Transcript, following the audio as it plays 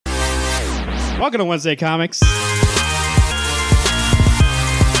Welcome to Wednesday Comics.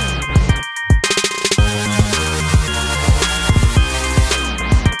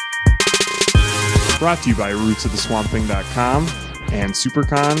 Brought to you by rootsoftheswampthing.com and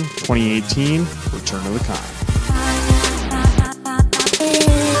Siouxpercon 2018 Return of the Con.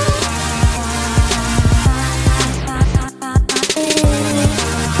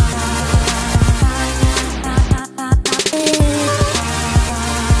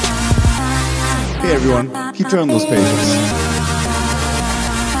 Hey everyone, keep turning those pages.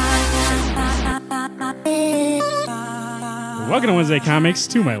 Welcome to Wednesday Comics.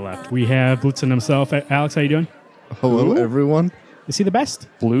 To my left, we have Blitzen himself. Alex, how you doing? Hello everyone. Is he the best?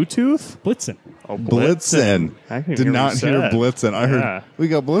 Bluetooth? Blitzen. Oh, Blitzen. I couldn't Did hear not what you hear said. Blitzen. I heard we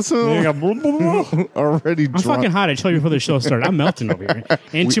got Blitzen. You got blah, blah, blah. Already I'm drunk. fucking hot. I told you before the show started. I'm melting over here.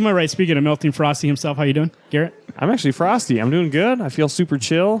 And to my right, speaking of melting, Frosty himself. How you doing, Garrett? I'm actually frosty. I'm doing good. I feel super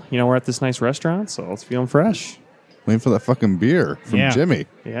chill. You know, we're at this nice restaurant, so it's feeling fresh. Waiting for that fucking beer from Yeah. Jimmy.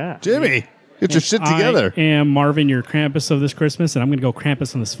 Yeah. Jimmy, get your shit together. I am Marvin, your Krampus of this Christmas, and I'm going to go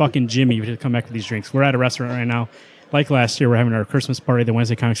Krampus on this fucking Jimmy to come back with these drinks. We're at a restaurant right now. Like last year, we're having our Christmas party, the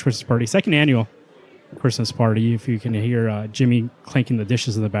Wednesday Comics Christmas party, second annual Christmas party. If you can hear Jimmy clanking the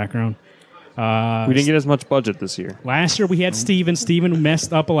dishes in the background. We didn't get as much budget this year. Last year we had Steven. Steven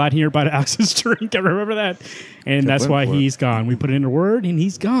messed up a lot here about Alex's drink. I remember that. And that's why he's gone. We put in a word and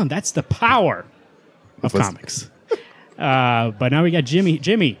he's gone. That's the power of comics. But now we got Jimmy.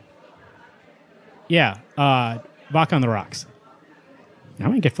 Jimmy. Yeah. Vodka on the rocks. I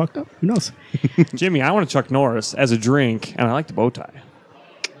might get fucked up. Who knows? Jimmy, I want a Chuck Norris as a drink, and I like the bow tie.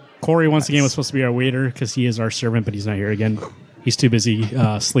 Corey, once again, was supposed to be our waiter because he is our servant, but he's not here again. He's too busy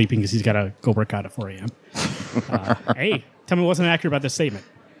sleeping because he's got to go work out at 4 a.m. Hey, tell me what wasn't accurate about this statement.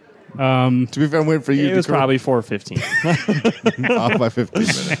 To be fair, I'm waiting for you It to was probably 4:15. off by 15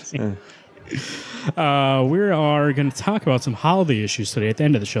 minutes. We are going to talk about some holiday issues today at the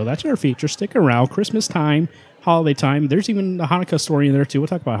end of the show. That's our feature. Stick around. Christmas time, holiday time. There's even a Hanukkah story in there, too. We'll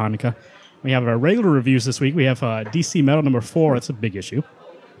talk about Hanukkah. We have our regular reviews this week. We have DC Metal number 4. That's a big issue.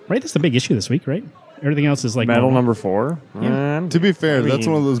 Right? That's the big issue this week, right? Everything else is like Metal normal. number 4. Yeah. To be fair, that's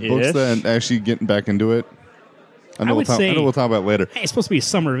one of those books ish. that actually getting back into it. I know would I say- know we'll talk about it later. Hey, it's supposed to be a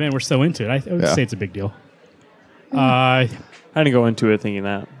summer event. We're so into it. I would Yeah. say it's a big deal. I didn't go into it thinking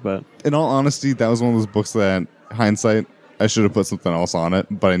that, but In all honesty, that was one of those books that, hindsight, I should have put something else on it,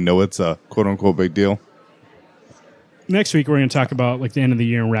 but I know it's a quote-unquote big deal. Next week, we're going to talk about like the end of the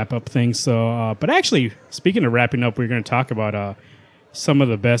year and wrap up things. So, but actually, speaking of wrapping up, we're going to talk about some of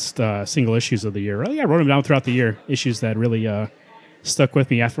the best single issues of the year. Really, I wrote them down throughout the year. Issues that really stuck with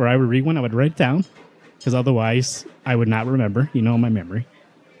me. After I would read one, I would write it down because otherwise, I would not remember. You know, my memory.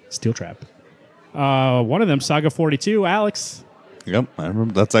 Steel trap. One of them, Saga 42. Alex. Yep, I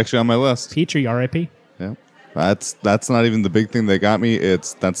remember. That's actually on my list. Petrie, R.I.P. Yep. That's not even the big thing that got me.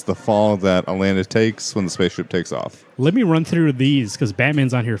 That's the fall that Atlanta takes when the spaceship takes off. Let me run through these because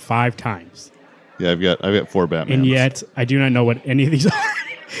Batman's on here 5 times. Yeah, I've got 4 Batmans. And yet, I do not know what any of these are.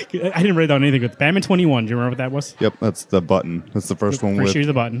 I didn't write down anything with Batman 21. Do you remember what that was? Yep, that's the button. That's the first one First with use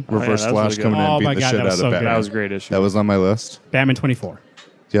the button. Reverse that was Flash really good. coming in Oh and my beating the God, shit that out was of so good. Batman. that was a great issue. That was on my list. Batman 24.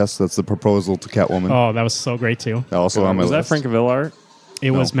 Yes, that's the proposal to Catwoman. Oh, that was so great, too. Also on my was that list. Frankville art?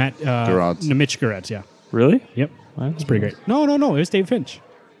 It was Matt Garrett. Mitch Garrett, yeah. Really? Yep. It's pretty great. No. It was Dave Finch.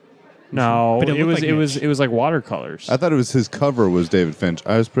 No, But it it looked was like it was like watercolors. I thought it was his cover was David Finch.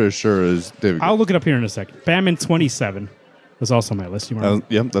 I was pretty sure it was David. I'll look it up here in a second. Batman 27 was also on my list. You remember?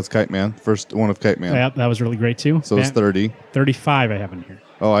 Yep, that's Kite Man. First one of Kite Man. Yeah, that was really great, too. So it's 30. 35 I have in here.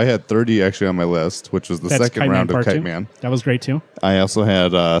 Oh, I had 30 actually on my list, which was the That's second Kite Man round of Part Kite 2. Man. That was great, too. I also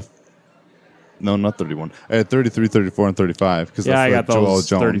had, no, not 31. I had 33, 34, and 35. Because yeah, I got Joel those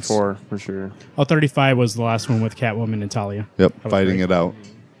Jones. 34 for sure. Oh, 35 was the last one with Catwoman and Talia. Yep, That was fighting great. it out.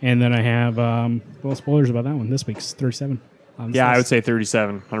 And then I have, well, spoilers about that one. This week's 37. on this Yeah, I list. would say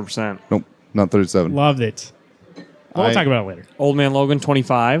 37, 100%. Nope, not 37. Loved it. We'll talk about it later. Old Man Logan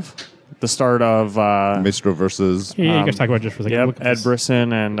 25, the start of Maestro versus. Yeah, you guys talk about it just for a second. yep, Look at Ed this.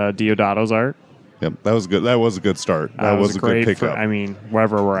 Brisson and Diodato's art. Yep, that was good. That was a good start. That was a good great. pickup. I mean,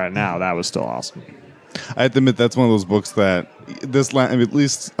 wherever we're at now, that was still awesome. I have to admit that's one of those books that at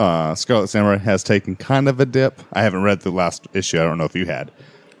least Scarlet Samurai has taken kind of a dip. I haven't read the last issue. I don't know if you had,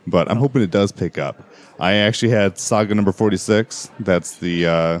 but I'm hoping it does pick up. I actually had Saga number 46. That's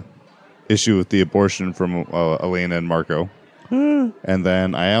the issue with the abortion from Elena and Marco. And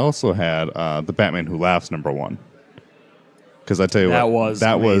then I also had the Batman Who Laughs number 1. Because I tell you That what, was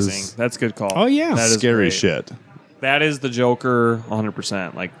that amazing. was That's a good call. Oh, yeah. That is scary great. shit. That is the Joker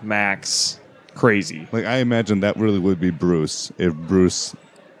 100%. Like, Max crazy. Like I imagine that really would be Bruce if Bruce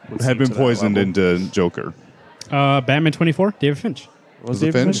had been poisoned into Joker. Batman 24, David Finch. Was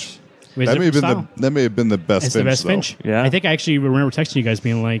it Finch? With That may have different been style. that may have been the best It's Finch. the best though. Finch. Yeah. I think I actually remember texting you guys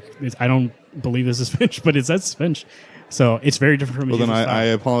being like, I don't believe this is Finch, but that's Finch. So it's very different from Well, his then I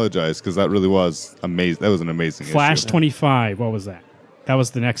style. apologize because that really was amazing. That was an amazing Flash issue. 25. What was that? That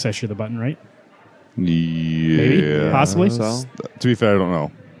was the next issue of the button, right? Yeah, Maybe? Possibly? So, To be fair, I don't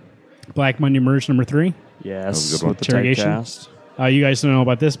know. Black Monday Merge number 3. yes, That was a good one. with the Interrogation. typecast. You guys don't know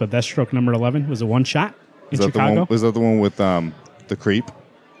about this, but Deathstroke number 11 was a one shot in Is that Chicago. Was that the one with the creep?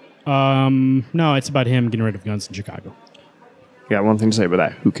 No, it's about him getting rid of guns in Chicago. Yeah, one thing to say about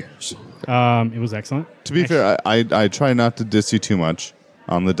that. Who cares? It was excellent. To be fair, I try not to diss you too much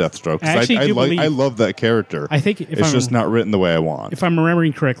on the Deathstroke. 'Cause I actually do believe- I love that character. I think it's just not written the way I want. If I'm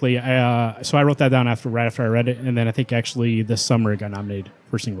remembering correctly, so I wrote that down right after I read it, and then I think actually this summer it got nominated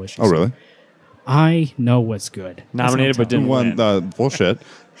for single issues. Oh, really? I know what's good. Nominated but didn't One, win. bullshit.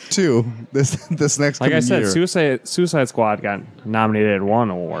 Two, this next Like coming I said, year. Suicide Squad got nominated at one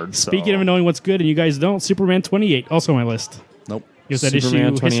award. So. Speaking of knowing what's good, and you guys don't, Superman 28 also on my list. Nope. Is that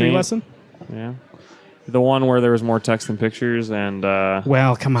Superman issue history 28. lesson? Yeah. The one where there was more text than pictures and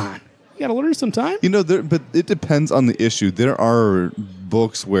Well, come on, you got to learn sometime. You know, but it depends on the issue. There are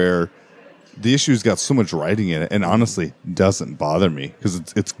books where the issue's got so much writing in it, and honestly, doesn't bother me because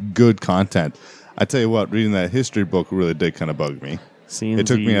it's good content. I tell you what, reading that history book really did kind of bug me. It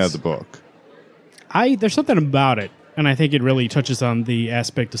took me out of the book. There's something about it, and I think it really touches on the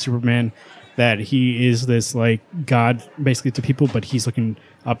aspect of Superman that he is this like god basically to people, but he's looking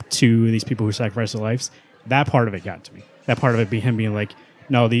up to these people who sacrifice their lives. That part of it got to me. That part of it him being like,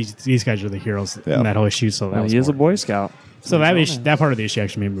 no, these guys are the heroes in that whole issue. So that was he is a more. Boy Scout. So that part of the issue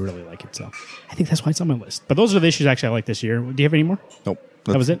actually made me really like it. So I think that's why it's on my list. But those are the issues actually I like this year. Do you have any more? Nope.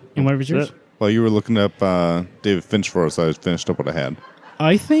 That was it. And what was yours? it. Well, you were looking up David Finch for us. I finished up what I had.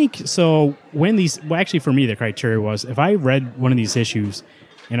 I think so. Actually, for me, the criteria was if I read one of these issues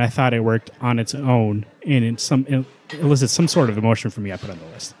and I thought it worked on its own and it elicits some sort of emotion for me, I put it on the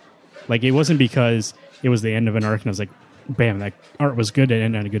list. Like it wasn't because it was the end of an arc and I was like, bam, that art was good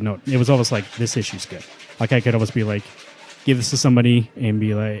and on a good note. It was almost like this issue's good. Like I could almost be like, give this to somebody and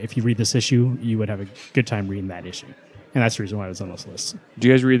be like, if you read this issue, you would have a good time reading that issue. And that's the reason why it was on this list. Did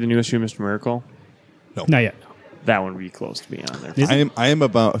you guys read the new issue of Mr. Miracle? Not yet. No. That one would be close to being on there. Is it? I am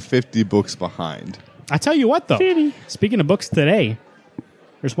about 50 books behind. I tell you what, though. Speaking of books today,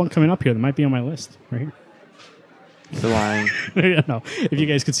 there's one coming up here that might be on my list right here. They're lying. No, if you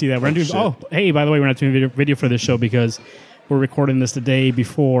guys could see that, we're doing. Oh, hey, by the way, we're not doing video for this show because we're recording this the day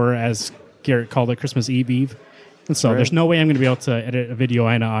before, as Garrett called it, Christmas Eve. And so there's no way I'm going to be able to edit a video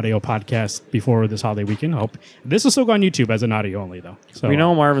and an audio podcast before this holiday weekend. I hope this will still go on YouTube as an audio only, though. So We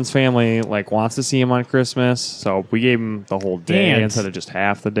know Marvin's family wants to see him on Christmas, so we gave him the whole day And- instead of just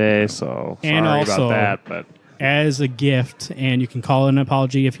half the day. So And sorry also- about that, but as a gift, and you can call it an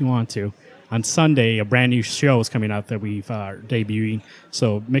apology if you want to. On Sunday, a brand new show is coming out that we've debuting.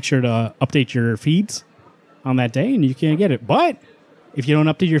 So make sure to update your feeds on that day, and you can get it. But if you don't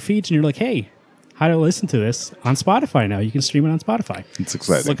update your feeds, and you're like, hey, how do I listen to this on Spotify now? You can stream it on Spotify. It's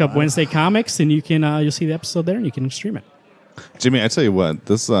exciting. Look up Wednesday Comics, and you can you'll see the episode there, and you can stream it. Jimmy, I tell you what,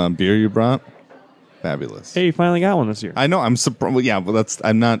 this beer you brought, fabulous. hey, you finally got one this year. I know, I'm surprised. Well, yeah, but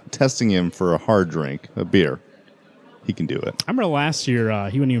I'm not testing him for a hard drink, a beer. He can do it. I remember last year,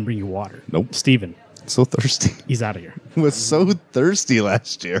 he wouldn't even bring you water. Nope. Steven, So thirsty. he's out of here. He was so thirsty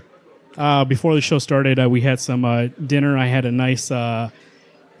last year. Before the show started, we had some dinner. I had a nice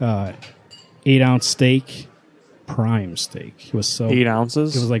 8-ounce steak, prime steak. It was so 8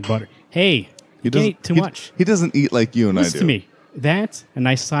 ounces. It was like butter. Hey, you can't eat too much. He doesn't eat like you and Listen I do. to me. That, a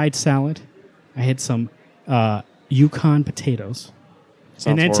nice side salad. I had some Yukon potatoes. Sounds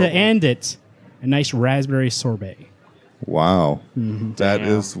and then horrible. to end it, a nice raspberry sorbet. Wow. Mm-hmm. That Damn.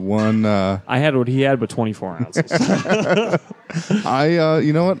 is one. I had what he had, but 24 ounces.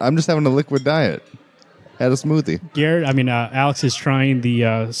 You know what? I'm just having a liquid diet. Had a smoothie. Garrett, Alex is trying the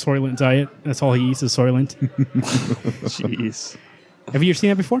Soylent diet. That's all he eats is Soylent. Jeez. Have you ever seen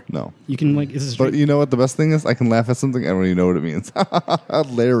that before? No. You can is this But you know what the best thing is? I can laugh at something. I don't even know what it means.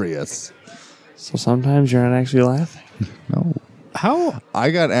 Hilarious. So sometimes you're not actually laughing. No. how? I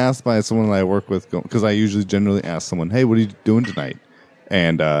got asked by someone that I work with, because I usually generally ask someone, hey, what are you doing tonight?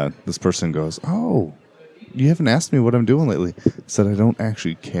 And this person goes, oh, you haven't asked me what I'm doing lately. I said, I don't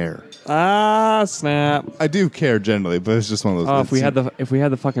actually care. Ah, snap. I do care generally, but it's just one of those. Oh, if we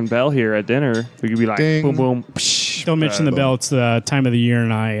had the fucking bell here at dinner, we could be like, Ding. boom, boom. Psh. Don't mention the bell. It's the time of the year,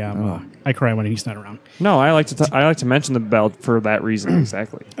 and I cry when he's not around. No, I like to mention the bell for that reason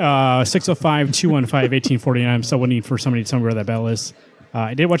exactly. 605-215-1849. I'm still waiting for somebody to tell me where that bell is.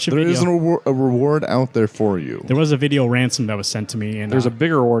 I did watch a There video. is a reward out there for you. There was a video ransom that was sent to me, and There's a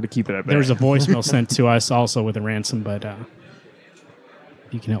bigger reward to keep it at bay. there's a voicemail sent to us also with a ransom, but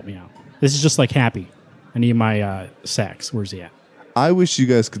you can help me out. This is just like Happy. I need my sax. Where's he at? I wish you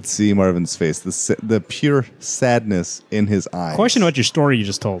guys could see Marvin's face, the pure sadness in his eyes. Question about your story you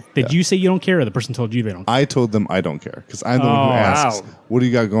just told. Did you say you don't care, or the person told you they don't care? I told them I don't care because I'm the one who asks, wow. "What do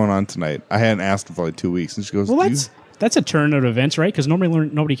you got going on tonight?" I hadn't asked her for like 2 weeks, and she goes, Well, "You-" that's a turn of events, right? Because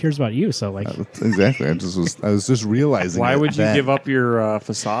nobody cares about you. So, like, Exactly. I was just realizing. Why it would you then. give up your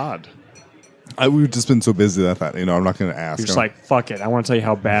facade? We've just been so busy that I thought, I'm not going to ask. You're just like, fuck it. I want to tell you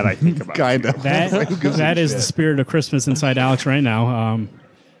how bad I think about kind you. of. that is the spirit of Christmas inside Alex right now.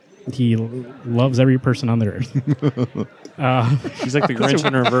 He loves every person on the earth. He's like the Grinch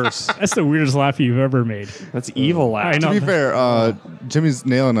in reverse. That's the weirdest laugh you've ever made. That's evil laugh. I know. To be fair, Jimmy's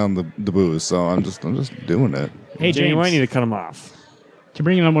nailing on the booze, so I'm just doing it. Hey, Jamie, you might James, need to cut him off. can you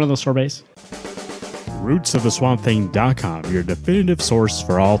bring in on one of those sorbets? RootsOfTheSwampThing.com, your definitive source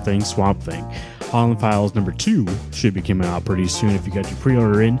for all things Swamp Thing. Holland Files number 2 should be coming out pretty soon. If you got your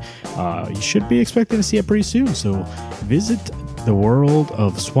pre-order in, you should be expecting to see it pretty soon. So visit the world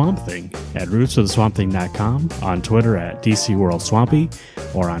of Swamp Thing at rootsoftheswampthing.com, on Twitter at DC World Swampy,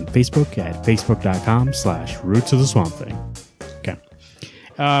 or on Facebook at facebook.com/rootsoftheswampthing. Okay.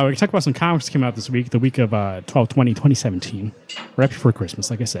 We're going to talk about some comics that came out this week, the week of 12/20/2017, right before Christmas,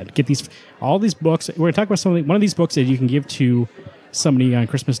 like I said. Get all these books. We're going to talk about one of these books that you can give to somebody on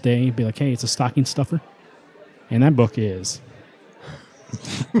Christmas Day, be like, hey, it's a stocking stuffer. And that book is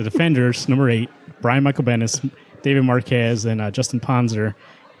The Defenders, number 8, Brian Michael Bendis, David Marquez, and Justin Ponzer.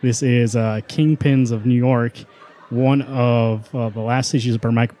 This is Kingpins of New York, one of the last issues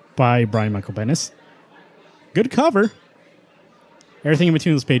by Brian Michael Bendis. Good cover. Everything in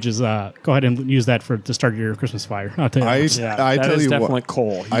between those pages, go ahead and use that to start your Christmas fire. I'll tell you. I That tell is you definitely what.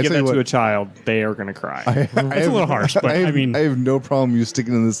 cool. You I give tell you that to what. a child, they are going to cry. It's a little harsh, but I mean, I have no problem you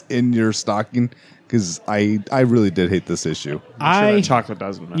sticking this in your stocking because I really did hate this issue. I'm sure that chocolate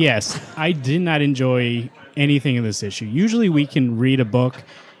doesn't matter. Yes, I did not enjoy anything in this issue. Usually we can read a book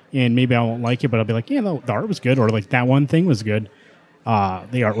and maybe I won't like it, but I'll be like, yeah, the art was good, or like that one thing was good.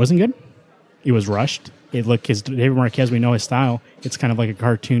 The art wasn't good. It was rushed. It looked, because David Marquez, we know his style. It's kind of like a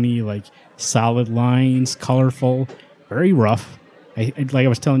cartoony, like solid lines, colorful, very rough. Like I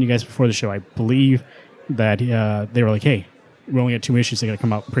was telling you guys before the show, I believe that they were like, hey, we only got 2 issues. They got to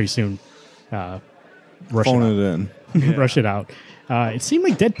come out pretty soon. Rush Phone it it out. in. Rush it out. It seemed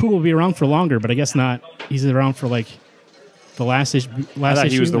like Deadpool will be around for longer, but I guess not. He's around for like the last issue. I thought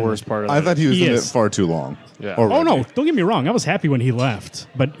he was the worst part of that. I thought he was He in it is. far too long. Yeah. Oh, Already. no. Don't get me wrong. I was happy when he left.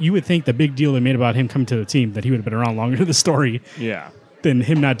 But you would think the big deal they made about him coming to the team, that he would have been around longer to the story Yeah. than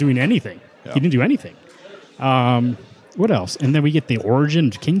him not doing anything. Yeah. He didn't do anything. What else? And then we get the origin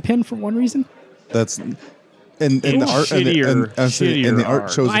of Kingpin for one reason. That's and the art and the art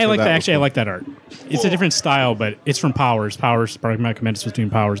art. shows. I like that. Actually, I like that art. It's a different style, but it's from Powers. Powers, Brian Michael Bendis was doing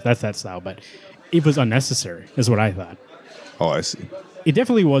Powers. That's that style. But it was unnecessary, is what I thought. Oh, I see. It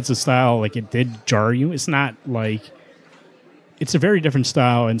definitely was a style, like it did jar you. It's not like, it's a very different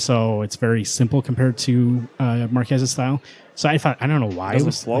style, and so it's very simple compared to Marquez's style. So I thought, I don't know why It it doesn't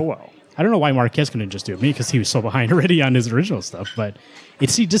was flow well. I don't know why Marquez couldn't just do it, me, because he was so behind already on his original stuff. But it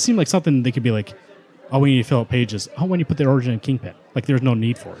just seemed like something they could be like, oh, we need to fill out pages. Oh, when you put the origin in Kingpin, like there's no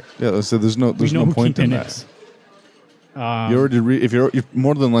need for it. Yeah, so there's no We know who point in Kingpin that. is. You already if you're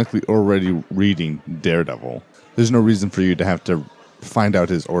more than likely already reading Daredevil. There's no reason for you to have to find out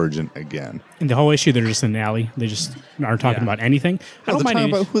his origin again. In the whole issue, they're just in the alley. They just aren't talking about anything. I don't They're mind talking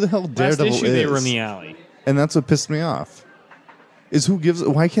any- about who the hell Last Daredevil issue, is. they were in the alley. And that's what pissed me off. Is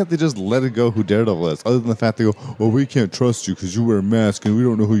why can't they just let it go who Daredevil is? Other than the fact they go, well, we can't trust you because you wear a mask and we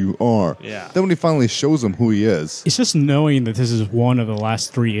don't know who you are. Yeah. Then when he finally shows them who he is, It's just knowing that this is one of the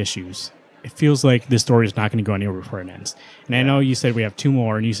last 3 issues. It feels like this story is not going to go anywhere before it ends. And I know you said we have 2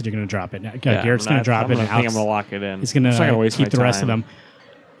 more, and you said you're going to drop it. Garrett's going to drop it, and I think I'm Alex going to lock it in. is going I'm just not gonna to waste keep my the rest of time. them.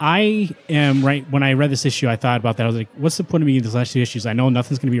 I am, right, when I read this issue, I thought about that. I was like, what's the point of me in these last 2 issues? I know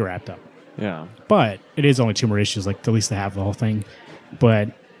nothing's going to be wrapped up. Yeah. But it is only 2 more issues, like at least to have the whole thing. But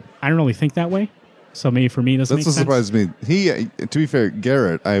I don't really think that way. So maybe for me, it doesn't that's make what sense. surprised me. He, to be fair,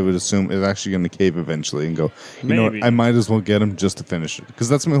 Garrett, I would assume is actually going to cave eventually and go, you know what, Maybe. I might as well get him just to finish it. Because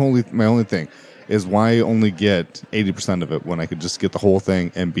that's my only thing is why only get 80% of it when I could just get the whole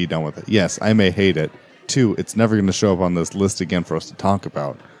thing and be done with it. Yes, I may hate it. 2, it's never going to show up on this list again for us to talk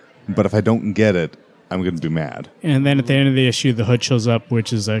about. But if I don't get it, I'm going to be mad. And then at the end of the issue, the Hood shows up,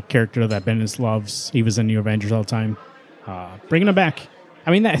 which is a character that Bendis loves. He was in New Avengers all the time. Bringing him back. I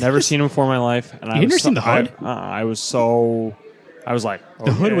mean, that Never seen him before in my life. And You never seen the Hood? I was so I was like,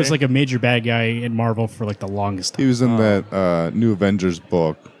 The Hood was okay. like a major bad guy in Marvel for like the longest He time. was in that New Avengers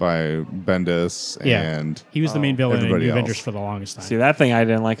book by Bendis, Yeah. and He was the main villain in everybody New else. Avengers for the longest time. See, that thing I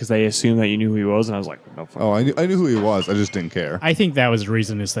didn't like because they assumed that you knew who he was, and I was like, no fuck. I knew who he was. I just didn't care. I think that was the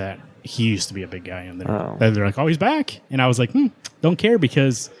reason is that he used to be a big guy in there. Oh. They're like, oh, he's back. And I was like, don't care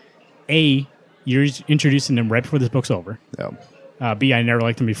because A, you're introducing him right before this book's over. Yeah. B, I never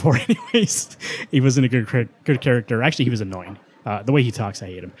liked him before anyways. He wasn't a good character. Actually, he was annoying. The way he talks, I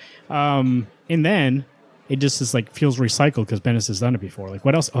hate him. And then it just is like feels recycled because Bendis has done it before. Like,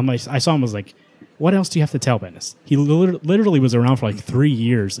 what else? I saw him was like, what else do you have to tell Bendis? He literally was around for like 3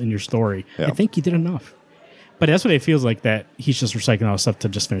 years in your story. Yeah. I think you did enough. But that's what it feels like, that he's just recycling all the stuff to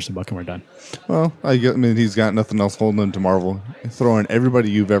just finish the book and we're done. Well, I mean, he's got nothing else holding him to Marvel. Throwing everybody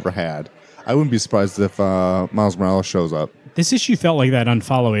you've ever had. I wouldn't be surprised if Miles Morales shows up. This issue felt like that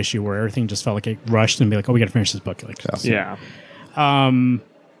Unfollow issue where everything just felt like it rushed and be like, oh, we got to finish this book. Like, Yeah.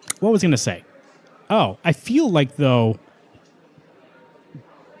 What was I going to say? Oh, I feel like, though,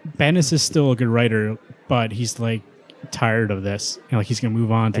 Bendis is still a good writer, but he's like tired of this. You know, like he's going to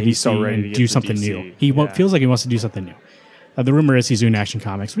move on to Yeah, he's DC so ready to and get do to something DC. new. He Yeah. feels like he wants to do something new. The rumor is he's doing Action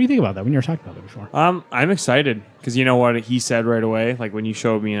Comics. What do you think about that? We never talked about that before. I'm excited because you know what he said right away. Like when you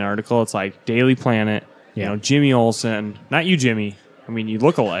showed me an article, it's like Daily Planet. Yeah. You know, Jimmy Olsen. Not you, Jimmy. I mean, you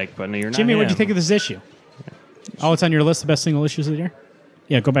look alike, but no, you're not. Jimmy, what do you him. think of this issue? Oh, it's on your list of best single issues of the year?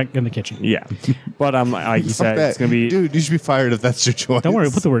 Yeah, go back in the kitchen. Yeah, but like you Fuck said, that. it's gonna be Dude, you should be fired if that's your choice. Don't worry,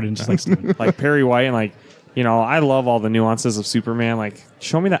 put the word in just like Steven. like Perry White and like. You know, I love all the nuances of Superman. Like,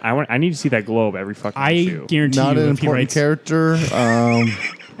 show me that. I need to see that globe every fucking I issue. guarantee Not you an if he important writes, character.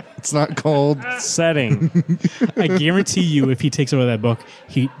 It's not called. Setting. I guarantee you if he takes over that book,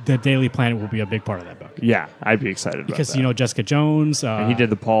 the Daily Planet will be a big part of that book. Yeah, I'd be excited Because, about you know, Jessica Jones, and he did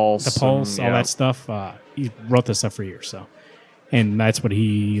the Pulse, all yeah. that stuff. He wrote this stuff for years, so. And that's what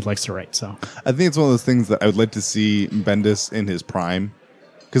he likes to write, so. I think it's one of those things that I would like to see Bendis in his prime.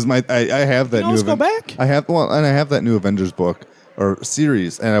 Because I have that You can new always go back. I have that new Avengers book or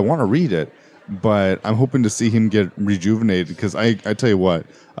series, and I want to read it, but I'm hoping to see him get rejuvenated. Because I tell you what,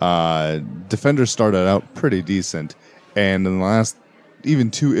 Defenders started out pretty decent, and in the last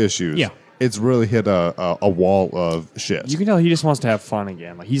even 2 issues, Yeah. it's really hit a wall of shit. You can tell he just wants to have fun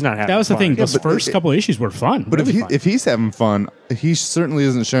again. Like he's not having. That was the fun. thing. Those but first couple of issues were fun. but really fun. if he's having fun, he certainly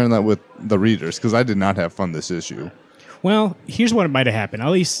isn't sharing that with the readers. Because I did not have fun this issue. Well, here's what might have happened. At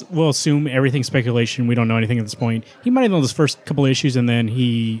least we'll assume everything's speculation. We don't know anything at this point. He might have known those first couple of issues, and then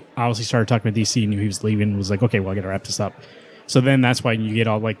he obviously started talking to DC, knew he was leaving, and was like, okay, well, I got to wrap this up. So then that's why you get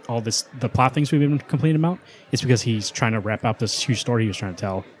all this, the plot things we've been complaining about. It's because he's trying to wrap up this huge story he was trying to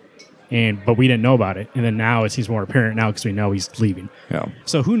tell, but we didn't know about it. And then now it seems more apparent now because we know he's leaving. Yeah.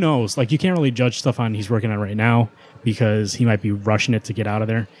 So who knows? Like, you can't really judge stuff on he's working on right now because he might be rushing it to get out of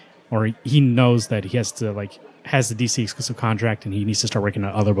there, or he knows that he has to has the DC exclusive contract and he needs to start working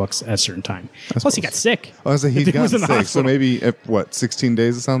on other books at a certain time. Plus, he got sick. I was like, he's He was gotten in the sick. So hospital. maybe 16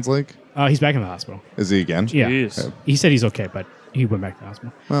 days? It sounds like. He's back in the hospital. Is he again? Yeah, Jeez. he said he's okay, but he went back to the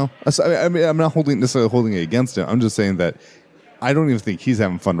hospital. Well, I mean, I'm not necessarily holding it against him. I'm just saying that I don't even think he's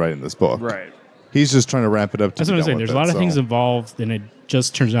having fun writing this book. Right. He's just trying to wrap it up. That's what I'm saying. There's a lot of things involved, and it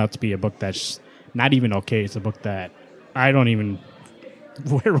just turns out to be a book that's not even okay. It's a book that I don't even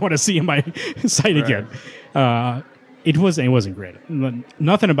want to see in my sight again. It wasn't great.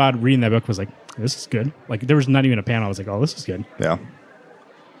 Nothing about reading that book was like, this is good. Like, there was not even a panel I was like, oh, this is good. Yeah.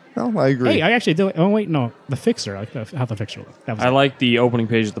 No, I agree. Hey, I actually did. Oh, wait, no. The Fixer. I like how the Fixer looked. That was I it. like the opening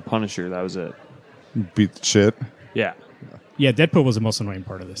page of the Punisher. That was it. Beat the shit. Yeah. Yeah, Deadpool was the most annoying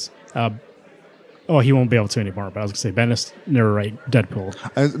part of this. He won't be able to anymore, but I was going to say, Bendis never write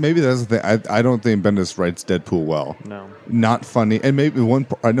Deadpool. Maybe that's the thing. I don't think Bendis writes Deadpool well. No. Not funny. And maybe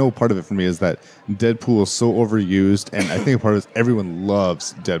I know part of it for me is that Deadpool is so overused, and I think part of it is everyone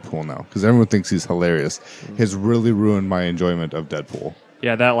loves Deadpool now because everyone thinks he's hilarious. Has really ruined my enjoyment of Deadpool.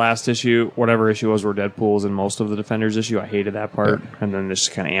 Yeah, that last issue, whatever issue was where Deadpool was in most of the Defenders issue, I hated that part, and then this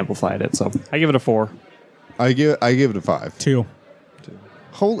just kind of amplified it. So I give it a 4. I give it a 5. 2.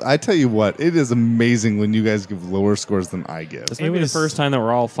 I tell you what, it is amazing when you guys give lower scores than I give. This might be the was- first time that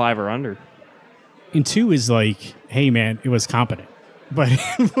we're all 5 or under. And 2 is like, hey, man, it was competent. But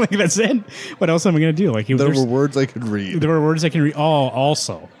like that's it. What else am I going to do? Like There were words I could read. there were words I can read.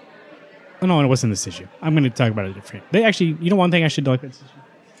 Also. Oh, no, it wasn't this issue. I'm going to talk about it different. They actually, one thing I should like this issue.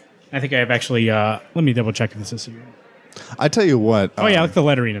 I think I have actually, let me double check if this issue. I tell you what. I like the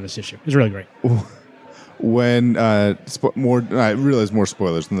lettering of this issue. It's really great. When I realize more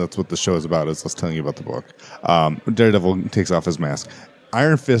spoilers, and that's what the show is about, is us telling you about the book. Daredevil takes off his mask.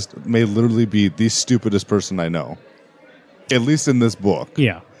 Iron Fist may literally be the stupidest person I know. At least in this book.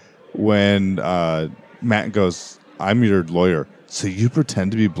 Yeah. When Matt goes, I'm your lawyer, so you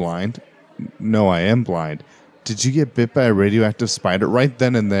pretend to be blind? No, I am blind. Did you get bit by a radioactive spider? Right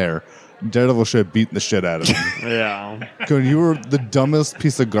then and there, Daredevil should have beaten the shit out of him. Yeah. Going, you were the dumbest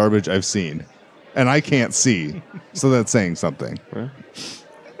piece of garbage I've seen. And I can't see. So that's saying something.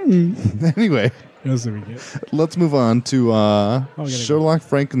 Anyway, let's move on to Sherlock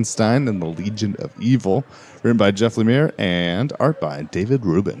Frankenstein and the Legion of Evil, written by Jeff Lemire and art by David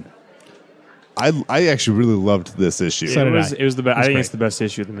Rubin. I actually really loved this issue. So it was the best. I think it's the best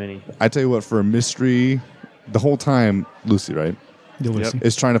issue of the mini. I tell you what, for a mystery, the whole time, Lucy, right? Lucy.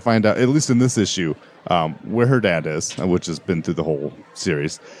 Is trying to find out, at least in this issue, where her dad is, which has been through the whole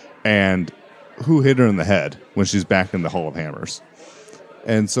series, and who hit her in the head when she's back in the Hall of Hammers.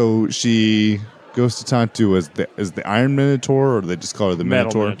 And so she goes to talk to, is the Iron Minotaur, or do they just call her the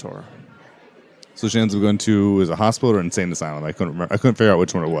Metal Minotaur? Minotaur. So she ends up going to, is a hospital or insane asylum? I couldn't remember. I couldn't figure out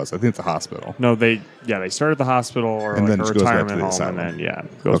which one it was. I think it's a hospital. No, they start at the hospital or and like then a she goes back to retirement the home, asylum. and then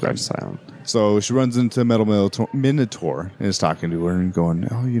goes back to asylum. So she runs into Metal Minotaur and is talking to her and going,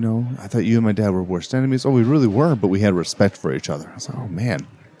 oh, I thought you and my dad were worst enemies. Oh, we really were, but we had respect for each other. I was like, oh, man.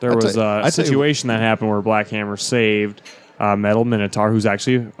 There was a situation that happened where Black Hammer saved Metal Minotaur, who's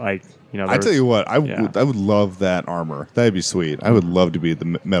actually like, I tell you what, I would love that armor. That'd be sweet. I would love to be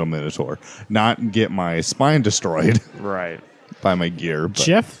the Metal Minotaur, not get my spine destroyed right by my gear. But.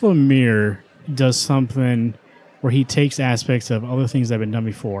 Jeff Lemire does something where he takes aspects of other things that have been done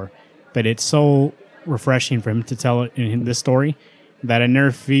before, but it's so refreshing for him to tell it in this story that I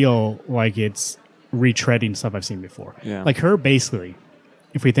never feel like it's retreading stuff I've seen before. Yeah. Like her, basically,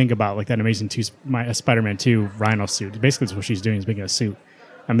 if we think about like that amazing Spider-Man 2 Rhino suit, basically that's what she's doing is making a suit.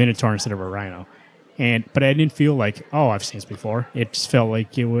 A Minotaur instead of a Rhino. But I didn't feel like, oh, I've seen this before. It just felt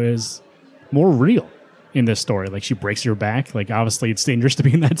like it was more real in this story. Like she breaks her back. Like obviously it's dangerous to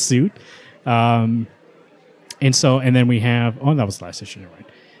be in that suit. And then we have, that was the last issue, never mind.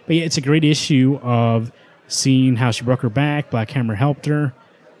 But yeah, it's a great issue of seeing how she broke her back. Black Hammer helped her,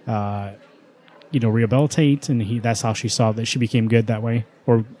 rehabilitate, and that's how she saw that she became good that way,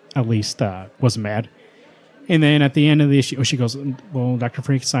 or at least wasn't mad. And then at the end of the issue, she goes, well, Dr.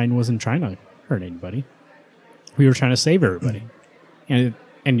 Frankenstein wasn't trying to hurt anybody. We were trying to save everybody. And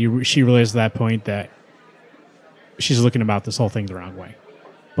she realized at that point that she's looking about this whole thing the wrong way.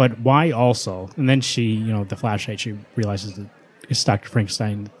 But why also? And then she, the flashlight, she realizes that it's Dr.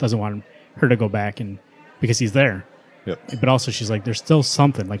 Frankenstein doesn't want her to go back because he's there. Yep. But also she's like, there's still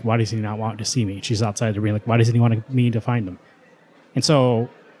something. Like, why does he not want to see me? She's outside the ring. Like, why doesn't he want me to find him? And so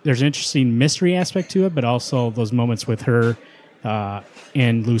there's an interesting mystery aspect to it, but also those moments with her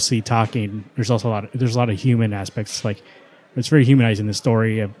and Lucy talking. There's also a lot of human aspects. Like it's very humanizing. The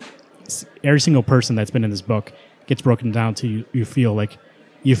story of every single person that's been in this book gets broken down to you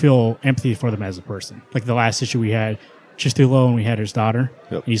feel empathy for them as a person. Like the last issue we had, just through low, and we had his daughter.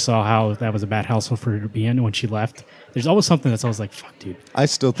 Yep. And you saw how that was a bad household for her to be in when she left. There's always something that's always like, fuck, dude. I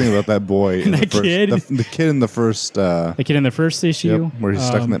still think about that boy. In That kid. The kid in the first. The kid in the first issue. Yep, where he's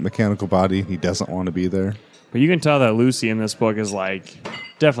stuck in that mechanical body. He doesn't want to be there. But you can tell that Lucy in this book is like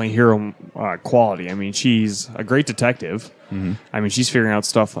definitely hero quality. I mean, she's a great detective. Mm-hmm. I mean, she's figuring out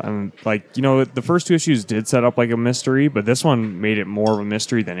stuff. And the first two issues did set up like a mystery, but this one made it more of a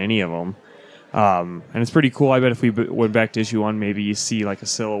mystery than any of them. And it's pretty cool. I bet if we went back to issue 1, maybe you see like a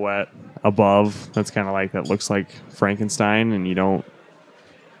silhouette above that's kind of like that looks like Frankenstein, and you don't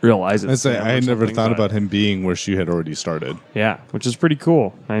realize it. I had never thought about him being where she had already started. Yeah, which is pretty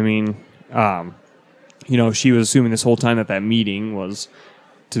cool. I mean, she was assuming this whole time that meeting was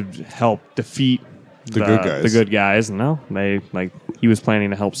to help defeat the good guys. The good guys. No, he was planning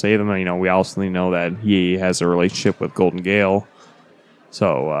to help save them. And, we also know that he has a relationship with Golden Gale.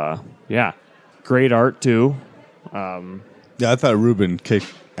 So, yeah. Great art too. I thought Rubin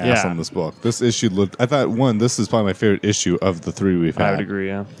kicked ass on this book. This issue looked. I thought this is probably my favorite issue of the 3 we've had. I would agree.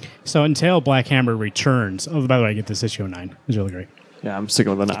 Yeah. So until Black Hammer returns. Oh, by the way, I get this issue 9. It's really great. Yeah, I'm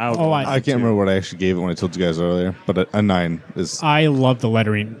sticking with an out. I can't remember what I actually gave it when I told you guys earlier, but a 9 is. I love the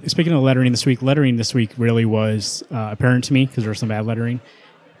lettering. Speaking of lettering this week really was apparent to me because there was some bad lettering,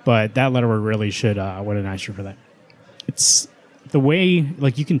 but that letterer really should win a nicer for that. It's. The way,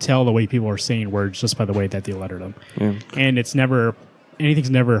 you can tell the way people are saying words just by the way that they letter them. Yeah. And anything's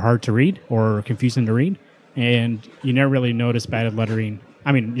never hard to read or confusing to read. And you never really notice bad lettering.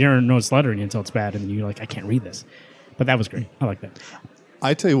 I mean, you never notice lettering until it's bad, and then you're like, I can't read this. But that was great. I like that.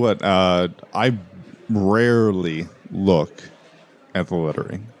 I tell you what, I rarely look at the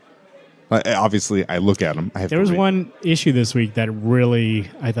lettering. Obviously, I look at them. There was one issue this week that really,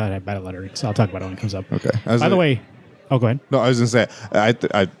 I thought had bad lettering, so I'll talk about it when it comes up. Okay. By the way, Oh, go ahead. No, I was going to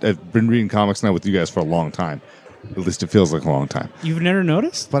say, I've been reading comics now with you guys for a long time. At least it feels like a long time. You've never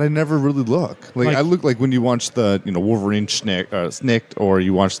noticed? But I never really look. Like I look like when you watch the Wolverine Snicked or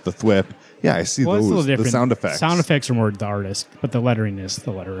you watch the Thwip. Yeah, I see Well, it's a little those. The different. sound effects. Sound effects are more the artist, but the lettering is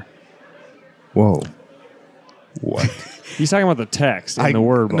the letterer. Whoa. What? He's talking about the text and the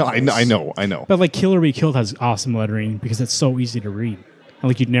word. No, bubbles. I know. But like Kill or Be Killed has awesome lettering because it's so easy to read. And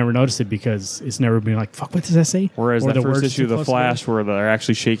like you'd never notice it because it's never been like, fuck, what does that say? Whereas Or the first words issue of too the close Flash, where they're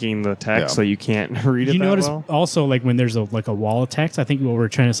actually shaking the text, Yeah. so you can't read it. You that notice well. also like when there's a wall of text. I think what we're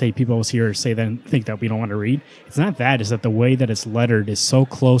trying to say, people always hear say that and think that we don't want to read. It's not that. It's that the way that it's lettered is so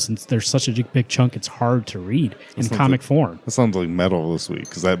close and there's such a big chunk. It's hard to read in comic form. That sounds like Metal this week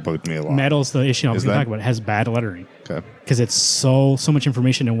because that bugged me a lot. Metal's the issue I was Is that- talking about. It has bad lettering Okay. because it's so much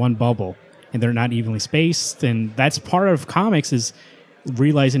information in one bubble and they're not evenly spaced. And that's part of comics is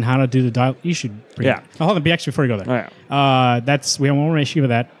realizing how to do the dial. You should. Yeah. Oh, hold on. Actually, before you go there. Oh, yeah. We have one more issue of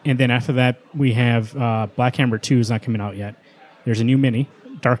that, and then after that we have Black Hammer 2 is not coming out yet. There's a new mini,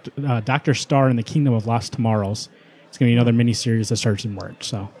 Dr. Star in the Kingdom of Lost Tomorrows. It's going to be another mini series that starts in March.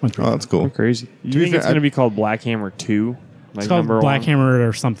 So Oh, that's cool. Crazy. You be think fair, it's going to be called Black Hammer 2? Like it's called number Black one? Hammer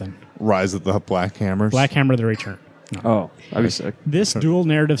or something. Rise of the Black Hammers. Black Hammer: The Return. Oh, that'd be sick. This dual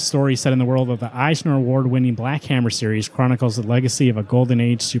narrative story set in the world of the Eisner Award-winning Black Hammer series chronicles the legacy of a golden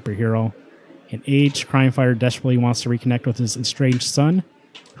age superhero. An aged crime fighter desperately wants to reconnect with his estranged son,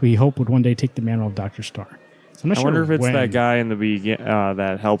 who he hoped would one day take the mantle of Dr. Star. So I'm not I sure wonder if it's when. that guy in the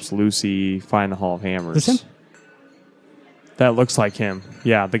that helps Lucy find the Hall of Hammers. Is this him? That looks like him.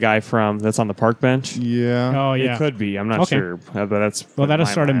 Yeah, the guy that's on the park bench. Yeah. Oh, yeah. It could be. I'm not Okay. sure. But that's Well, that'll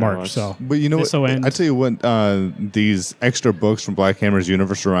my start in mind March, was. so. But you know This'll what? end. I tell you what, these extra books from Black Hammer's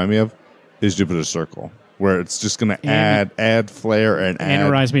universe remind me of is Jupiter's Circle, where it's just going to add flair and And it add.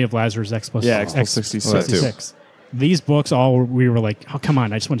 reminds me of Lazarus X plus Yeah, X plus 66. Well, that too. 66. These books we were like, oh, come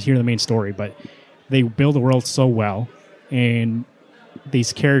on, I just want to hear the main story. But they build the world so well, and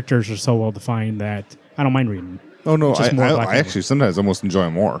these characters are so well defined that I don't mind reading them. Oh no, Just more Black I Hammer. actually sometimes almost enjoy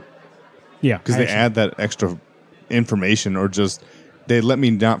them more Yeah. because they add that extra information, or just they let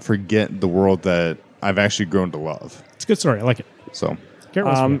me not forget the world that I've actually grown to love. It's a good story. I like it. So Garrett,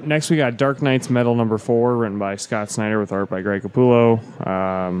 what's for you? Next, we got Dark Knight's Metal number 4, written by Scott Snyder with art by Greg Capullo.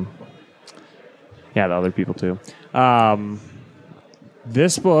 The other people too.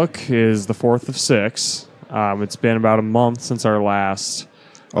 This book is the 4th of 6. It's been about a month since our last.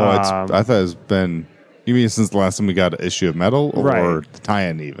 I thought it's been. You mean since the last time we got an issue of Metal, or Right. the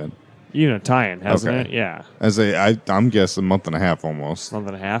tie-in even? Tie-in, hasn't Okay. it? Yeah. I'm guessing a month and a half almost. Month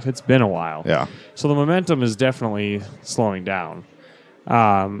and a half. It's been a while. Yeah. So the momentum is definitely slowing down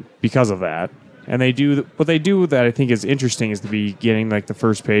because of that. And what they do that I think is interesting is the beginning, like the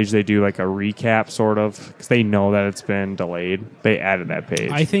first page, they do like a recap sort of because they know that it's been delayed. They added that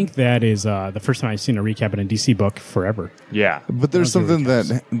page. I think that is the first time I've seen a recap in a DC book forever. yeah. But there's Those are something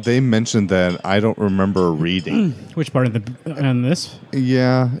that they mentioned that I don't remember reading. Which part of on this?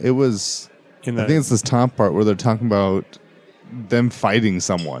 Yeah, it was. In I think it's this top part where they're talking about them fighting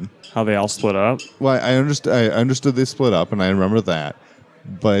someone. how they all split up. Well, I understood they split up, and I remember that.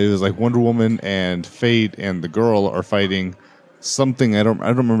 But it was like Wonder Woman and Fate and the girl are fighting something. I don't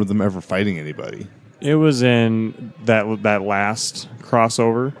remember them ever fighting anybody. It was in that last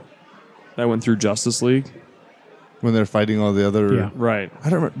crossover that went through Justice League. When they're fighting all the other. Yeah. Right.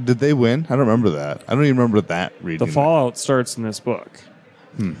 I don't. Did they win? I don't remember that. I don't even remember that reading. The Fallout starts in this book.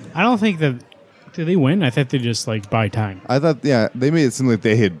 I don't think that. Did they win? I thought they just like buy time. I thought, yeah, they made it seem like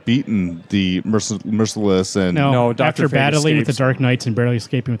they had beaten the merciless and. No, Dr. After Fate battling with the escapes. Dark Knights and barely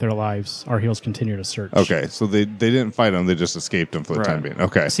escaping with their lives, our heroes continue to search. Okay, so they didn't fight him; they just escaped him for the Right. time being.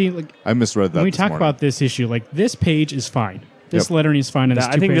 Okay, See, like I misread that. when we this talk morning. about this issue, like this page is fine. This Yep. lettering is fine. And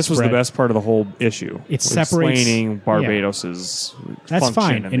I think this was the best part of the whole issue. It separates- explaining Barbados's That's function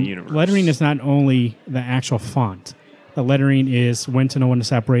fine. in And the universe. lettering is not only the actual font. The lettering is when to know when to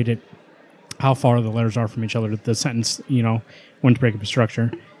separate it, how far the letters are from each other, the sentence, when to break up a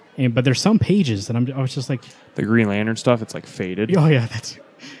structure. But there's some pages that I was just like, the Green Lantern stuff. It's like faded. oh yeah, that's.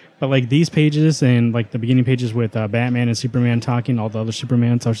 But like these pages and like the beginning pages with Batman and Superman talking, all the other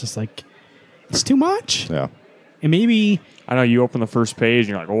Supermans, I was just like, it's too much. yeah, And maybe. I know you open the first page and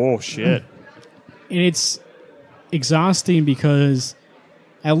you're like, oh shit. And it's exhausting because,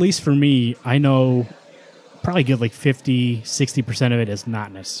 at least for me, I know probably good like 50-60% of it is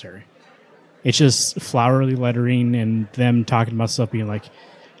not necessary. It's just flowery lettering and them talking about stuff being like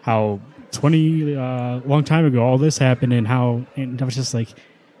how 20 long time ago all this happened and how, and I was just like,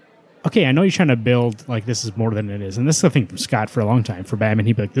 okay, I know you're trying to build like this is more than it is. And this is the thing from Scott for a long time. For Batman,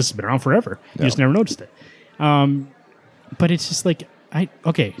 he'd be like, this has been around forever. You just never noticed it. But it's just like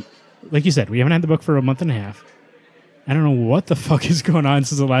okay, like you said, we haven't had the book for a month and a half. I don't know what the fuck is going on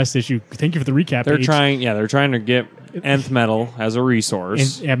since the last issue. Thank you for the recap. They're page. they're trying to get nth metal as a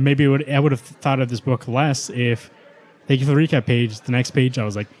resource. And maybe I would have thought of this book less if. Thank you for the recap page. The next page, I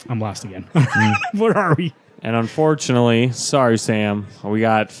was like, I'm lost again. Where are we? And unfortunately, sorry, Sam, we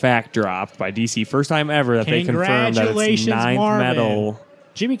got fact dropped by DC. First time ever that they confirmed that it's ninth Marvin. metal.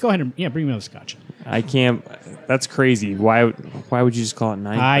 Jimmy, go ahead and bring me another scotch. I can't. That's crazy. Why would you just call it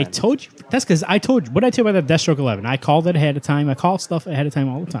ninth? I then? told you. That's because I told you. What did I tell you about that Deathstroke 11? I called it ahead of time. I call stuff ahead of time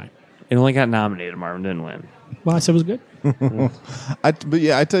all the time. It only got nominated. Marvin didn't win. Well, I said it was good. But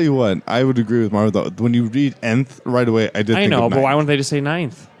yeah, I tell you what, I would agree with Marvin, though. When you read nth right away, I did I think know, of but why ninth. wouldn't they just say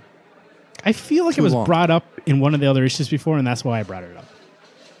ninth? I feel like Too it was long. brought up in one of the other issues before, and that's why I brought it up.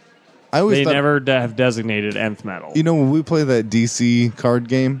 I always They thought, never have designated nth metal. you know, when we play that DC card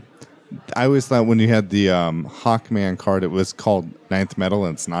game, I always thought when you had the Hawkman card, it was called ninth metal,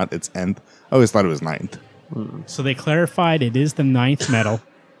 and it's not. It's nth. I always thought it was ninth. So they clarified it is the ninth metal.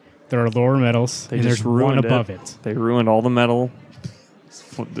 There are lower metals, They and just there's one ruined above it. They ruined all the metal.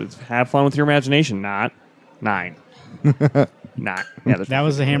 Have fun with your imagination. Not 9. Not. Yeah, That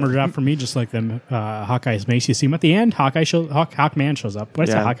was a hammer drop for me, just like the Hawkeye's mace. You see him at the end. Hawkman shows up. What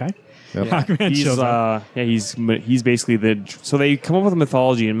is Yeah. that, Hawkeye? Yep. Hawkman he's shows up. he's basically so they come up with a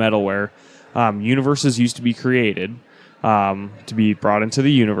mythology in metal where universes used to be created to be brought into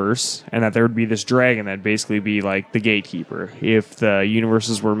the universe, and that there would be this dragon that'd basically be like the gatekeeper. If the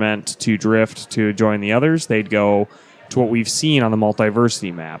universes were meant to drift to join the others, they'd go to what we've seen on the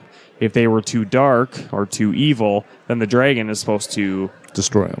multiversity map. If they were too dark or too evil, then the dragon is supposed to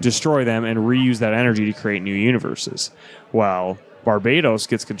Destroy them. them and reuse that energy to create new universes. Well, Barbados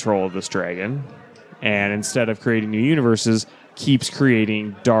gets control of this dragon, and instead of creating new universes, keeps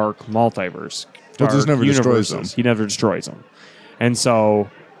creating dark multiverse. But just dark never destroys universes. them. He never destroys them. And so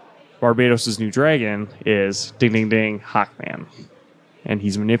Barbados' new dragon is ding ding ding Hawkman. And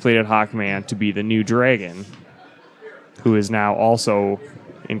he's manipulated Hawkman to be the new dragon, who is now also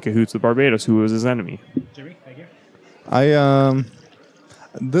in cahoots with Barbados, who was his enemy. Jimmy, thank you.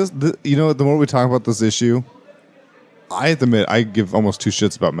 This you know, the more we talk about this issue, I have to admit I give almost two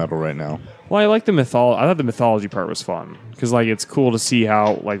shits about metal right now. Well, I like the mythology. I thought the mythology part was fun because, like, it's cool to see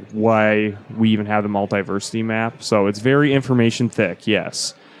how, like, why we even have the multiversity map. So it's very information thick.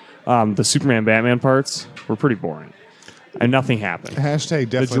 Yes, the Superman Batman parts were pretty boring, and nothing happened. Hashtag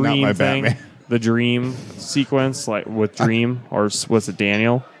The definitely not dream my thing, Batman. the dream sequence, like with Dream or was it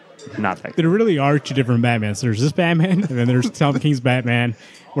Daniel? Not that good. There really are two different Batmans. There's this Batman, and then there's Tom King's Batman,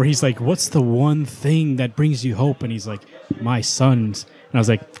 where he's like, "What's the one thing that brings you hope?" And he's like, "My sons." And I was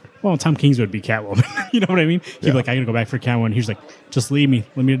like, "Well, Tom King's would be Catwoman." You know what I mean? He'd be like, "I'm gonna go back for Catwoman." He's like, "Just leave me,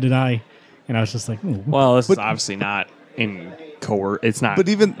 let me die." And I was just like, "Oh, Well, this is obviously not in it's not. But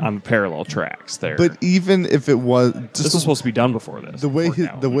even- on parallel tracks there. But even if it was this just was supposed to be done before this. the way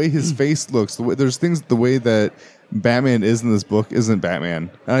before the way his face looks, there's things the way that Batman is in this book isn't Batman.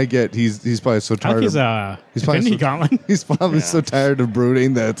 And I get he's probably so I tired. think he's he's probably Infinity so, Gauntlet." he's probably so tired of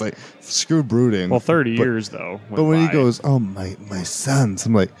brooding that it's like screw brooding. Well, 30 But- years though. But when he goes, "Oh my sons,"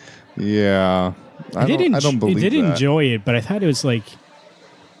 I'm like, yeah, I don't believe I did that. enjoy it, but I thought it was like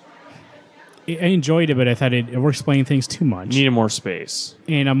I enjoyed it, but I thought it were explaining things too much. needed more space.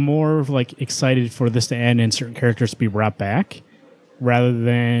 And I'm more like excited for this to end and certain characters to be brought back rather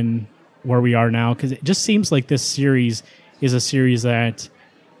than where we are now, because it just seems like this series is a series that,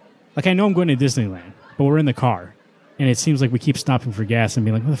 like, I know I'm going to Disneyland, but we're in the car, and it seems like we keep stopping for gas and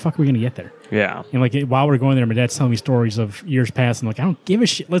being like, "Where the fuck are we going to get there?" Yeah. And like while we're going there, my dad's telling me stories of years past, and like, I don't give a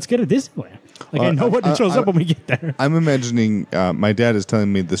shit. Let's get to Disneyland. Like, I know what shows up when we get there. I'm imagining my dad is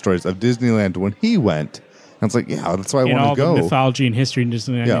telling me the stories of Disneyland when he went. And it's like, yeah, that's why I And all want to the go. mythology and history and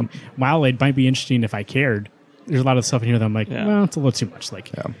Disneyland. Yeah. And while it might be interesting if I cared, there's a lot of stuff in here that I'm like, Yeah. well, it's a little too much.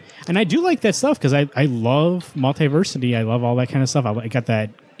 Like, Yeah. and I do like that stuff because I love multiversity. I love all that kind of stuff. I got that.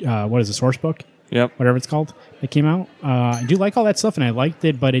 What is the source book? Yep. Whatever it's called that came out. I do like all that stuff, and I liked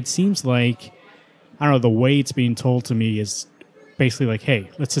it. But it seems like I don't know, the way it's being told to me is basically like, hey,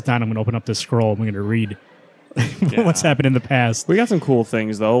 let's sit down. I'm going to open up this scroll. I'm going to read what's happened in the past. We got some cool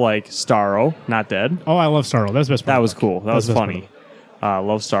things though, like Starro, not dead. Oh, I love Starro. That was the best part. That was cool. That was the best part. funny.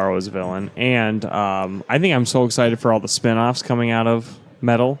 Love Starro as a villain. And I think I'm so excited for all the spin-offs coming out of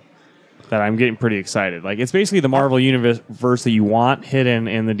Metal that I'm getting pretty excited. Like, it's basically the Marvel universe that you want hidden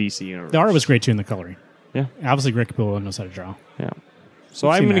in the DC universe. The art was great too in the coloring. Yeah. Obviously, Greg Capullo knows how to draw. Yeah. So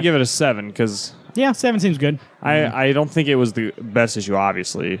We've I'm seen going to that. give it a 7 because Yeah, 7 seems good. I don't think it was the best issue,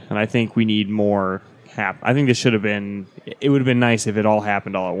 obviously. And I think we need more happen. I think this should have been. It would have been nice if it all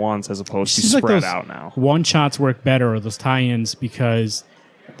happened all at once, as opposed to It's like spread those out now. One shots work better, or those tie-ins, because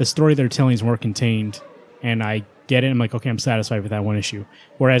the story they're telling is more contained, and I get it. I'm like, okay, I'm satisfied with that one issue.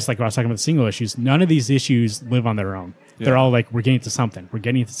 Whereas, like when I was talking about the single issues, none of these issues live on their own. Yeah. They're all like, we're getting to something. We're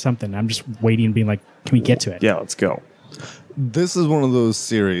getting to something. I'm just waiting and being like, can we get to it? Yeah, let's go. This is one of those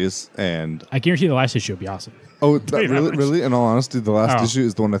series, and I guarantee the last issue will be awesome. really, in all honesty, the last Oh. issue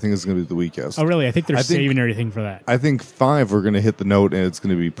is the one I think is going to be the weakest. Oh, really? I think they're I think- saving everything for that. I think 5 we're going to hit the note and it's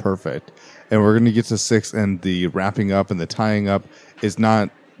going to be perfect, and we're going to get to 6, and the wrapping up and the tying up is not,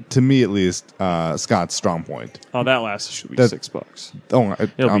 to me at least, Scott's strong point. Oh, that last issue will be That- $6. Oh,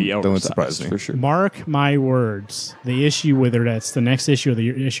 It'll be don't oversized surprise me. for sure. Mark my words. The issue, whether that's the next issue or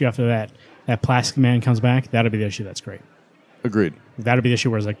the issue after that, that Plastic Man comes back, that'll be the issue that's great. Agreed. That'll be the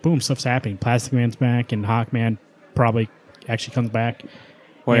issue where it's like, boom, stuff's happening. Plastic Man's back, and Hawkman probably actually comes back.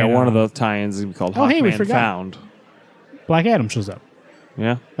 Well, yeah, And, one of the tie-ins is gonna be called Oh, hey, we Hawkman forgot. Found. Black Adam shows up.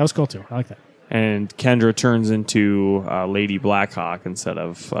 Yeah. That was cool, too. I like that. And Kendra turns into Lady Blackhawk instead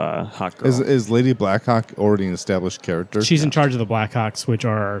of Hawk Girl. Is Lady Blackhawk already an established character? She's in charge of the Blackhawks, which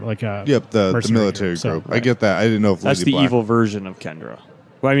are like a Yep, the mercenary military so, group. I right. get that. I didn't know if That's Lady the Black- evil version of Kendra.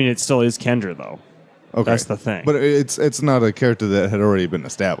 Well, I mean, it still is Kendra, though. Okay. That's the thing. But it's not a character that had already been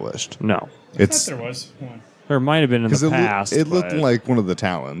established. No. It's there was one. There might have been in because the past. it looked but- like one of the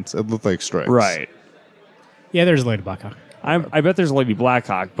Talons. It looked like Strix. Right. Yeah, there's a Lady Blackhawk. I bet there's a Lady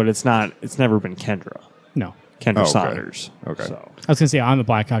Blackhawk, but it's not. It's never been Kendra. No. Kendra Oh, okay. Saunders. Okay. So, I was going to say, on the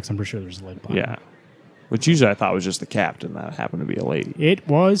Blackhawks, I'm pretty sure there's a Lady Blackhawk. yeah. Which usually I thought was just the captain that happened to be a lady. It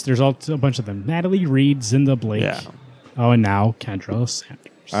was. There's also a bunch of them. Natalie Reed, Zinda Blake. Yeah. Oh, and now Kendra Sanders.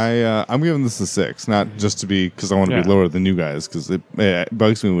 I'm giving this a 6, not just to be because I want to Yeah. be lower than you guys, because it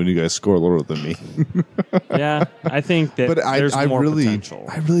bugs me when you guys score lower than me. Yeah, I think that But there's I more really potential.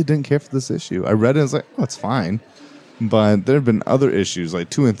 didn't care for this issue. I read it and was like, oh, it's fine. But there have been other issues like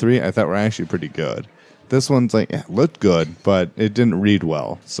 2 and 3 I thought were actually pretty good. This one's like, yeah, looked good, but it didn't read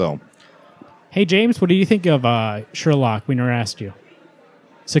well. So Hey, James, what do you think of Sherlock? We never asked you.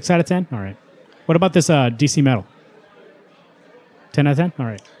 6 out of 10? All right. What about this DC Metal? 10 out of 10? All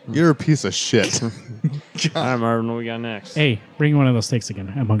right. you're a piece of shit. All right, Marvin, what we got next? Hey, bring one of those steaks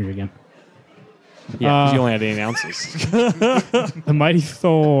again. I'm hungry again. Yeah, 'cause you only had 8 ounces. The Mighty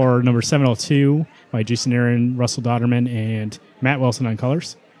Thor, number 702, by Jason Aaron, Russell Dodderman, and Matt Wilson on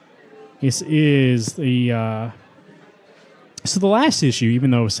colors. This is the... So the last issue,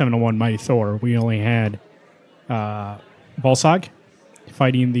 even though it was 701 Mighty Thor, we only had Volsog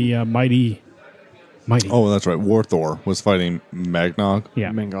fighting the Mighty. Oh, that's right. War Thor was fighting Magnog.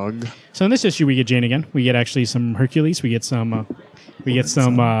 Yeah. Mangog. So in this issue, we get Jane again. We get actually some Hercules. We get some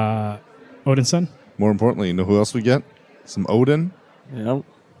Odinson. More importantly, you know who else we get? Some Odin Yep.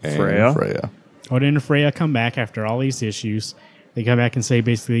 and Freya. Freya. Odin and Freya come back after all these issues. They come back and say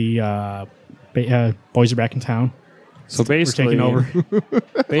basically, boys are back in town. So We're basically, taking over.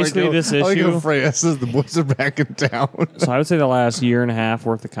 basically this I like how issue. Freya says the boys are back in town. So I would say the last year and a half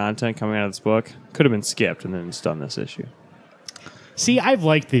worth of content coming out of this book could have been skipped and then it's done this issue. See, I've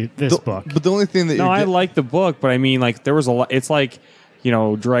liked this book. But the only thing that No, you I get, like the book, but I mean, like, there was a lot. It's like,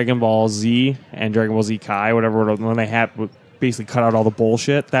 Dragon Ball Z and Dragon Ball Z Kai, whatever, when they had basically cut out all the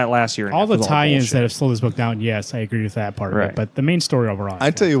bullshit. That last year, and a All half the was tie-ins bullshit. that have slowed this book down, yes, I agree with that part of Right. it. But the main story overall,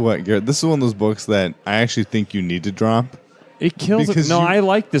 I tell you what, Garrett, this is one of those books that I actually think you need to drop. It kills it. Because No, you- I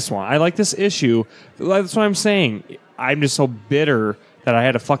like this one. I like this issue. That's what I'm saying. I'm just so bitter that I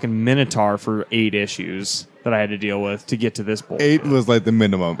had a fucking Minotaur for 8 issues that I had to deal with to get to this bullshit. 8 was like the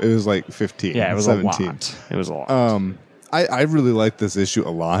minimum. It was like 15. Yeah, it was 17. a lot. It was a lot. I really like this issue a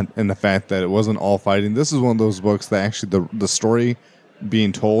lot, and the fact that it wasn't all fighting. This is one of those books that actually the story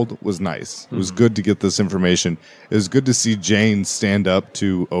being told was nice. It was good to get this information. It was good to see Jane stand up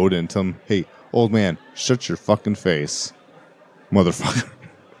to Odin and tell him, hey, old man, shut your fucking face, motherfucker.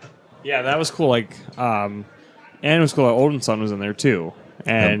 Yeah, that was cool. Like, and it was cool that Odin's son was in there too.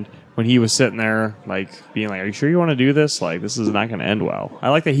 And when he was sitting there, like, being like, "Are you sure you want to do this? Like, this is not going to end well." I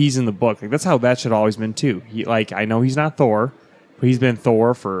like that he's in the book. Like, that's how that should always been too. He, like, I know he's not Thor, but he's been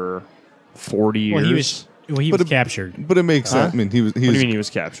Thor for 40 years. He was captured. But it makes sense. I mean, he was. What do you mean he was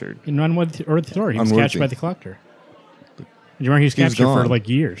captured? In Unworthy Thor, he was Unworthy. captured by the Collector. Do you remember he was He was captured for gone. like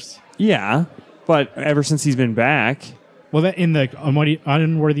years? Yeah, but ever since he's been back, Well, that in the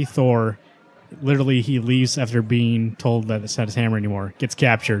Unworthy Thor, literally he leaves after being told that it's not his hammer anymore. Gets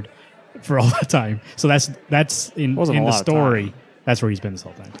captured for all that time. So that's in Wasn't a the lot of story. time. That's where he's been this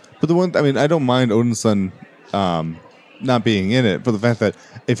whole time. But I don't mind Odin's son not being in it for the fact that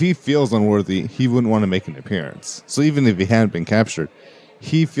if he feels unworthy, he wouldn't want to make an appearance. So even if he hadn't been captured,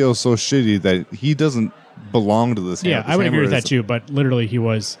 he feels so shitty that he doesn't belong to this. Yeah, I would agree with that too. But literally, he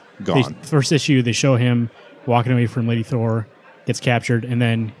was gone. First issue, they show him walking away from Lady Thor, gets captured, and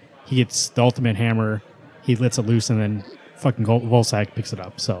then he gets the ultimate hammer. He lets it loose, and then fucking Volsac picks it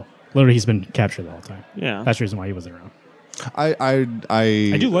up. So literally, he's been captured the whole time. Yeah, that's the reason why he wasn't around. I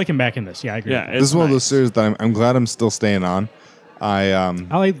do like him back in this. Yeah, I agree. Yeah, this is one of those series that I'm glad I'm still staying on. I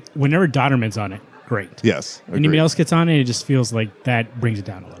like whenever Dodderman's on it. Great. Yes. Anybody else gets on it, it just feels like that brings it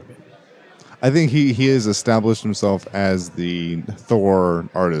down a little bit. I think he has established himself as the Thor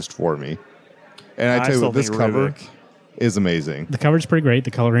artist for me. And I tell you what, this cover is amazing. The cover's pretty great.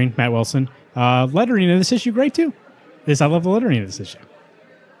 The coloring, Matt Wilson. Lettering in this issue, great too. I love the lettering in this issue.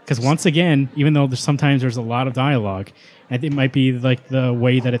 Because once again, even though sometimes there's a lot of dialogue, and it might be like the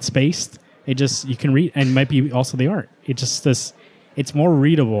way that it's spaced, you can read, and it might be also the art. It's more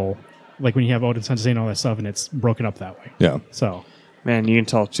readable, like when you have Odin Sensei and all that stuff, and it's broken up that way. Yeah. So, man, you can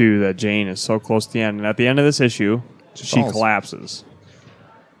tell too that Jane is so close to the end, and at the end of this issue, she collapses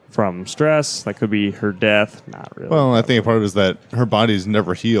from stress. That could be her death. Not really. Well, I think a part of it is that her body's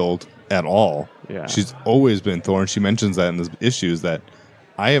never healed at all. Yeah. She's always been Thor, and she mentions that in this issue is that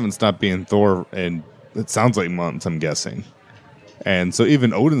I haven't stopped being Thor, and it sounds like months, I'm guessing. And so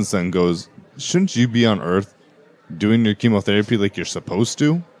even Odin's son goes, shouldn't you be on Earth doing your chemotherapy like you're supposed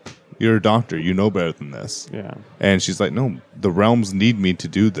to? You're a doctor. You know better than this. Yeah. And she's like, no, the realms need me to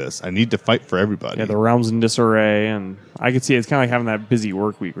do this. I need to fight for everybody. Yeah, the realm's in disarray, and I could see it's kind of like having that busy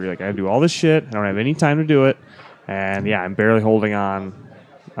work week where you're like, I do all this shit, I don't have any time to do it, and yeah, I'm barely holding on.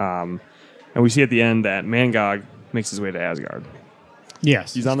 And we see at the end that Mangog makes his way to Asgard.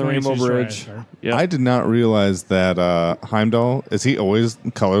 Yes. He's on the Rainbow Bridge. Yep. I did not realize that Heimdall, is he always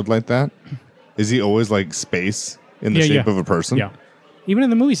colored like that? Is he always like space in the shape of a person? Yeah. Even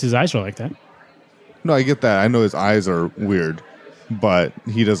in the movies, his eyes are like that. No, I get that. I know his eyes are weird, but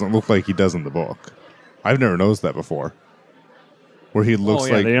he doesn't look like he does in the book. I've never noticed that before. Where he looks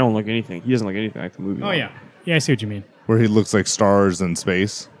like... they don't look anything. He doesn't look anything like the movie. Oh, yeah. Yeah, I see what you mean. Where he looks like stars in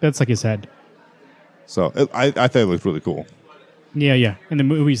space. That's like his head. So, I thought it looked really cool. Yeah, yeah. In the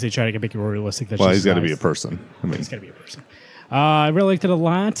movies, they try to make it more realistic. Well, he's got to be a person. He's got to be a person. I really liked it a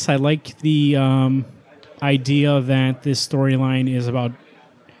lot. I like the idea that this storyline is about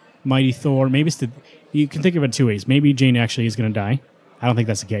Mighty Thor. Maybe you can think of it two ways. Maybe Jane actually is going to die. I don't think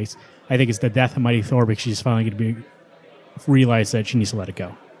that's the case. I think it's the death of Mighty Thor because she's finally going to realize that she needs to let it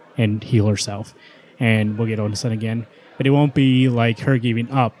go and heal herself. And we'll get Odinson again. But it won't be like her giving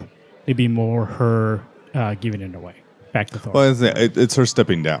up. It'd be more her giving it away. Back to Thor. Well, it's her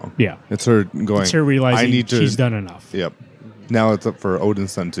stepping down. Yeah. It's her going, it's her realizing I need to, she's done enough. Yep. Now it's up for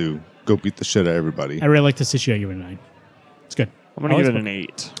Odinson to go beat the shit out of everybody. I really like this issue. I give it a 9. It's good. I'm going to give it an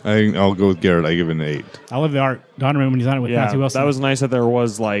 8. I'll go with Garrett. I give it an 8. I love the art. Donnerman when he's on it with Matthew Wilson. That was nice that there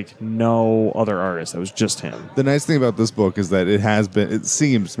was like no other artist. That was just him. The nice thing about this book is that it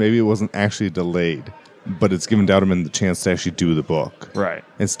seems, maybe it wasn't actually delayed, but it's given Dowderman the chance to actually do the book. Right.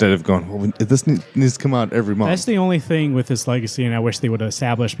 Instead of going, well, this needs to come out every month. That's the only thing with this legacy, and I wish they would have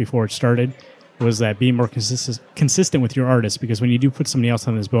established before it started, was that being more consistent with your artist, because when you do put somebody else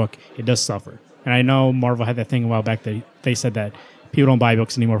on this book, it does suffer. And I know Marvel had that thing a while back that they said that people don't buy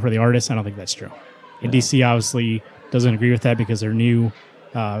books anymore for the artist. I don't think that's true. And DC obviously doesn't agree with that because their new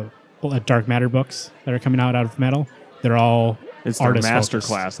Dark Matter books that are coming out of Metal, they're all it's artist their master focused.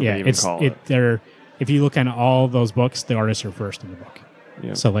 class that they even call it. If you look at all those books, the artists are first in the book.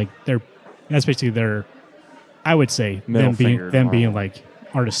 Yep. So like that's basically their, I would say them being like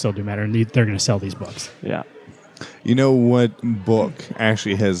artists still do matter, and they're going to sell these books. Yeah. You know what book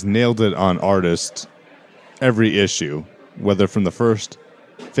actually has nailed it on artist every issue, whether from the first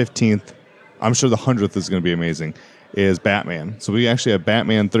 15th, I'm sure the 100th is going to be amazing, is Batman. So we actually have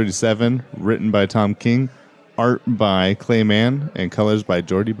Batman 37, written by Tom King, art by Clay Mann, and colors by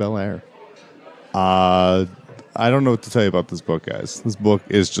Jordi Belair. I don't know what to tell you about this book, guys. This book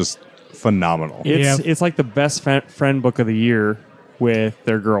is just phenomenal. It's like the best friend book of the year with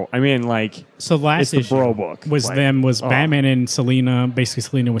their girl. I mean, like, so last it's the bro book. Was Batman and Selena. Basically,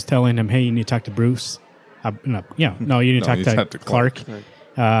 Selena was telling him, "Hey, you need to talk to Bruce." You need to talk to Clark.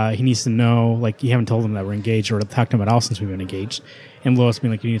 He needs to know, like, you haven't told him that we're engaged, or talked to him at all since we've been engaged. And Lois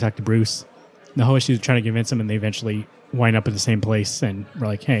being like, you need to talk to Bruce. The whole issue is trying to convince him, and they eventually wind up in the same place, and we're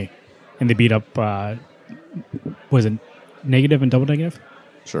like, hey. And they beat up, was it Negative and Double Negative?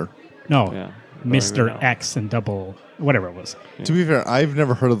 Sure. No, Yeah. Mr. X and Double, whatever it was. Yeah. To be fair, I've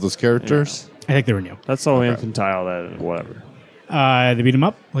never heard of those characters. Yeah. I think they were new. That's so infantile that whatever. They beat him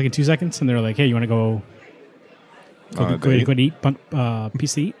up like in 2 seconds, and they're like, hey, you want to go eat,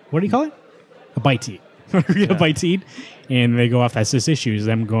 piece to eat? What do you call it? A bite to eat. get a bite to eat, and they go off. That's this issue is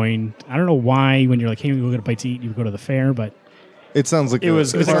them going. I don't know why when you're like, hey, we'll get a bite to eat, you go to the fair, but It sounds like It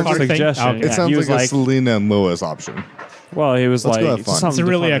was a Clark's Clark thing? suggestion. Okay. It Yeah, sounds he like was a Selena and Lois option. well, he was Let's go like, have fun. it's something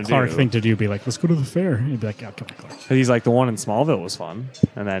really a fun to Clark do. thing to do. Be like, let's go to the fair. And he'd be like, oh, come on, Clark. 'Cause he's like, the one in Smallville was fun,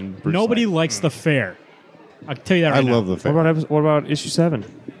 and then Bruce Nobody like, likes the fair. I'll tell you that I right now. love the fair. What about issue 7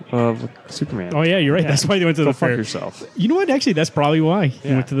 of Superman? Oh yeah, you're right. That's why they went to Go the fuck fair. yourself. You know what? Actually, that's probably why he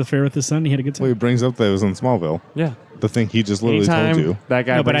Yeah. went to the fair with his son. He had a good time. Well, he brings up that it was in Smallville. Yeah. The thing he just literally Anytime told you. that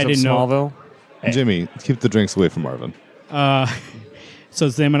guy No, but brings I didn't know. up Smallville, Jimmy, keep the drinks away from Marvin. So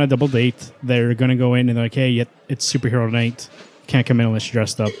it's them on a double date. They're going to go in and they're like, hey, it's superhero night. Can't come in unless you're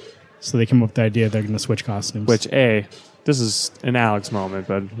dressed up. So they come up with the idea they're going to switch costumes. which this is an Alex moment,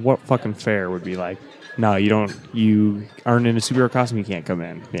 but what fucking fair would be like? No, you don't. You aren't in a superhero costume. You can't come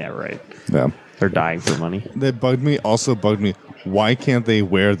in. Yeah, right. Yeah. They're dying for money. That bugged me. Also bugged me. Why can't they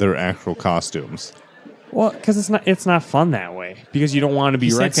wear their actual costumes? Well, because it's not fun that way. Because you don't want to be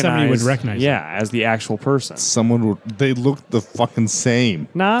He said recognized. somebody would recognize yeah, as the actual person. They look the fucking same.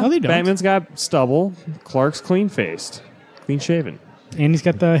 Nah, No, they don't. Batman's got stubble. Clark's clean faced, clean shaven. and he's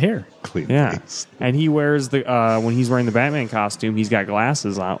got the hair. Clean Yeah, face. and he wears the when he's wearing the Batman costume, he's got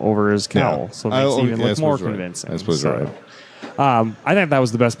glasses on over his cowl, so it makes it even look more convincing. I suppose you're right. I think that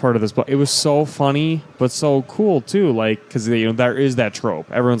was the best part of this book. It was so funny, but so cool too. Like, because there is that trope.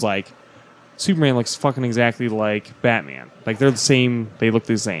 Everyone's like, Superman looks fucking exactly like Batman. Like they're the same. They look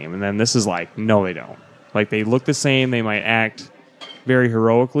the same. And then this is like, no, they don't. Like they look the same. They might act very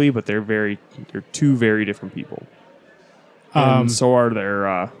heroically, but they're two very different people. And so are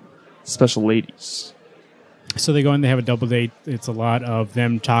their special ladies. So they go in, they have a double date. It's a lot of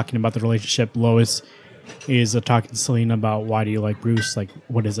them talking about the relationship. Lois is talking to Selena about why do you like Bruce? Like,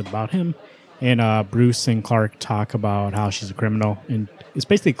 what is it about him? And Bruce and Clark talk about how she's a criminal. And it's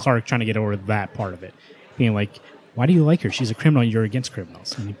basically Clark trying to get over that part of it. Being like, why do you like her? She's a criminal. You're against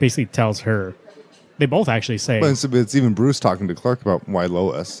criminals. And he basically tells her, they both actually say, But it's even Bruce talking to Clark about why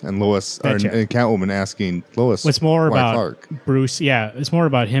Lois, and Lois Gotcha. and Catwoman asking Lois. What's more why about Clark? Bruce? Yeah, it's more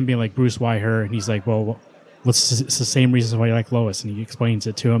about him being like, Bruce, why her? And he's like, well, it's the same reason why you like Lois. And he explains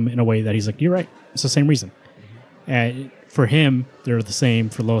it to him in a way that he's like, you're right. It's the same reason. For him, they're the same.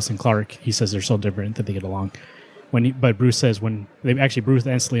 For Lois and Clark, he says they're so different that they get along. But Bruce says Bruce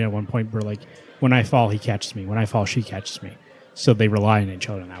and Selena at one point were like, when I fall, he catches me. When I fall, she catches me. So they rely on each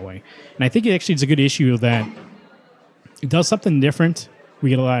other in that way. And I think it actually is a good issue that it does something different. We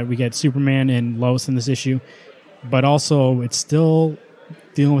get Superman and Lois in this issue, but also it's still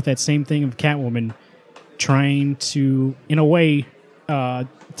dealing with that same thing of Catwoman trying to, in a way,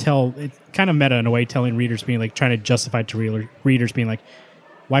 tell it kind of meta in a way, telling readers being like trying to justify to readers being like,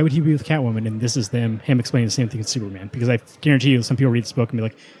 why would he be with Catwoman? And this is him explaining the same thing as Superman. Because I guarantee you, some people read this book and be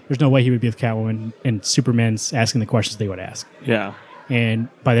like, there's no way he would be with Catwoman. And Superman's asking the questions they would ask. Yeah. And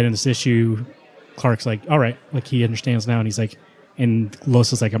by the end of this issue, Clark's like, all right, like he understands now. And he's like, and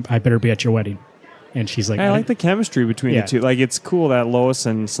Lois is like, I better be at your wedding. And she's like, I like the chemistry between Yeah. the two. Like, it's cool that Lois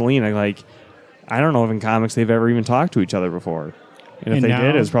and Selena, like, I don't know if in comics they've ever even talked to each other before. And if And they now-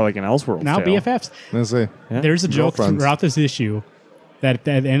 did, it's probably like an Elseworlds now tale. BFFs. Let's say Yeah. There's a joke Girlfriends. throughout this issue that at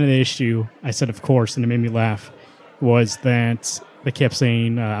the end of the issue, I said, of course, and it made me laugh, was that they kept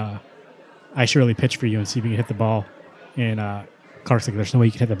saying, I should really pitch for you and see if you can hit the ball. And Clark's like, there's no way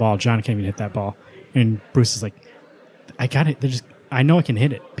you can hit the ball. John can't even hit that ball. And Bruce is like, I got it. I know I can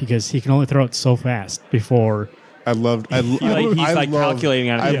hit it because he can only throw it so fast before. he's calculating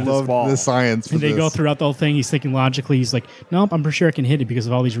on it. I Yeah. love This ball. the science. For And they this. go throughout the whole thing. He's thinking logically. He's like, nope, I'm pretty sure I can hit it because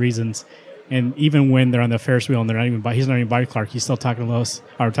of all these reasons. And even when they're on the Ferris wheel and he's not even by Clark, he's still talking to Lois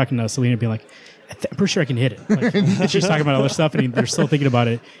or talking to Selena, being like, I'm pretty sure I can hit it. Like, and she's talking about other stuff, and they're still thinking about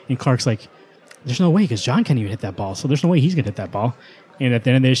it. And Clark's like, there's no way because John can't even hit that ball, so there's no way he's gonna hit that ball. And at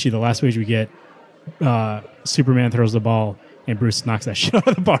the end of the issue, the last page we get, Superman throws the ball. And Bruce knocks that shit out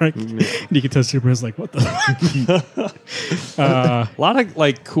of the park. And you can tell Superman's like, what the? A lot of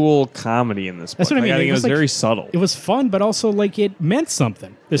like cool comedy in this book. That's what I mean. I think It it was was like- very subtle. It was fun, but also like it meant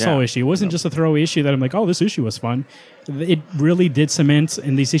something. This Yeah. whole issue. It wasn't just a throwaway issue that I'm like, oh, this issue was fun. It really did cement,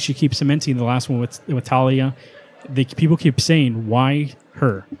 and this issue keeps cementing. The last one with Talia, people keep saying, why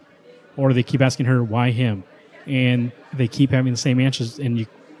her? Or they keep asking her, why him? And they keep having the same answers, and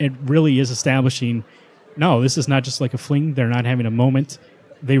it really is establishing, no, this is not just like a fling. They're not having a moment.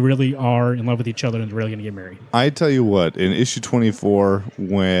 They really are in love with each other, and they're really going to get married. I tell you what, in issue 24,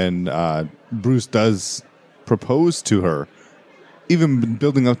 when Bruce does propose to her, even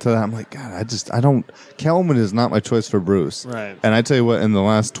building up to that, I'm like, God, I don't. Catwoman is not my choice for Bruce. Right. And I tell you what, in the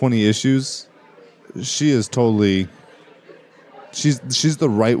last 20 issues, she is totally. She's the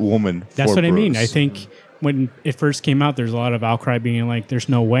right woman. That's for what I mean. Bruce. I think when it first came out, there's a lot of outcry being like, "There's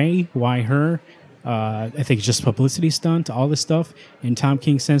no way, why her?" I think it's just publicity stunt, all this stuff. And Tom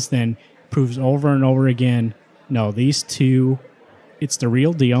King since then proves over and over again, no, these two, it's the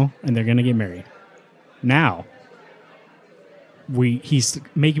real deal, and they're gonna get married. Now, he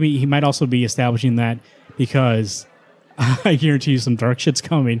might also be establishing that because I guarantee you some dark shit's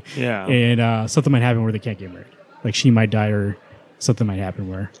coming. Yeah. And something might happen where they can't get married. Like she might die or something might happen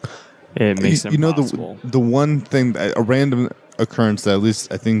where it makes it impossible. The one thing, a random occurrence that at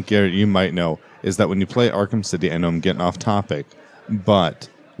least I think, Garrett, you might know, is that when you play Arkham City, I know I'm getting off topic, but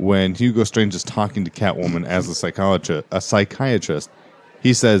when Hugo Strange is talking to Catwoman as a psychiatrist,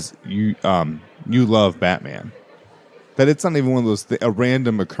 he says, you love Batman. That it's not even one of those a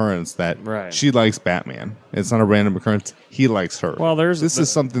random occurrence that she likes Batman. It's not a random occurrence. He likes her. Well, this is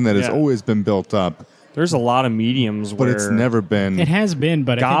something that has always been built up. There's a lot of mediums but where it's never been. It has been,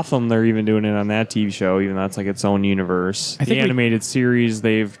 but Gotham, they're even doing it on that TV show, even though it's like its own universe. The animated series,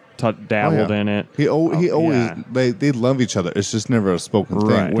 they've dabbled in it. He always they love each other. It's just never a spoken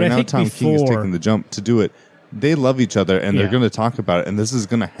thing. Where now Tom King is taking the jump to do it. They love each other, and they're going to talk about it, and this is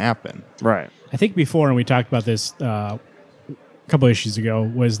going to happen. Right. I think before, and we talked about this a couple issues ago,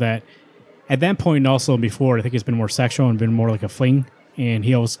 was that at that point and also before, I think it's been more sexual and been more like a fling, and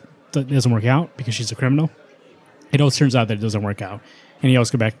he always doesn't work out because she's a criminal. It always turns out that it doesn't work out, and he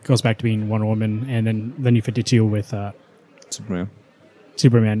always goes back to being Wonder Woman, and then the New 52 with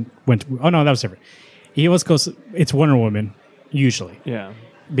Superman went to, oh no, that was different. He always goes, it's Wonder Woman, usually. Yeah.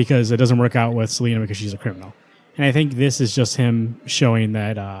 Because it doesn't work out with Selena because she's a criminal. And I think this is just him showing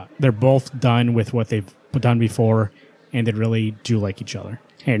that they're both done with what they've done before, and they really do like each other.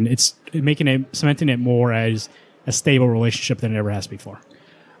 And it's cementing it more as a stable relationship than it ever has before.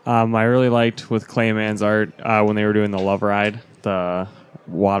 I really liked with Clayman's art when they were doing the love ride, the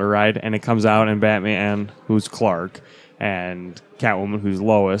water ride, and it comes out and Batman, who's Clark, and Catwoman, who's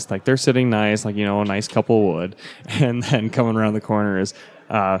Lois, like they're sitting nice, like, a nice couple would. And then coming around the corner is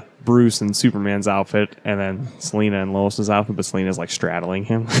Bruce and Superman's outfit, and then Selena and Lois's outfit, but Selena's like straddling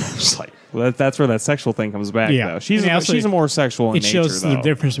him. Just like, well, that's where that sexual thing comes back. Yeah, though. She's a more sexual in nature. It shows the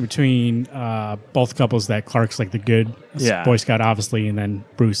difference between both couples. That Clark's like the good Boy Scout, obviously, and then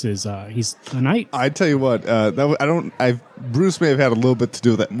Bruce is he's a knight. I tell you what, Bruce may have had a little bit to do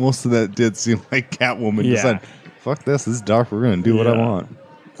with that. Most of that did seem like Catwoman decided, fuck this is dark. We're gonna do what I want.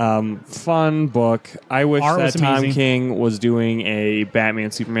 Fun book. I wish that Tom King was doing a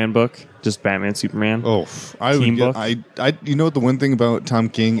Batman Superman book, just Batman Superman. Oh, book. You know what the one thing about Tom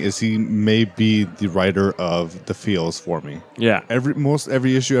King is he may be the writer of the feels for me. Yeah.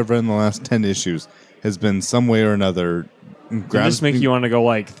 Every issue I've read in the last 10 issues has been some way or another. It just make you want to go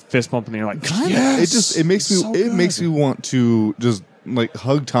like fist pumping, and you're like, yes! It makes me want to just like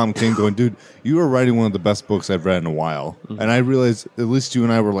hug Tom King, going, dude, you are writing one of the best books I've read in a while. Mm-hmm. And I realized at least you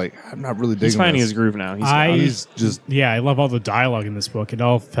and I were like, I'm not really digging this. He's finding his groove now. I love all the dialogue in this book.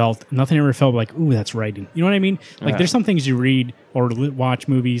 Nothing ever felt like, ooh, that's writing. You know what I mean? Like there's some things you read or watch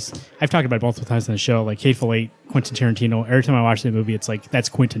movies. I've talked about it multiple times on the show, like Hateful Eight, Quentin Tarantino. Every time I watch the movie, it's like, that's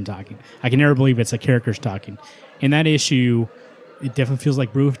Quentin talking. I can never believe it's a character's talking. In that issue, it definitely feels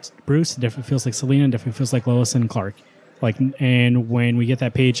like Bruce. It definitely feels like Selena. It definitely feels like Lois and Clark. And when we get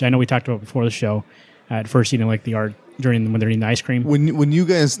that page, I know we talked about it before the show. At first, you didn't like the art when they're eating the ice cream. When you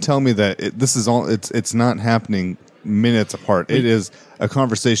guys tell me that this is all, it's not happening minutes apart. It is a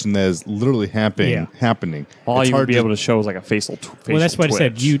conversation that is literally happening. All you would be able to show is like a facial well, that's what twitch. I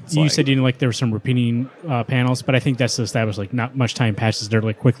said. You said you didn't like there were some repeating panels, but I think that's to establish like not much time passes. They're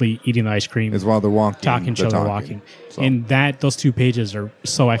like quickly eating the ice cream. Is while they're walking. Talking to each other, walking. So. And those two pages are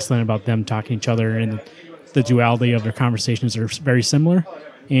so excellent about them talking to each other, and the duality of their conversations are very similar.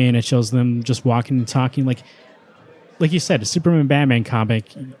 And it shows them just walking and talking. Like you said, a Superman Batman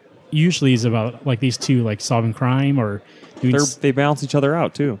comic usually is about like these two like solving crime or they balance each other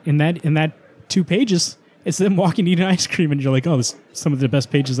out too. In that 2 pages, it's them walking eating ice cream, and you're like, oh, this is some of the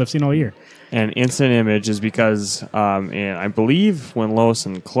best pages I've seen all year. And Instant Image is because, and I believe when Lois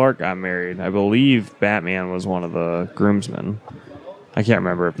and Clark got married, I believe Batman was one of the groomsmen. I can't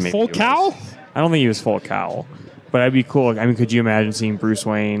remember if maybe full cowl. I don't think he was full cowl, but that'd be cool. I mean, could you imagine seeing Bruce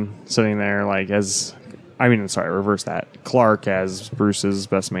Wayne sitting there reverse that. Clark as Bruce's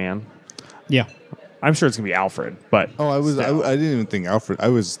best man. Yeah. I'm sure it's going to be Alfred, but... I didn't even think Alfred. I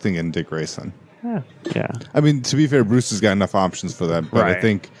was thinking Dick Grayson. Yeah. I mean, to be fair, Bruce has got enough options for that, but I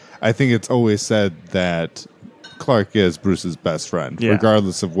think it's always said that Clark is Bruce's best friend,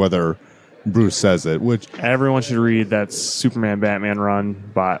 regardless of whether Bruce says it, which... Everyone should read that Superman Batman run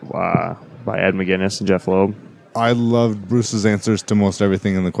by Ed McGuinness and Jeff Loeb. I loved Bruce's answers to most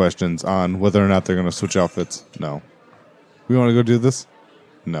everything in the questions on whether or not they're going to switch outfits. No. We want to go do this?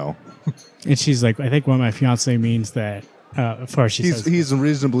 No. And she's like, I think what my fiance means that, of course she says. He's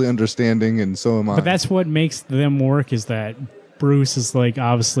reasonably understanding, and so am I. But that's what makes them work is that Bruce is like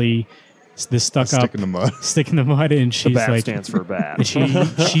obviously this stuck up. Stick in the mud, and she's BAF like. stands for bad. And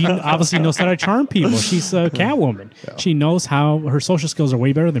she obviously knows how to charm people. She's a Catwoman. Yeah. She knows how her social skills are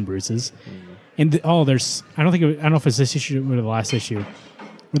way better than Bruce's. And there's I don't know if it's this issue or the last issue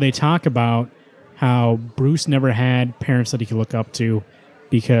where they talk about how Bruce never had parents that he could look up to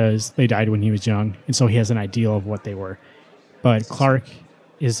because they died when he was young, and so he has an ideal of what they were. But Clark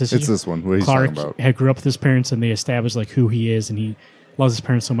is this. It's this one. What he's Clark talking about. had grew up with his parents, and they established like who he is, and he loves his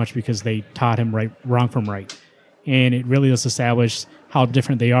parents so much because they taught him wrong from right. And it really does establish how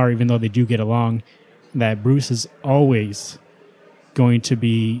different they are, even though they do get along. That Bruce is always going to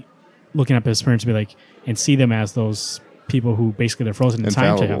be looking up at his parents and be like, and see them as those people who basically they're frozen in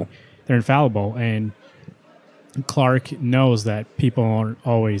time to him. They're infallible, and Clark knows that people aren't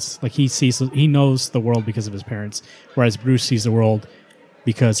always like he knows the world because of his parents, whereas Bruce sees the world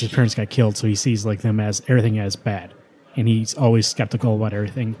because his parents got killed, so he sees like them as everything as bad, and he's always skeptical about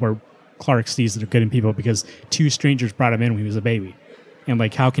everything. Where Clark sees that they're good in people because two strangers brought him in when he was a baby, and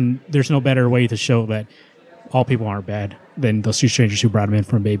like there's no better way to show that all people aren't bad than those two strangers who brought him in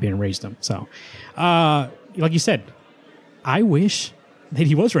from a baby and raised him. So, like you said, I wish that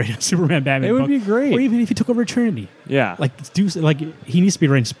he was writing a Superman Batman It would book, be great. or even if he took over Trinity. Yeah. He needs to be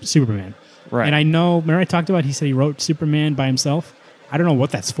writing Superman. Right. And I know, remember I talked about, he said he wrote Superman by himself. I don't know what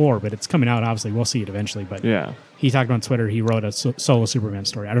that's for, but it's coming out, obviously. We'll see it eventually. But Yeah. he talked on Twitter, he wrote a solo Superman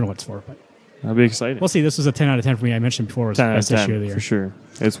story. I don't know what it's for, but That'd be exciting. we'll see. This was a 10 out of 10 for me. I mentioned before it was the 10 out of best issue 10, of the year. for sure.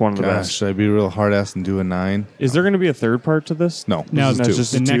 It's one of the Gosh, best. should I be a real hard ass and do a 9? Is there going to be a third part to this? No. No, this is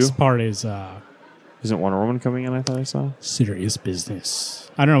just the a next two? part is Isn't Wonder Woman coming in? I thought I saw. serious business.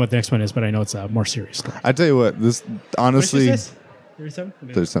 I don't know what the next one is, but I know it's a more serious story. I tell you what, this honestly, What issue is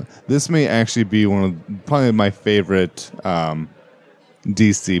this? 37? this may actually be one of probably my favorite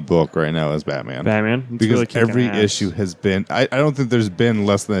DC book right now is Batman. Batman? It's because really kicking every ass. issue has been. I don't think there's been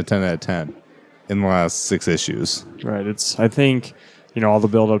less than a 10 out of 10 in the last 6 issues. Right. I think, all the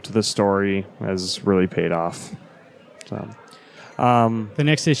build up to this story has really paid off. So, The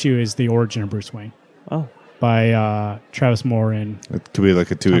next issue is The Origin of Bruce Wayne oh, by Travis Moore and It could be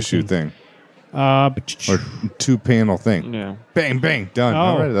like a 2-issue King. thing well, or 2-panel thing. yeah. Bang, bang, done. Oh.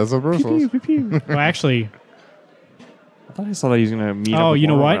 All right, that's what Bruce was. actually, I thought I saw that he was going to meet Oh, up with you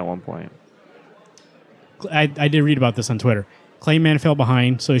know Wonder what? Woman at one point. I did read about this on Twitter. Clayman fell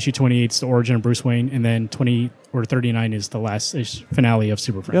behind, so issue 28 is The Origin of Bruce Wayne, and then 20 or 39 is the last finale of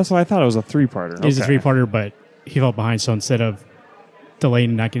Super Friends. Yeah, so I thought it was a 3-parter. It's a 3-parter, but he fell behind, so instead of delaying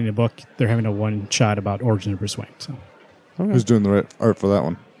and not getting the book, they're having a one-shot about Origin of Bruce Wayne. So Who's doing the art for that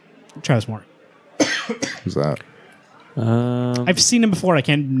one? Travis Moore. Who's that? I've seen him before. I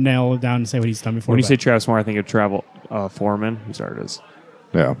can't nail it down and say what he's done before. When you say Travis Moore, I think of Travel Foreman, whose art is.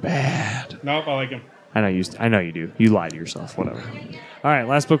 Yeah. nope, I like him. I know you do. You lie to yourself. Whatever. All right,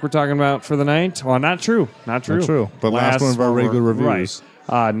 last book we're talking about for the night. Well, not true. Not true. But last one of our regular reviews.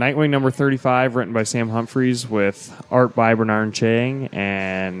 Right. Nightwing number 35, written by Sam Humphries, with art by Bernard Chang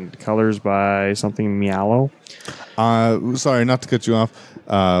and colors by something Mialo. Sorry, not to cut you off.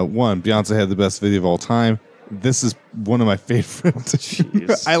 One, Beyonce had the best video of all time. This is one of my favorites.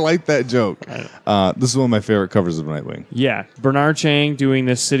 Jeez. I like that joke. This is one of my favorite covers of Nightwing. Yeah, Bernard Chang doing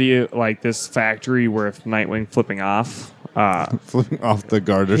this city, like this factory with Nightwing flipping off. Flipping off the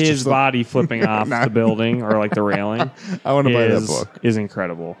garters. His just like- body flipping off the building or like the railing. I want to buy that book. Is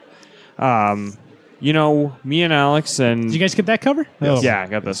incredible. Me and Alex and Did you guys get that cover? Yes. yeah, I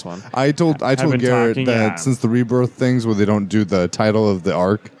got this one. I told been Garrett talking, that yeah. since the rebirth things where they don't do the title of the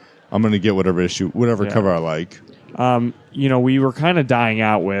arc, I'm going to get whatever cover I like. We were kind of dying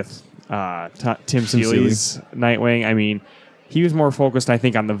out with Tim Seeley's Nightwing. I mean, he was more focused, I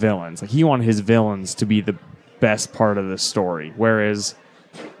think, on the villains. Like he wanted his villains to be the best part of the story, whereas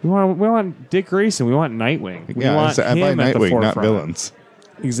we want Dick Grayson, we want Nightwing. We want I buy him at the Nightwing, not forefront. villains.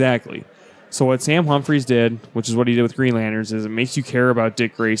 Exactly. So what Sam Humphries did, which is what he did with Green Lanterns, is it makes you care about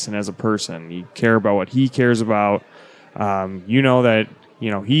Dick Grayson as a person. You care about what he cares about.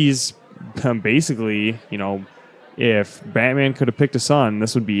 He's basically, if Batman could have picked a son,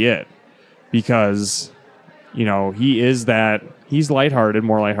 this would be it. Because, he's lighthearted,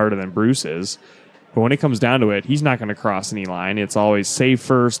 more lighthearted than Bruce is. But when it comes down to it, he's not going to cross any line. It's always save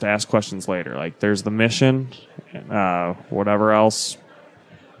first, ask questions later. Like, there's the mission, whatever else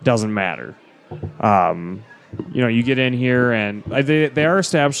doesn't matter. you get in here and they are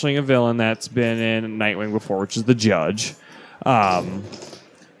establishing a villain that's been in Nightwing before, which is the Judge.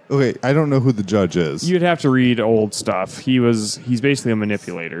 Okay, I don't know who the Judge is. You'd have to read old stuff. He's basically a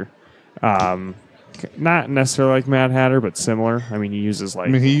manipulator. Not necessarily like Mad Hatter, but similar. I mean, he uses like...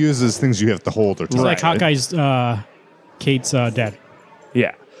 I mean, he uses things you have to hold or touch. Like Hawkeye's, Kate's dad.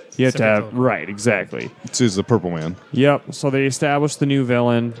 Yeah. You have to have... Typical. Right, exactly. So he's the Purple Man. Yep. So they established the new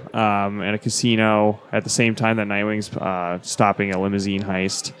villain at a casino at the same time that Nightwing's stopping a limousine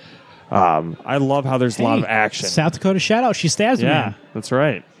heist. I love how there's a lot of action. South Dakota shout out. She stabs me. Yeah, that's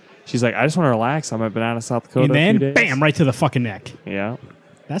right. She's like, I just want to relax. I've been out of South Dakota And a few then, days. bam, right to the fucking neck. Yeah.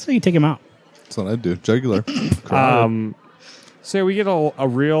 That's how you take him out. That's what I do. Jugular. So yeah, we get a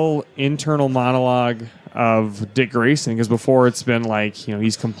real internal monologue of Dick Grayson, because before it's been like,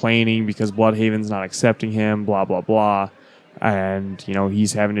 he's complaining because Bloodhaven's not accepting him, blah, blah, blah. And,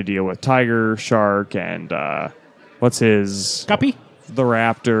 he's having to deal with Tiger, Shark, and what's his... Guppy? The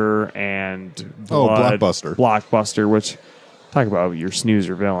Raptor and Blood, Blockbuster, which talk about your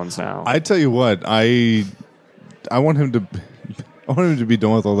snoozer villains now. I tell you what, I want him to be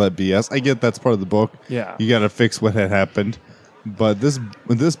done with all that BS. I get that's part of the book. Yeah. You got to fix what had happened, but this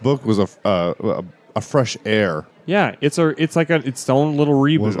book was a fresh air. Yeah, it's like its own little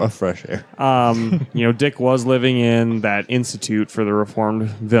reboot. Was a fresh air. Dick was living in that institute for the reformed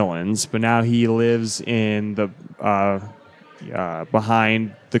villains, but now he lives in the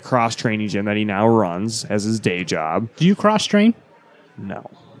behind the cross training gym that he now runs as his day job. Do you cross train? No,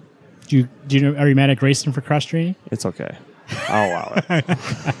 Do you know? Are you mad at Grayson for cross training? it's okay. I'll allow it.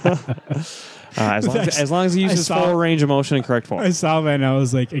 As long as he uses full range of motion and correct form. I saw that and I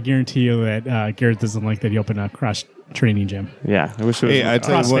was like, I guarantee you that Garrett doesn't like that he opened a cross training gym. Yeah, I wish it was. Hey, I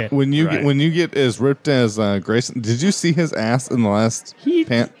tell you what, CrossFit. when you get as ripped as Grayson, did you see his ass in the last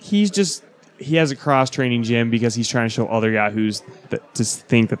pant? He has a cross training gym because he's trying to show other yahoos that just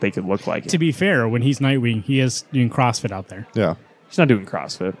think that they could look like it. To be fair, when he's Nightwing, he is doing CrossFit out there. Yeah. He's not doing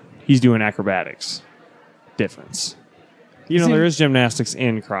CrossFit. He's doing acrobatics. Difference. There is gymnastics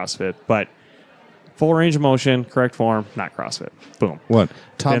in CrossFit, but full range of motion, correct form, not CrossFit. Boom. What?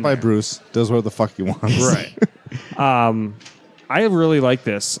 Taught Been by there. Bruce, does whatever the fuck he wants. Right. I really like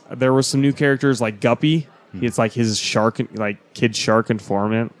this. There was some new characters like Guppy. It's like his shark, like kid shark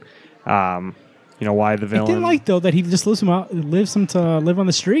informant. Why the I villain? didn't like though that he just lives him to live on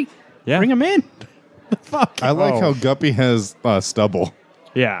the street. Yeah. Bring him in. The fuck. I like how Guppy has stubble.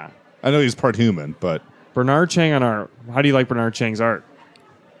 Yeah. I know he's part human, but Bernard Chang on art. How do you like Bernard Chang's art?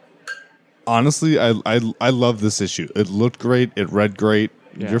 honestly, I love this issue. It looked great. It read great.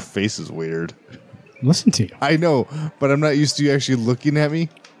 Yeah. Your face is weird. Listen to you. I know, but I'm not used to you actually looking at me.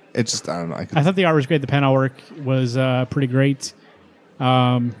 It's just, I don't know. I thought the art was great. The panel work was pretty great.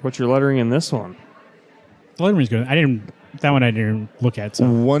 What's your lettering in this one? The lettering's good. That one I didn't look at. So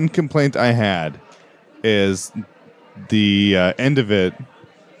One complaint I had is the end of it.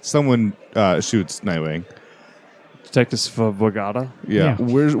 Someone shoots Nightwing. Detective Bogata. Yeah. Yeah.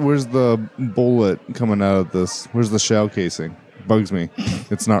 Where's the bullet coming out of this? Where's the shell casing? Bugs me.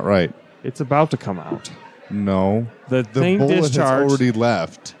 It's not right. It's about to come out. No. The thing bullet has discharged. already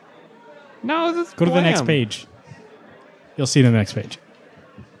left. No, that's go to the next blam. page. You'll see it on the next page.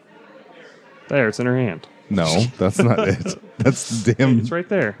 There, it's in her hand. No, that's not it. That's damn. It's right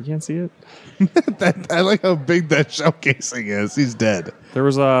there. You can't see it. I like how big that shell casing is. He's dead. There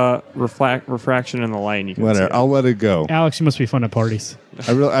was a refraction in the light. And you can see Whatever. it. I'll let it go. Alex, you must be fun at parties.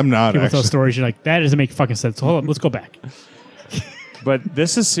 I'm not People tell actually. stories. You're like, that doesn't make fucking sense. So hold on, let's go back. But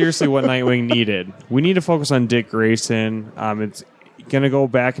this is seriously what Nightwing needed. We need to focus on Dick Grayson. It's going to go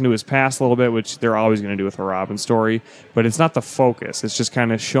back into his past a little bit, which they're always going to do with a Robin story. But it's not the focus. It's just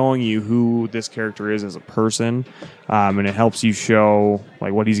kind of showing you who this character is as a person. And it helps you show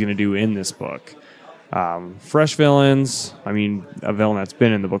like what he's going to do in this book. Fresh villains. I mean, a villain that's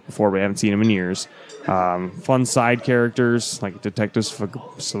been in the book before, but I haven't seen him in years. Fun side characters like Detective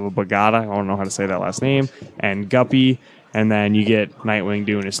Bogata. I don't know how to say that last name. And Guppy. And then you get Nightwing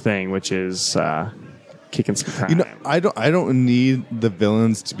doing his thing, which is kicking some crime. I don't need the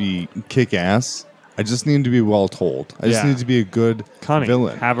villains to be kick ass. I just need them to be well told. I just Yeah. need to be a good Cunning.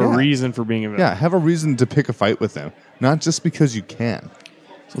 villain. Have a reason for being a villain. Yeah, have a reason to pick a fight with them, not just because you can.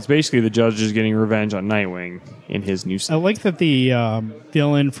 So it's basically the Judge is getting revenge on Nightwing in his new I set. like that the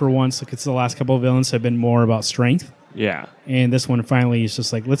villain for once, like it's the last couple of villains have been more about strength. Yeah. And this one finally is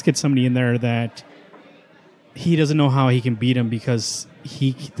just like, let's get somebody in there that he doesn't know how he can beat him because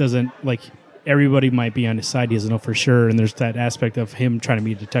he doesn't, like, everybody might be on his side. He doesn't know for sure. And there's that aspect of him trying to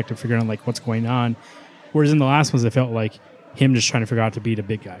be a detective, figuring out, like, what's going on. Whereas in the last ones, it felt like him just trying to figure out how to beat a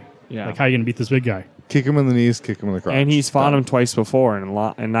big guy. Yeah. Like, how are you going to beat this big guy? Kick him in the knees, kick him in the crotch. And he's fought Done. him twice before,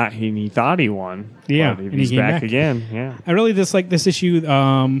 and he thought he won. Yeah, but and he he's came back back. again. Yeah. I really dislike this issue.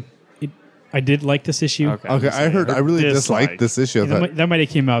 I did like this issue. Okay, I heard. I really disliked this issue. I Yeah, thought, that might have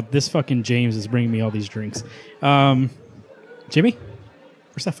came out. This fucking James is bringing me all these drinks. Jimmy,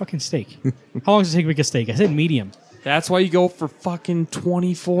 where's that fucking steak? How long does it take to make a steak? I said medium. That's why you go for fucking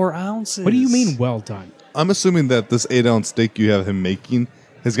 24 ounces. What do you mean well done? I'm assuming that this 8-ounce steak you have him making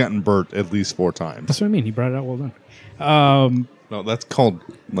has gotten burnt at least 4 times. That's what I mean. He brought it out well done. No, that's called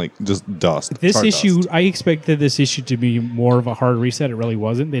like just dust. This tar issue, dust. I expected this issue to be more of a hard reset. It really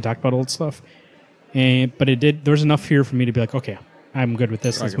wasn't. They talked about old stuff, but it did. There was enough here for me to be like, okay, I'm good with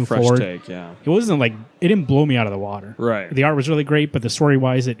this. Like Let's a move fresh forward. take, yeah. It wasn't like it didn't blow me out of the water. Right. The art was really great, but the story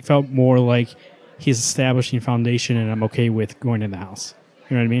wise, it felt more like he's establishing foundation, and I'm okay with going in the house.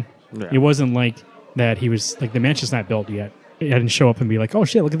 You know what I mean? Yeah. It wasn't like that. He was like the mansion's not built yet. It didn't show up and be like, oh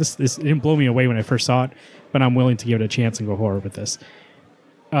shit, look at this. This it didn't blow me away when I first saw it, but I'm willing to give it a chance and go forward with this.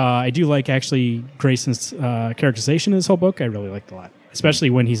 I do like actually Grayson's characterization in this whole book. I really liked a lot,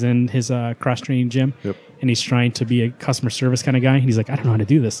 especially when he's in his cross-training gym and he's trying to be a customer service kind of guy. He's like, I don't know how to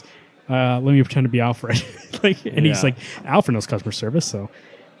do this. Let me pretend to be Alfred. He's like, Alfred knows customer service, so.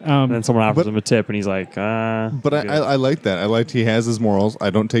 And then someone offers him a tip, and he's like, But I like that. I liked he has his morals. I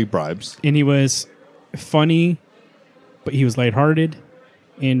don't take bribes. And he was funny, but he was lighthearted.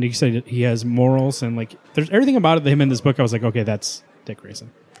 And he said he has morals, and like there's everything about him in this book. I was like, okay, that's Dick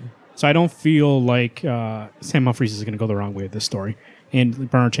Grayson. So I don't feel like Sam Humphries is going to go the wrong way with this story. And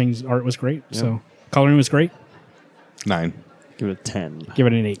Bernard Chang's art was great. So coloring was great. 9. give it a 10. Give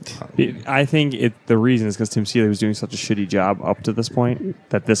it an 8. I think the reason is because Tim Seeley was doing such a shitty job up to this point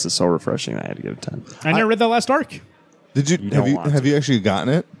that this is so refreshing that I had to give it a 10. I never read that last arc. Did you, don't want have you actually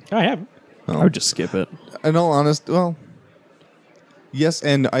gotten it? I have. I would just skip it. In all honest, well, yes,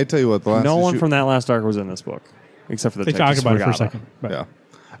 and I tell you what, the last No one issue- from that last arc was in this book, except for the They talked Texas about it for a Vergata. second. But yeah.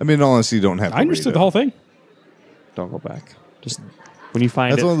 I mean, in all honesty, you don't have to I understood read the it. whole thing. Don't go back. Just when you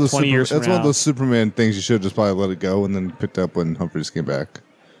find That's it one of those 20 years from that's one of now. those Superman things you should have just probably let it go and then picked up when Humphreys came back.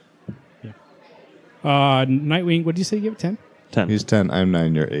 Nightwing, what did you say? You give it 10? 10. He's 10, I'm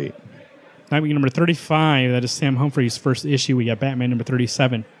 9, you're 8. Nightwing number 35. That is Sam Humphries' first issue. We got Batman number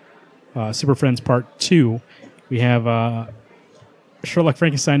 37. Super Friends Part 2. We have Sherlock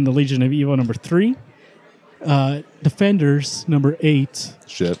Frankenstein, The Legion of Evil number 3. Defenders number 8.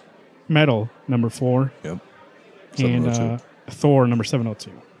 Shit. Metal number 4. Yep. And 702. Thor number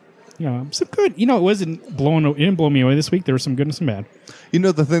 702. Yeah, some good. You know, it didn't blow me away this week. There was some good and some bad. You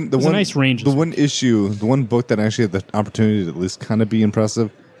know, the thing, the There's a one nice range the this one issue, the one book that actually had the opportunity to at least kind of be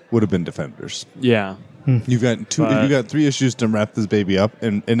impressive would have been Defenders. Yeah. You've got you got 3 issues to wrap this baby up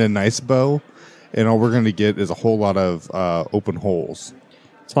in a nice bow, and all we're going to get is a whole lot of open holes.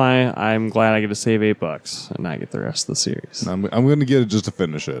 That's why I'm glad I get to save $8 and not get the rest of the series. And I'm going to get it just to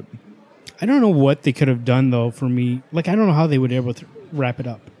finish it. I don't know what they could have done, though, for me. Like, I don't know how they would be able to wrap it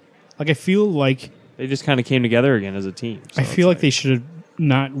up. Like, I feel like... They just kind of came together again as a team. So I feel like they should have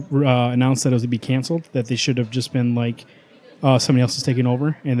not announced that it was to be canceled. That they should have just been like, somebody else is taking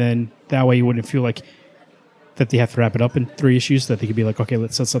over. And then that way you wouldn't feel like that they have to wrap it up in 3 issues. That they could be like, okay,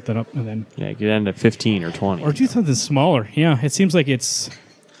 let's set something up. And then... Yeah, you could end at 15 or 20. Or do something smaller. Yeah, it seems like it's...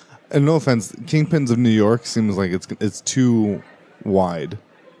 And no offense, Kingpins of New York seems like it's too wide.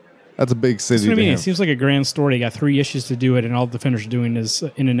 That's a big city. That's what I to mean. It have seems like a grand story. They got 3 issues to do it, and all the defenders are doing is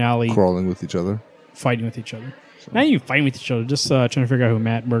in an alley crawling with each other. fighting with each other. Not even fighting with each other, just trying to figure out who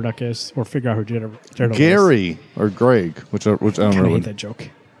Matt Murdock is, or figure out who Daredevil is. Gary or Greg, which I don't I kind of know. hate that joke.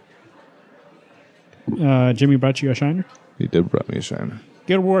 Jimmy brought you a shiner. He did brought me a shiner.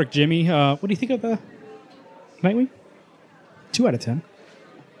 Good work, Jimmy. What do you think of the Nightwing? 2 out of 10.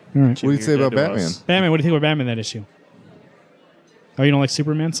 All right. What do you say about Batman? Batman, what do you think about Batman that issue? Oh, you don't like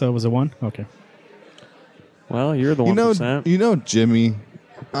Superman, so it was a 1? Okay. Well, you're the You 1%. know, Jimmy.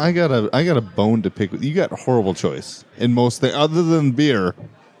 I got a bone to pick with you. Got a horrible choice in most things other than beer.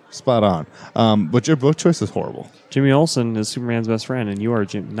 Spot on. But your book choice is horrible. Jimmy Olsen is Superman's best friend, and you are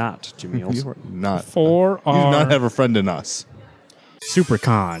not Jimmy Olsen. You are not. For You do our not have a friend in us.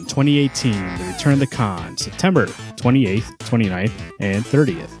 SuperCon 2018, the Return of the Con, September 28th, 29th, and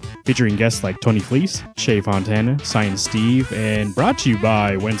 30th. Featuring guests like Tony Fleece, Shay Fontana, Science Steve, and brought to you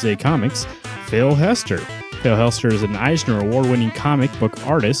by Wednesday Comics, Phil Hester. Phil Hester is an Eisner Award-winning comic book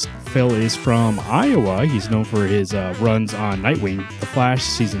artist. Phil is from Iowa. He's known for his runs on Nightwing, The Flash,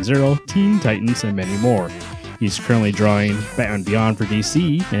 Season 0, Teen Titans, and many more. He's currently drawing Batman Beyond for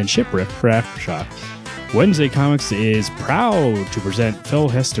DC and Shipwreck for Aftershock. Wednesday Comics is proud to present Phil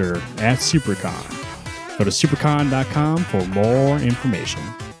Hester at SuperCon. Go to supercon.com for more information.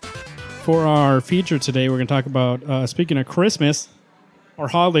 For our feature today, we're going to talk about, speaking of Christmas, our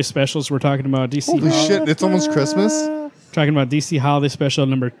holiday specials. We're talking about DC. Holy shit! It's almost Christmas. Talking about DC Holiday Special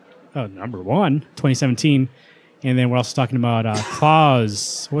number 1, 2017. And then we're also talking about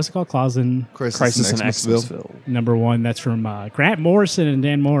Klaus. What's it called? Klaus and Crisis in Xmasville. number 1. That's from Grant Morrison and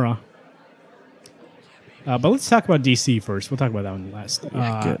Dan Mora. But let's talk about DC first. We'll talk about that one last.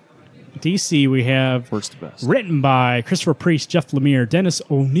 Good. DC, we have Worst to best. written by Christopher Priest, Jeff Lemire, Dennis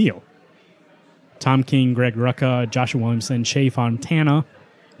O'Neil, Tom King, Greg Rucka, Joshua Williamson, Shea Fontana,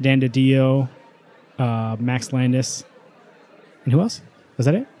 Dan DiDio, Max Landis. And who else? Was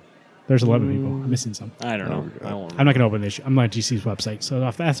that it? There's 11 people. I'm missing some. I don't know. I'm not going to open this. I'm on GC's website. So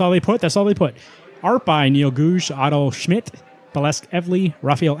if that's all they put, that's all they put. Art by Neil Gouge, Otto Schmidt, Balesk Evely,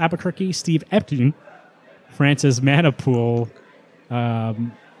 Raphael Albuquerque, Steve Epton, Francis Manapool,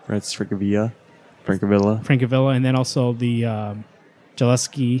 Francis Francavilla. Francavilla, and then also the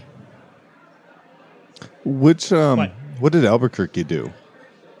Jaleski. What did Albuquerque do?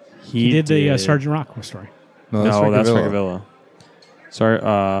 He did the Sergeant Rockwell story. No, that's Francavilla. Sorry,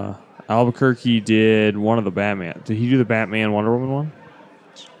 Albuquerque did one of the Batman. Did he do the Batman Wonder Woman one?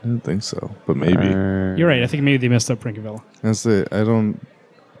 I don't think so, but maybe. You're right. I think maybe they messed up Francavilla.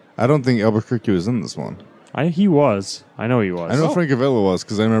 I don't think Albuquerque was in this one. He was. I know he was. I know Francavilla was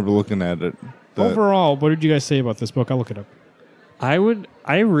because I remember looking at it. Overall, what did you guys say about this book? I'll look it up. I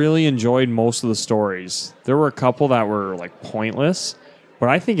really enjoyed most of the stories. There were a couple that were like pointless, but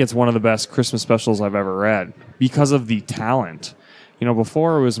I think it's one of the best Christmas specials I've ever read because of the talent. You know,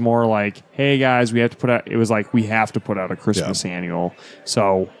 before it was more like, hey guys, we have to put out a Christmas annual.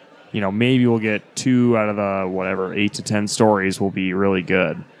 So, you know, maybe we'll get 2 out of the 8 to 10 stories will be really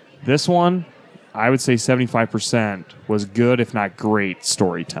good. This one, I would say 75% was good, if not great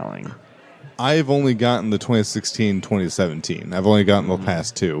storytelling. I've only gotten the 2016, 2017. I've only gotten the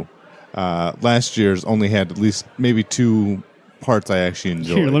past 2. Last year's only had at least maybe 2 parts I actually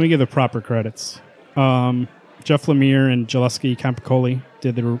enjoyed. Here, let me give the proper credits. Jeff Lemire and Jaleski Campicoli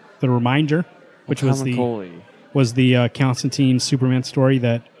did the Reminder, which was the Constantine Superman story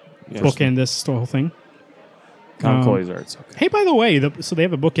that bookend this whole thing. Campicoli's art's okay. Hey, by the way, so they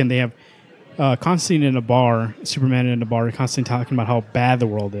have a bookend. They have Constantine in a bar, Superman in a bar, Constantine talking about how bad the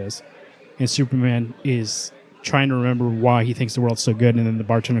world is. And Superman is trying to remember why he thinks the world's so good, and then the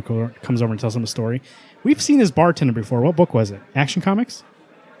bartender comes over and tells him a story. We've seen this bartender before. What book was it? Action Comics?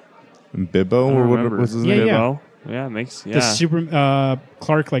 Bibbo? Or what was his name? Bibbo. Yeah, it makes... Yeah. The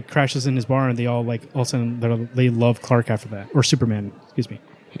Clark crashes in his bar, and they all all of a sudden they love Clark after that. Or Superman, excuse me.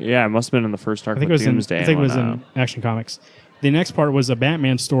 Yeah, it must have been in the first arc. I think it was in Action Comics. The next part was a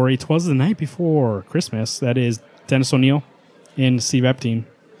Batman story. 'Twas the Night Before Christmas. That is Dennis O'Neil and Steve Epting.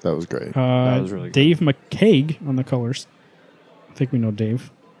 That was great. That was really good. Dave McCaig on the colors. I think we know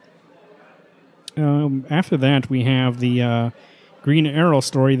Dave. After that, we have the Green Arrow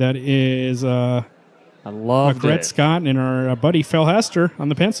story that is I love Brett Scott and our buddy Phil Hester on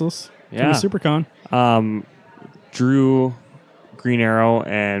the pencils. Yeah. From the Supercon. Drew Green Arrow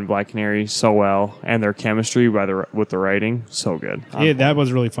and Black Canary so well, and their chemistry with the writing, so good. Yeah, that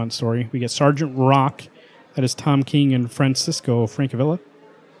was a really fun story. We get Sergeant Rock. That is Tom King and Francisco Francavilla.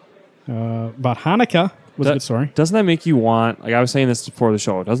 About Hanukkah was a good story. Doesn't that make you want, like I was saying this before the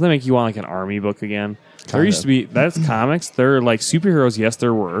show, doesn't that make you want like an army book again? There used to be, that's comics. They're like superheroes, yes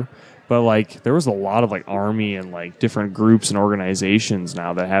there were, but like there was a lot of like army and like different groups and organizations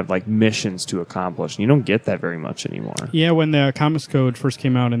now that have like missions to accomplish. And you don't get that very much anymore. Yeah, when the Comics Code first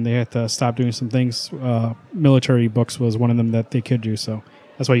came out and they had to stop doing some things, military books was one of them that they could do, so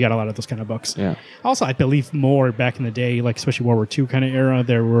that's why you got a lot of those kind of books. Yeah. Also, I believe more back in the day, like especially World War II kind of era,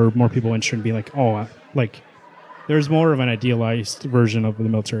 there were more people interested in being like, there's more of an idealized version of the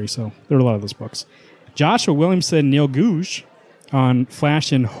military. So there were a lot of those books. Joshua Williamson, Neil Gouge on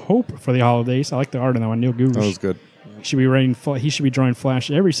Flash and Hope for the holidays. I like the art on that one. Neil Gouge. That was good. He should be drawing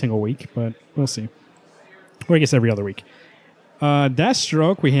Flash every single week, but we'll see. Or I guess every other week.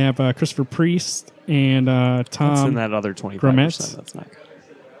 Deathstroke, we have Christopher Priest and Tom. That's in that other 25%. Grommet. That's not good.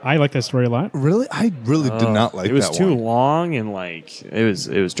 I like that story a lot. Really? I really did not like that one. It was too long and like it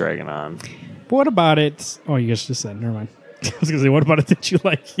was dragging on. What about it? Oh, you guys just said. Never mind. I was gonna say, what about it that you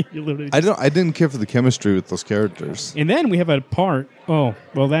like? You literally I didn't care for the chemistry with those characters. And then we have a part. Oh,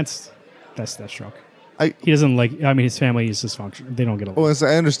 well, that's Deathstroke. He doesn't like. I mean, his family is dysfunctional. They don't get along. Oh,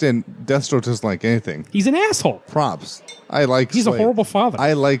 I understand. Deathstroke doesn't like anything. He's an asshole. Props. I like. He's Slade. a horrible father.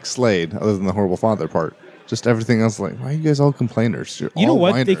 I like Slade, other than the horrible father part. Just everything else, like, why are you guys all complainers? You know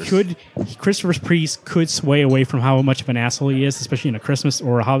what? Whiners. Christopher Priest could sway away from how much of an asshole he is, especially in a Christmas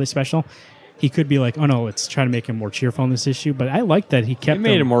or a holiday special. he could be like, oh no, let's try to make him more cheerful in this issue. But I like that he kept It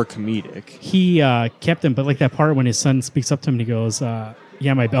made him it more comedic. He kept him, but like that part when his son speaks up to him and he goes,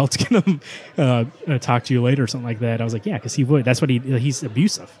 yeah, my belt's gonna talk to you later or something like that. I was like, yeah, because he would. That's what he's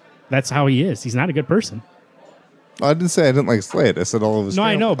abusive. That's how he is. He's not a good person. I didn't say I didn't like Slade. I said all of his No,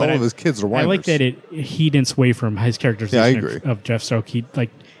 I know, but all of his kids are whiners. I like that he didn't sway from his characterization Yeah, I agree. of Jeff Stroke. He like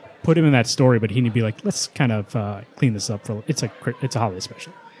put him in that story, but he'd be like, let's kind of clean this up for it's a holiday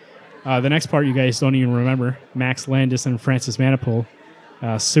special. The next part you guys don't even remember: Max Landis and Francis Manapul,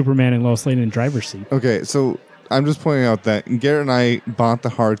 Superman and Lois Lane in the driver's seat. Okay, so I'm just pointing out that Garrett and I bought the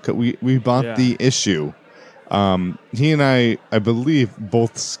hard cut. We bought the issue. He and I believe,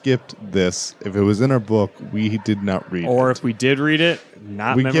 both skipped this. If it was in our book, we did not read it. Or if we did read it,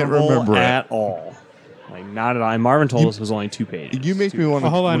 not We can't memorable remember it. at all. Like, not at all. And Marvin told us it was only 2 pages. You make me want to.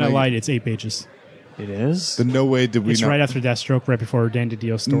 Oh, hold on, I lied. It's 8 pages. It is? The no way did we. It's not, right after Deathstroke, right before Dan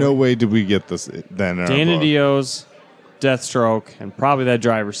DiDio's story. No way did we get this then. In Dan our book. DiDio's, Deathstroke, and probably that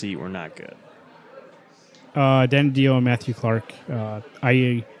driver's seat were not good. Dan DiDio and Matthew Clark.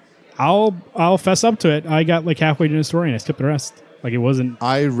 I'll fess up to it. I got like halfway to the story and I skipped the rest. Like it wasn't.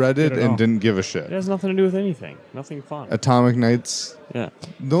 I read it Good at all. and didn't give a It shit. has nothing to do with anything. Nothing fun. Atomic Knights. Yeah.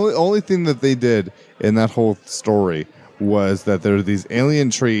 The only thing that they did in that whole story was that there were these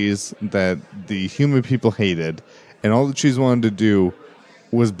alien trees that the human people hated, and all the trees wanted to do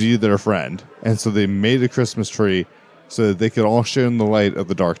was be their friend. And so they made a Christmas tree so that they could all share in the light of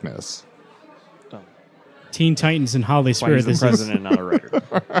the darkness. Teen Titans and Holiday Why Spirit. he's the This president, not a writer.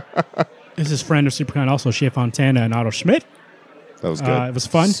 is his friend of Supercon, also Shea Fontana and Otto Schmidt. That was good. It was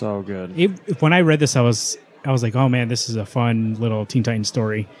fun. So good. When I read this, I was like, oh man, this is a fun little Teen Titans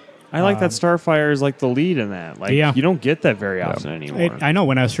story. I like that Starfire is like the lead in that. Like, Yeah. you don't get that very often anymore. I know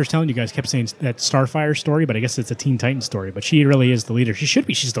when I was first telling you guys, kept saying that Starfire story, but I guess it's a Teen Titans story. But she really is the leader. She should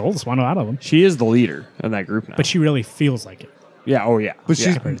be. She's the oldest one out of them. She is the leader in that group now. But she really feels like it. yeah, oh yeah. But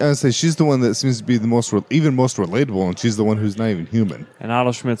yeah. I would say she's the one that seems to be the most relatable, and she's the one who's not even human. And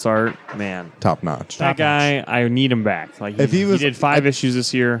Otto Schmidt's art, man. Top notch. That guy, I need him back. Like If he he was- did 5 issues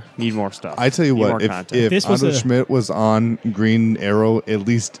this year. Need more stuff. I tell you Need what, more if content. This was Otto a- Schmidt was on Green Arrow at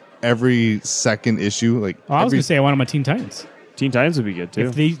least every second issue, like Oh, I was every, going to say I want them on Teen Titans. Teen Titans would be good too.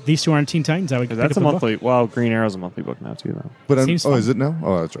 If these two aren't Teen Titans, I would. 'Cause pick that's a up the book. monthly. Well, Green Arrow's a monthly book now too, though. but Seems oh, fun. is it now?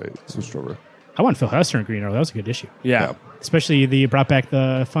 Oh, that's right. Switched over. I want Phil Hester in Green Arrow. That was a good issue. Yeah, Especially they brought back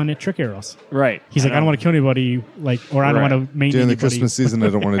the fun at Trick Arrows. right. He's like, I don't want to kill anybody, or I don't Right. want to maim During the anybody. Christmas season,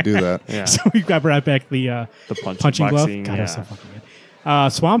 I don't want to do that. Yeah, So we got brought back the punching glove. boxing, God, that's so yeah. fucking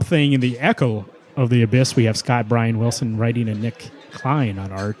good. Swamp Thing in the Echo of the Abyss. We have Scott Brian Wilson writing and Nick Klein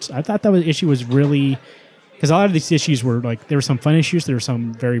on art. I thought that issue was really, because a lot of these issues were like, there were some fun issues, there were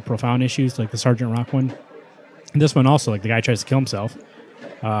some very profound issues, like the Sergeant Rock one. And this one also, like the guy tries to kill himself.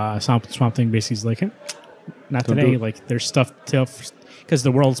 Swamp Thing basically is like, "Hey, not Don't today. do it." Like there's stuff to, because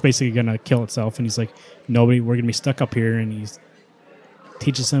the world's basically gonna kill itself, and he's like, we're gonna be stuck up here, and he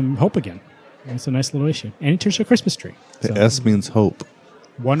teaches him hope again. And it's a nice little issue, and he turns to a Christmas tree. The So, S means hope.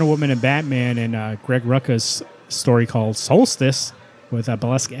 Wonder Woman and Batman and Greg Rucka's story called Solstice with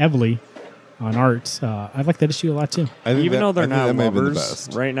Balesk Evely on art. I like that issue a lot too. I think Even though they're I think not that may have been the lovers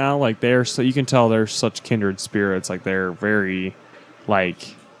best. right now, like they're so you can tell they're such kindred spirits. Like they're very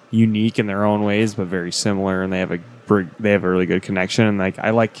like unique in their own ways, but very similar, and they have a really good connection. And like I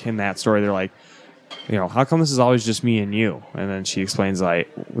like in that story, they're like, you know, how come this is always just me and you? And then she explains like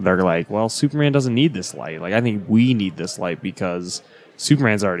they're like, well, Superman doesn't need this light. Like I think we need this light because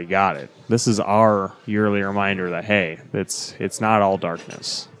Superman's already got it. This is our yearly reminder that hey, it's not all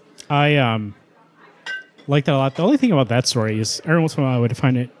darkness. I like that a lot. The only thing about that story is every once in a while I would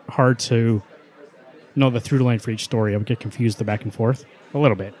find it hard to know the through line for each story. I would get confused the back and forth a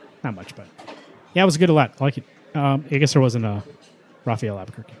little bit, not much, but yeah, it was good a lot. I like it. I guess there wasn't a Raphael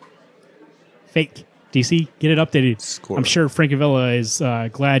Albuquerque. Fake. DC, get it updated. Score. I'm sure Frankavilla is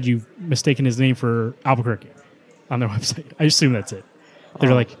glad you've mistaken his name for Albuquerque on their website. I assume that's it.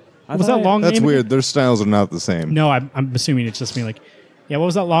 They're like, I what was thought that long That's name? weird. Again? Their styles are not the same. No, I'm assuming it's just me. Like, yeah, what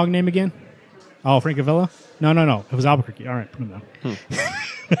was that long name again? Oh, Frankavilla? No. It was Albuquerque. All right, put him down.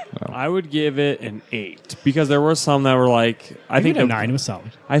 I would give it an 8 because there were some that were like I think a 9. It was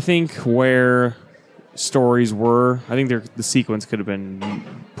solid. I think where stories were, I think the sequence could have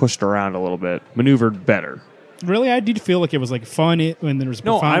been pushed around a little bit, maneuvered better. Really, I did feel like it was like fun when there was a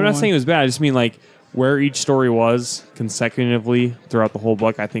No, profound I'm not one. saying it was bad. I just mean like where each story was consecutively throughout the whole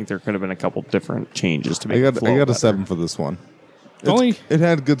book. I think there could have been a couple different changes to make I it got flow a better. 7 for this one. Only- It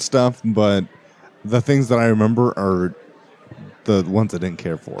had good stuff, but the things that I remember are the ones I didn't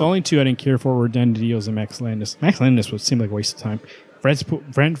care for. The only two I didn't care for were Dan DiDio's and Max Landis. Max Landis seemed like a waste of time. Francis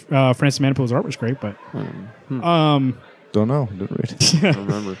Manipoul's art was great, but Don't know. Didn't read it. I don't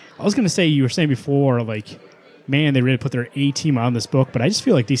remember. I was going to say, you were saying before, like, man, they really put their A team on this book, but I just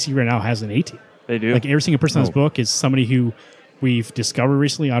feel like DC right now has an A team. They do. Like, every single person on this book is somebody who we've discovered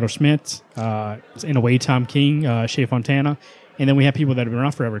recently. Otto Schmidt, in a way, Tom King, Shea Fontana. And then we have people that have been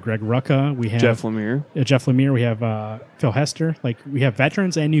around forever. Greg Rucka. We have Jeff Lemire. We have Phil Hester. Like, we have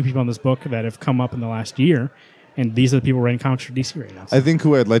veterans and new people on this book that have come up in the last year. And these are the people writing comics for DC right now. I think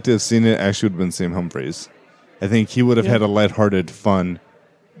who I'd like to have seen it actually would have been Sam Humphries. I think he would have had a lighthearted, fun,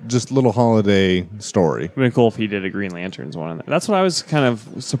 just little holiday story. It'd been cool if he did a Green Lanterns one. That's what I was kind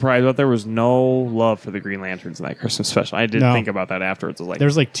of surprised about. There was no love for the Green Lanterns in that Christmas special. I did think about that afterwards. I was like,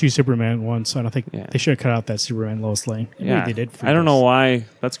 there's like 2 Superman ones, so I don't think they should have cut out that Superman Lois Lane. Yeah, they did. I don't know why.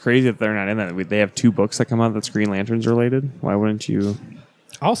 That's crazy that they're not in that. They have 2 books that come out that's Green Lanterns related. Why wouldn't you?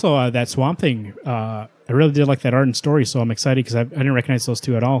 Also, that Swamp Thing, I really did like that art and story, so I'm excited because I didn't recognize those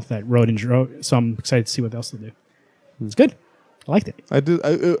 2 at all, that Road and Drew, so I'm excited to see what else they'll do. It's good. I liked it. I did.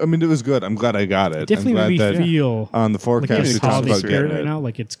 I mean, it was good. I'm glad I got it. Definitely made me feel on the forecast like we talked about spirit getting right it. now.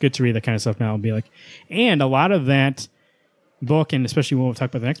 Like, it's good to read that kind of stuff now and be like, and a lot of that book, and especially when we'll talk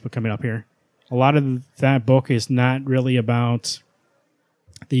about the next book coming up here, a lot of that book is not really about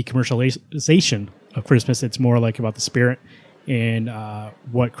the commercialization of Christmas. It's more like about the spirit and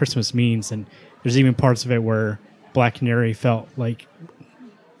what Christmas means. And there's even parts of it where Black Canary felt like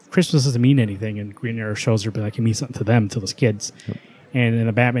Christmas doesn't mean anything, and Green Arrow shows her like it means something to them, to those kids. Yep. And in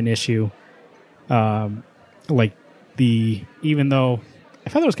the Batman issue, even though I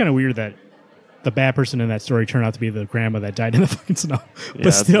thought it was kind of weird that the bad person in that story turned out to be the grandma that died in the fucking snow. Yeah,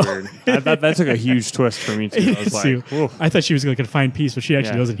 but still, weird. that took a huge twist for me too. I was like, I thought she was going to find peace, but she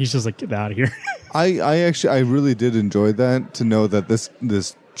actually doesn't. He's just like, get out of here. I really did enjoy that, to know that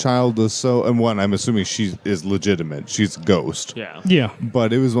this child is so, and one, I'm assuming she is legitimate. She's a ghost. Yeah.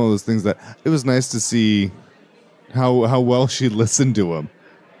 But it was one of those things that it was nice to see how well she listened to him.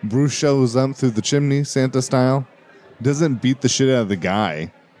 Bruce shows up through the chimney, Santa style, doesn't beat the shit out of the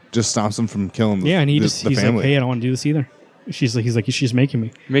guy, just stops him from killing and he's family. like, hey, I don't want to do this either. He's like, she's making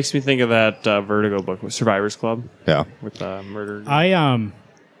me. Makes me think of that Vertigo book with Survivors Club. Yeah. With murder.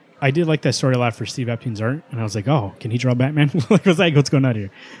 I did like that story a lot for Steve Epstein's art, and I was like, oh, can he draw Batman? Like, what's going on here?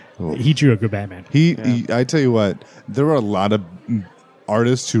 Oh. He drew a good Batman. I tell you what, there are a lot of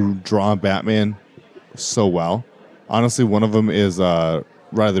artists who draw Batman so well. Honestly, one of them is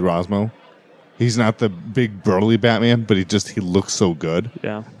Riley Rosmo. He's not the big burly Batman, but he looks so good.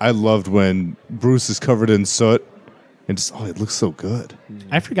 Yeah. I loved when Bruce is covered in soot and it looks so good.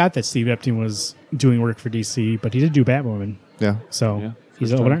 I forgot that Steve Epstein was doing work for DC, but he did do Batwoman. Yeah. So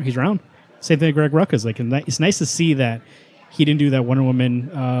he's over there. He's around. Same thing with Greg Rucka's. Like, it's nice to see that he didn't do that Wonder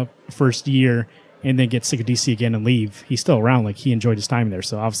Woman first year and then get sick of DC again and leave. He's still around. Like, he enjoyed his time there.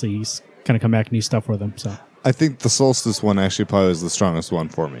 So obviously he's kind of come back and do stuff with them. So I think the Solstice one actually probably is the strongest one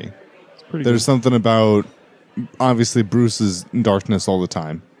for me. There's something about, obviously, Bruce is in darkness all the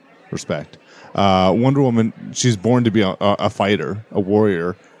time. Respect. Wonder Woman, she's born to be a fighter, a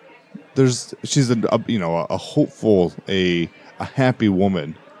warrior. She's a hopeful, a happy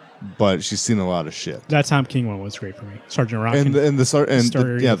woman, but she's seen a lot of shit. That Tom King one was great for me. Sergeant Rock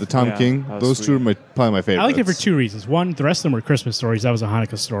the Tom King. Those sweet. two are probably my favorites. I liked it for 2 reasons. One, the rest of them were Christmas stories. That was a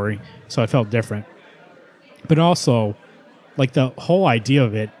Hanukkah story, so I felt different. But also, like, the whole idea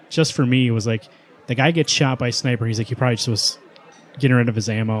of it, just for me, was like, the guy gets shot by a sniper. He's like, he probably just was getting rid of his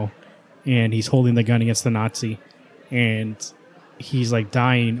ammo, and he's holding the gun against the Nazi, and he's like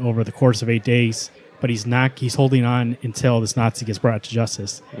dying over the course of 8 days, but he's holding on until this Nazi gets brought to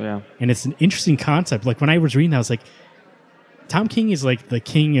justice. Yeah. And it's an interesting concept. Like, when I was reading that, I was like, Tom King is like the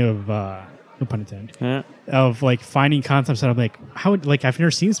king of, no pun intended, of like finding concepts that I'm like, I've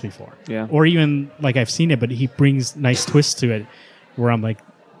never seen this before. Yeah. Or even like I've seen it, but he brings nice twists to it where I'm like,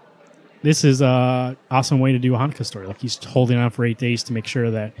 this is a awesome way to do a Hanukkah story. Like, he's holding on for 8 days to make sure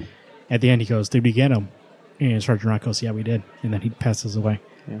that at the end he goes, did we get him? And Sergeant Rock goes, yeah, we did. And then he passes away.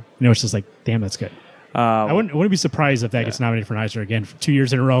 Yeah. It's just like, damn, that's good. I wouldn't be surprised if that gets nominated for an Eisner again. For 2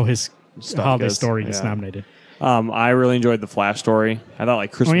 years in a row, his holiday story gets nominated. I really enjoyed the Flash story. I thought,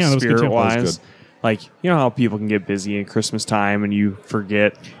 like, Christmas spirit-wise, like, you know how people can get busy at Christmas time and you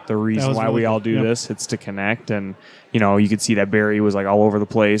forget the reason why we all do this? It's to connect. And, you could see that Barry was, like, all over the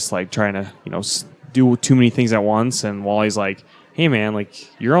place, like, trying to, do too many things at once. And Wally's like, hey, man, like,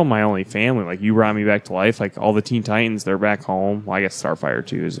 you're all my only family. Like, you brought me back to life. Like, all the Teen Titans, they're back home. Well, I guess Starfire,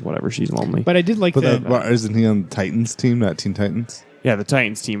 too, is whatever. She's lonely. But I did like that. Isn't he on the Titans team, not Teen Titans? Yeah, the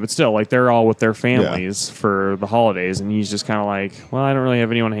Titans team. But still, like, they're all with their families for the holidays. And he's just kind of like, well, I don't really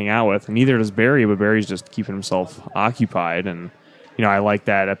have anyone to hang out with. And neither does Barry, but Barry's just keeping himself occupied. And, I like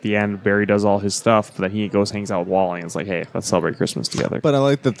that at the end, Barry does all his stuff, but then he goes hangs out with Wally and it's like, hey, let's celebrate Christmas together. But I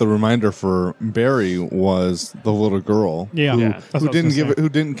like that the reminder for Barry was the little girl Yeah. who, Yeah. That's what I who was didn't gonna say. who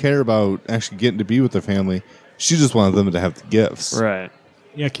didn't care about actually getting to be with their family. She just wanted them to have the gifts. Right.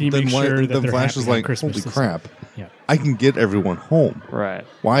 Yeah, can you Then, make sure that then they're Flash happy was on like, Christmas? holy this crap. Yeah. I can get everyone home. Right.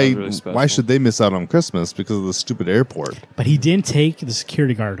 Why? That was really special. Why should they miss out on Christmas because of the stupid airport? But he didn't take the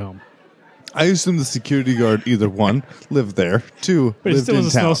security guard home. I assume the security guard either one lived there, two But it lived still in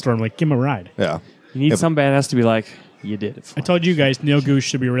was a town. snowstorm. Like, give him a ride. Yeah, You need some badass to be like, you did it. I told you guys, Neil Goose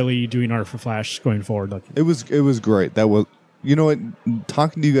should be really doing art for Flash going forward. Like, it was great. That was, you know what?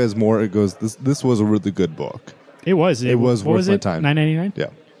 Talking to you guys more, it goes. This was a really good book. it was. It was what worth was my it? time. $9.99. Yeah,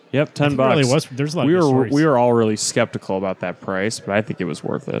 Yep, $10. It really was. There's a lot of good stories. We were all really skeptical about that price, but I think it was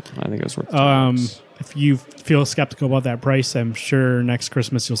worth it. I think it was worth it. If you feel skeptical about that price, I'm sure next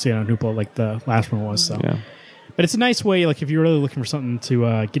Christmas you'll see it on Hoopla like the last one was. So, Yeah. but it's a nice way. Like if you're really looking for something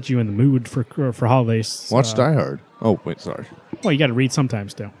to get you in the mood for holidays, watch Die Hard. Oh wait, sorry. Well, you got to read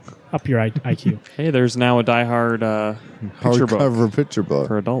sometimes too. Up your IQ. Hey, there's now a Die Hard picture book Hardcover picture book.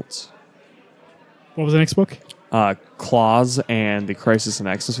 for adults. What was the next book? Klaus and the Crisis in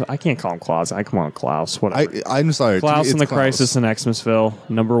Xmasville. I can't call him Klaus. I come on, Klaus. Whatever. I'm sorry. to me, Klaus it's and the Klaus. Crisis in Xmasville,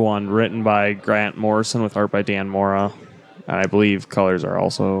 #1, written by Grant Morrison with art by Dan Mora. And I believe colors are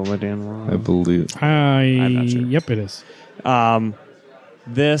also by Dan Mora. I believe. I'm not sure. Yep, it is.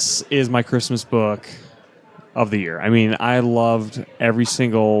 This is my Christmas book of the year. I mean, I loved every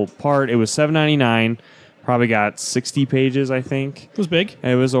single part. It was $7.99. Probably got 60 pages, I think. It was big.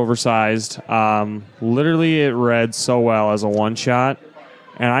 It was oversized. Literally, it read so well as a one-shot.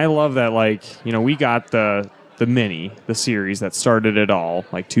 And I love that, like, we got the mini, the series that started it all,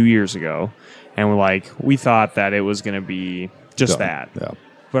 like 2 years ago. And we thought that it was going to be just that. Yeah.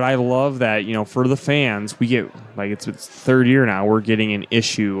 But I love that, for the fans, we get, it's third year now, we're getting an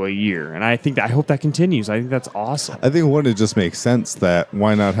issue a year. And I hope that continues. I think that's awesome. I think it just makes sense that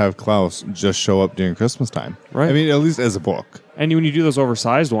why not have Klaus just show up during Christmas time? Right. I mean, at least as a book. And when you do those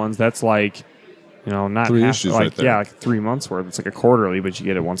oversized ones, that's not 3 half, issues right there. 3 months worth. It's like a quarterly, but you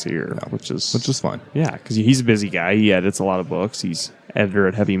get it once a year, which is fine. Yeah, because he's a busy guy. He edits a lot of books. He's editor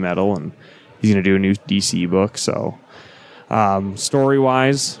at Heavy Metal, and he's going to do a new DC book. So,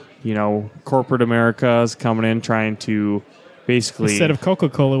 story-wise, corporate America is coming in trying to basically... Instead of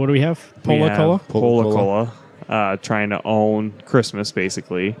Coca-Cola, what do we have? Pola-Cola? Pola-Cola. Trying to own Christmas,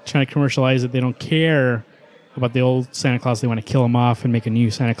 basically. Trying to commercialize it. They don't care about the old Santa Claus. They want to kill him off and make a new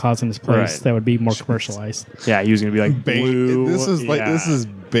Santa Claus in his place Right. that would be more commercialized. Yeah, he was going to be like blue.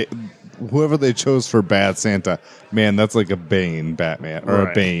 Whoever they chose for Bad Santa, man, that's like a Bane Batman or a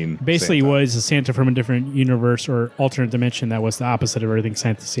Right. Bane. Basically, Santa. was a Santa from a different universe or alternate dimension that was the opposite of everything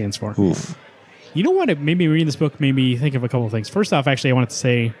Santa stands for. Oof. You know what? It made me reading this book made me think of a couple of things. First off, actually, I wanted to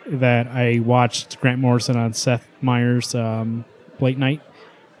say that I watched Grant Morrison on Seth Meyers' Late Night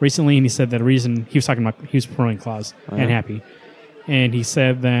recently, and he said that the reason he was talking about he was promoting Klaus and Happy, and he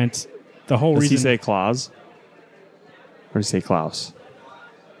said that the whole Does reason he say Klaus? Or does he say Klaus?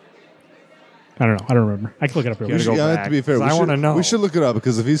 I don't know. I don't remember. I can look it up real You quick. gotta go Yeah, back, to be fair, 'cause I wanna know. We should look it up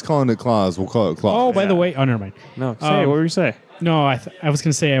because if he's calling it Klaus, we'll call it Klaus. Oh, by the Yeah. way, never mind. No, say what were you say? No, I was going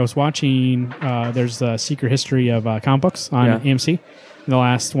to say I was watching. There's a Secret History of comic books on Yeah. AMC. The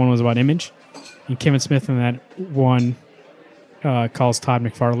last one was about Image, and Kevin Smith in that one calls Todd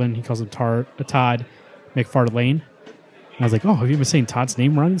McFarlane. He calls him Todd McFarlane. And I was like, oh, have you been saying Todd's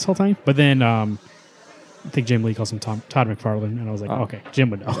name wrong this whole time? But then I think Jim Lee calls him Todd McFarlane, and I was like, okay, Jim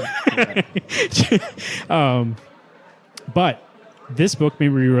would know. But this book made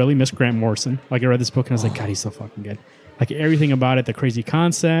me really miss Grant Morrison. Like I read this book and I was like, God, he's so fucking good. Like everything about it, the crazy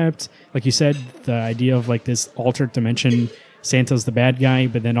concept, like you said, the idea of like this alternate dimension, Santa's the bad guy,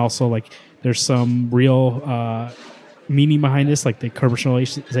 but then also like there's some real meaning behind this, like the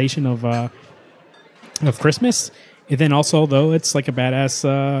commercialization of Christmas. And then also though, it's like a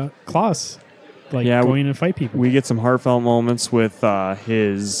badass Klaus, like going in and fight people. We get some heartfelt moments with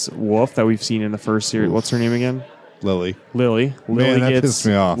his wolf that we've seen in the first series. What's her name again? Lily. Lily. Man, that pissed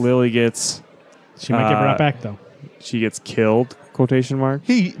me off. Lily gets... She might get brought back though. She gets killed, quotation mark.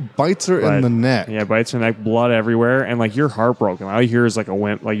 He bites her in the neck. Yeah, bites her neck, blood everywhere, and like you're heartbroken. All you hear is like a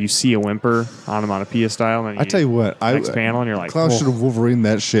like you see a whimper on him on a Pia style. And I tell you what, next panel, and you're like, Klaus "Whoa." should have Wolverine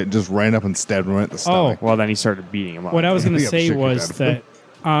that shit and just ran up and stabbed him right at the stomach. Well, then he started beating him up. What I was going to Yeah, say shit was could happen.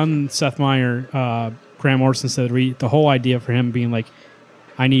 that on Seth Meyer, Grant Morrison said the whole idea for him being like,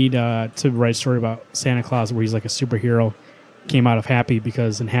 I need to write a story about Santa Claus where he's like a superhero came out of Happy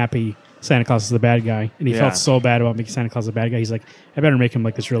because in Happy, Santa Claus is the bad guy. And he felt so bad about making Santa Claus the bad guy. He's like, I better make him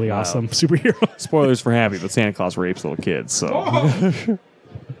like this really awesome superhero. Spoilers for Happy, but Santa Claus rapes little kids, so.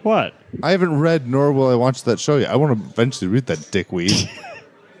 What? I haven't read nor will I watch that show yet. I want to eventually read that dickweed.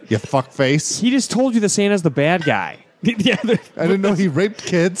 You fuckface. He just told you that Santa's the bad guy. Yeah, I didn't know he raped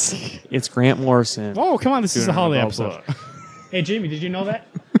kids. It's Grant Morrison. oh, come on. This is a holiday Doing episode. book. Hey, Jamie, did you know that?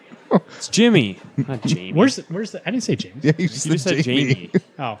 It's Jimmy, not Jamie. Where's the... I didn't say James. Yeah, you you just said Jamie.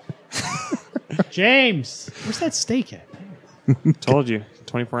 Oh. James. Where's that steak at? Told you.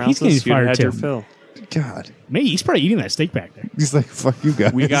 24 He's ounces. getting You'd have fired, had your too. fill. God. Maybe he's probably eating that steak back there. He's like, fuck you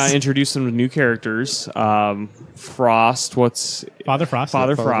guys. We got introduced some new characters. Frost. Father Frost. Father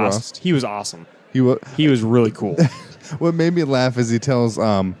Father Frost. Frost. He was awesome. He wa- He was really cool. What made me laugh is he tells,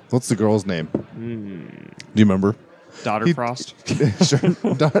 what's the girl's name? Do you remember? Daughter He- Frost. Sure.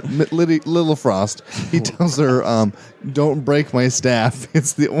 Little Frost. He tells her, don't break my staff.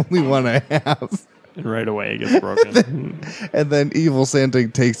 It's the only one I have. And right away it gets broken. And then evil Santa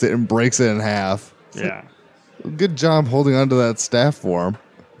takes it and breaks it in half. Yeah. Good job holding onto that staff for him.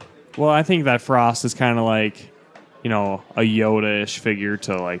 Well, I think that Frost is kind of like, a Yoda-ish figure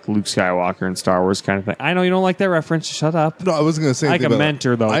to like Luke Skywalker in Star Wars kind of thing. I know you don't like that reference. Shut up. No, I wasn't going to say Like anything a about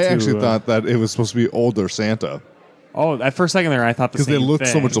mentor, though, I too, actually thought that it was supposed to be older Santa Oh, at first second there, I thought the because same they look thing.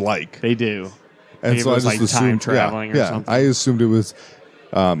 so much alike. They do. And Maybe so it I was just like time assumed, traveling or yeah, something. I assumed it was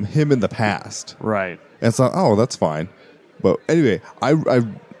him in the past. Right. And so, oh, that's fine. But anyway,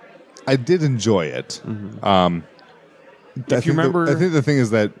 I did enjoy it. If you remember, I think the thing is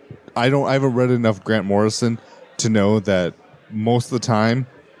that I haven't read enough Grant Morrison to know that most of the time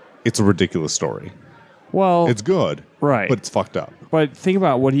it's a ridiculous story. well, It's good, right. but it's fucked up. But think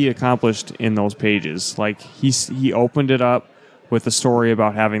about what he accomplished in those pages. Like he opened it up with a story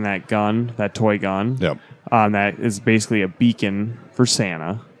about having that gun, that toy gun. Yep. That is basically a beacon for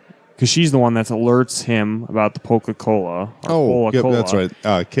Santa, because she's the one that alerts him about the Coca-Cola. Oh, yep, Cola. that's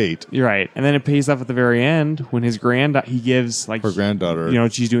right. Kate, You're right. And then it pays off at the very end when his he gives like her granddaughter.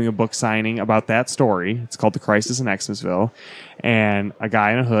 she's doing a book signing about that story. It's called The Crisis in Xmasville. And a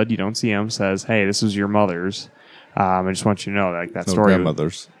guy in a hood, you don't see him, says, "Hey, this was your mother's. I just want you to know that no, story."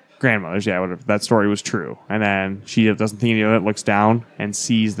 grandmother's. Yeah, whatever. That story was true. And then she doesn't think any of it, looks down and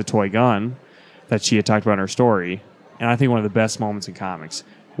sees the toy gun that she had talked about in her story. And I think one of the best moments in comics.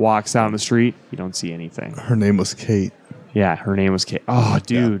 Walks out on the street, you don't see anything. Her name was Kate. Yeah, her name was Kate. Oh,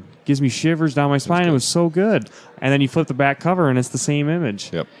 dude. Gives me shivers down my spine. It was so good. And then you flip the back cover and it's the same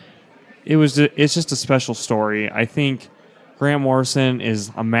image. Yep. It's just a special story. I think Grant Morrison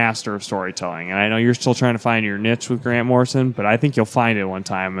is a master of storytelling. And I know you're still trying to find your niche with Grant Morrison, but I think you'll find it one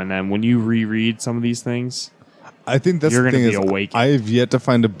time. And then when you reread some of these things, I think that's You're the gonna thing be is awakened. I have yet to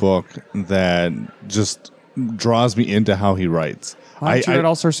find a book that just draws me into how he writes. did you read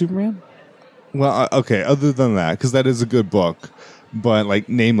All-Star Superman? Well, okay. Other than that, because that is a good book, but like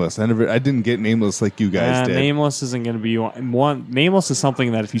Nameless, I didn't get Nameless like you guys did. Nameless isn't going to be one. Nameless is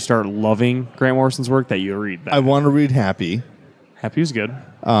something that if you start loving Grant Morrison's work, that you'll read that. I want to read Happy. Happy was good.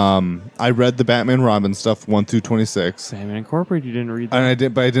 I read the Batman Robin stuff 1 through 26, Batman Incorporated, you didn't read that. and I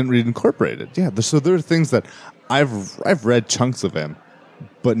didn't read Incorporated. Yeah, so there are things that I've read chunks of him,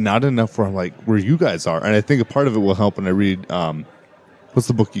 but not enough where I'm like where you guys are. And I think a part of it will help when I read. What's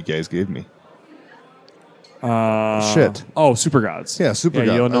the book you guys gave me? Shit. Oh, Super Gods. Yeah, Super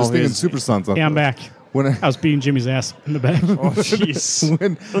you'll God. I was know thinking his- Super Sons. Yeah, I'm back. When I was beating Jimmy's ass in the back. Oh,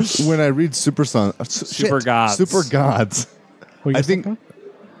 jeez. when I read Super Sons, Super Gods. Super Gods. What you I guys think talking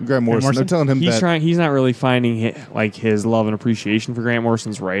Grant Morrison. Morrison? I'm telling him He's that trying. He's not really finding his love and appreciation for Grant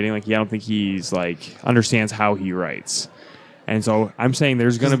Morrison's writing. Like, I don't think he's understands how he writes. And so I'm saying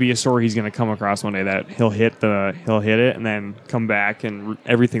there's going to be a story he's going to come across one day that he'll hit it and then come back and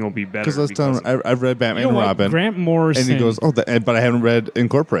everything will be better. because let's tell him I've read Batman You know and what? Robin, Grant Morrison. and he goes, "Oh, but I haven't read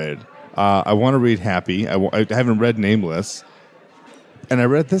Incorporated. I want to read Happy. I haven't read Nameless, and I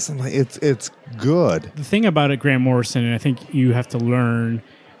read this. I'm like, it's good. The thing about it, Grant Morrison, and I think you have to learn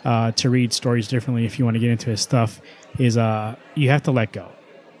to read stories differently if you want to get into his stuff, is you have to let go.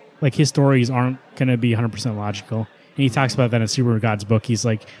 Like, his stories aren't going to be 100% logical. And he talks about that in Super God's book. He's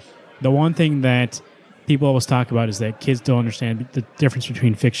like, the one thing that people always talk about is that kids don't understand the difference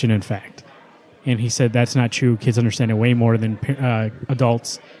between fiction and fact. And he said that's not true. Kids understand it way more than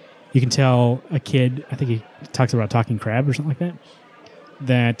adults. You can tell a kid, I think he talks about Talking Crab or something like that,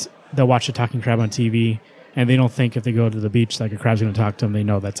 that they'll watch a talking crab on TV and they don't think if they go to the beach like a crab's going to talk to them, they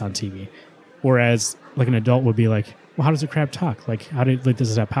know that's on TV. Whereas like an adult would be like, well, how does a crab talk? Like,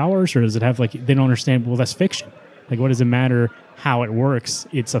 does it have powers, or does it have they don't understand? Well, that's fiction. Like, what does it matter how it works?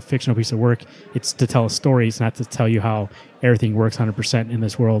 It's a fictional piece of work. It's to tell a story. It's not to tell you how everything works 100% in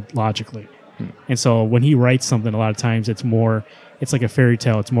this world logically. And so when he writes something, a lot of times it's like a fairy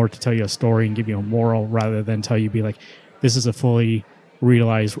tale. It's more to tell you a story and give you a moral rather than tell you, be like, this is a fully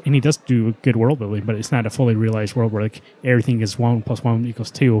realized, and he does do good world building, but it's not a fully realized world where like everything is 1 + 1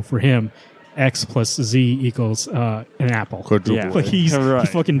 = 2. For him, X plus Z equals an apple. Quadruple. Like he's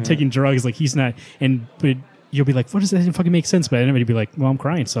fucking taking drugs. Like he's not, but you'll be like, what does that even fucking make sense? But everybody be like, well, I'm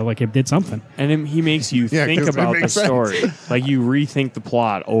crying, so like it did something. And then he makes you Yeah, think 'cause it about the makes sense. story. Like you rethink the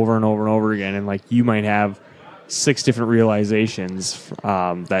plot over and over and over again, and like you might have 6 different realizations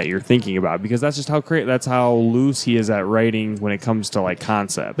that you're thinking about, because that's just that's how loose he is at writing when it comes to like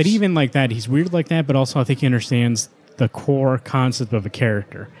concepts. But even like that, he's weird like that. But also, I think he understands the core concept of a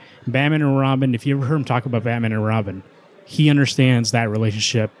character. Batman and Robin. If you ever heard him talk about Batman and Robin, he understands that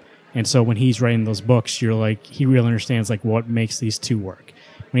relationship. And so when he's writing those books, you're like, he really understands like what makes these two work.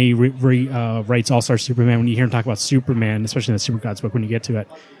 When he writes All-Star Superman, when you hear him talk about Superman, especially in the Super Gods book, when you get to it,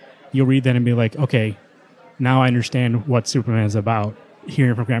 you'll read that and be like, okay, now I understand what Superman is about,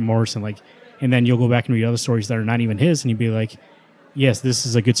 hearing from Grant Morrison. Like, and then you'll go back and read other stories that are not even his, and you'll be like, yes, this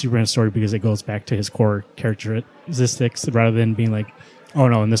is a good Superman story because it goes back to his core characteristics rather than being like, oh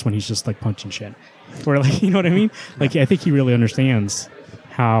no, in this one he's just like punching shit. Or like, you know what I mean? Like, I think he really understands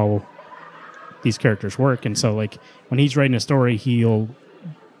how these characters work. And so like when he's writing a story, he'll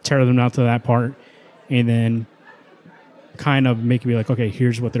tear them out to that part and then kind of make me like, okay,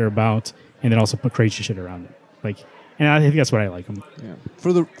 here's what they're about, and then also put crazy shit around it. Like, and I think that's what I like him. Yeah.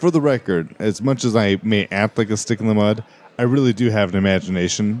 For the record, as much as I may act like a stick in the mud, I really do have an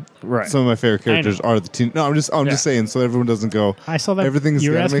imagination. Right. Some of my favorite characters are the teen. No, I'm just saying, so everyone doesn't go. I saw that everything's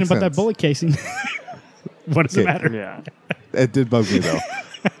you were gotta asking make about that sense. bullet casing. What does it Okay. matter? yeah. It did bug me though.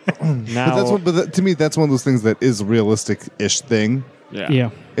 Now, To me, that's one of those things that is a realistic-ish thing. Yeah.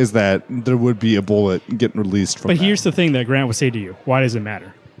 Is that there would be a bullet getting released from But that. here's the thing that Grant would say to you. Why does it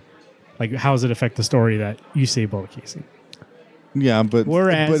matter? Like, how does it affect the story that you say bullet casing? Yeah, but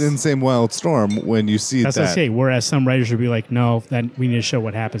Whereas- in Same Wild Storm, when you see That's what I that, say. Whereas some writers would be like, no, that we need to show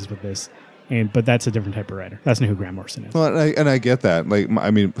what happens with this. But that's a different type of writer. That's not who Grant Morrison is. well, and I get that. Like,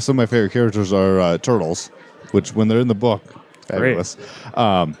 I mean, some of my favorite characters are turtles, which when they're in the book, fabulous.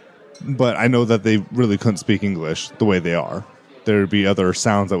 But I know that they really couldn't speak English the way they are. There would be other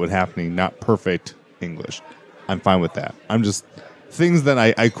sounds that would happen, not perfect English. I'm fine with that. I'm just things that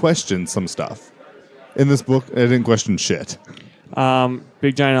I question some stuff. In this book, I didn't question shit.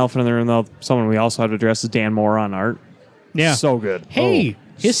 big giant elephant in the room, though. Someone we also have to address is Dan Moore on art. Yeah. So good. Hey,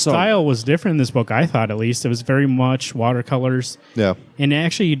 his so- style was different in this book, I thought, at least. It was very much watercolors. Yeah. And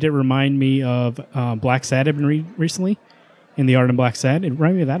actually, it did remind me of Black Sad I've been recently. In the art in Black Sad, it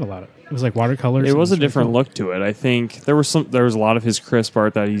reminded me of that a lot. It was like watercolors. It was a really different cool. look to it. I think there was a lot of his crisp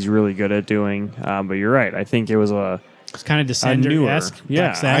art that he's really good at doing. But you're right. I think it was It's kind of Descender-esque. Yeah.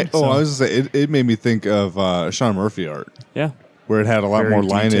 Black Sad, I was going to say, it made me think of Sean Murphy art, yeah. where it had a lot Very more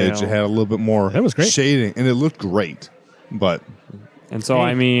lineage. detailed. It had a little bit more That was great. shading, and it looked great. But And so, Hey.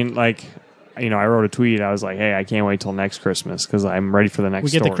 I mean, like, I wrote a tweet. I was like, hey, I can't wait till next Christmas because I'm ready for the next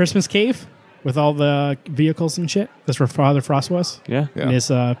we get story. the Christmas cave with all the vehicles and shit. That's where Father Frost was. Yeah. Yeah. And it's,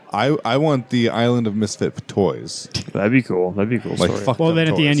 I want the Island of Misfit Toys. That'd be cool. That'd be a cool Like, story. fuck well, up then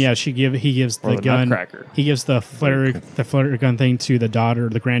at the toys. end, yeah, he gives Or the the gun. Nutcracker. He gives the flare gun thing to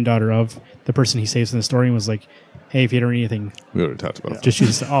the granddaughter of the person he saves in the story, and was like, "Hey, if you don't need anything, We already talked about it. just shoot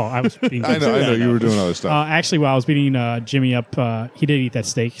this." Oh, I was being. I know. You were doing other stuff. Actually, while I was beating Jimmy up, he did eat that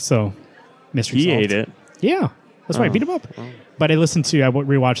steak, so mystery He solved. ate it. Yeah, that's why I beat him up. But I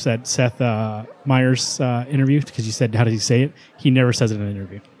rewatched that Seth Meyers interview because you said, how did he say it? He never says it in an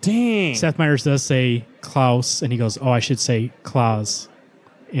interview. Dang. Seth Meyers does say Klaus, and he goes, "Oh, I should say Klaus,"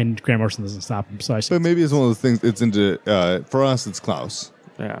 and Grant Morrison doesn't stop him. So I But said, maybe it's one of those things. It's into for us, it's Klaus,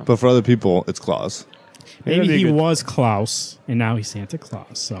 Yeah. but for other people, it's Klaus. maybe that'd be he a good- was Klaus, and now he's Santa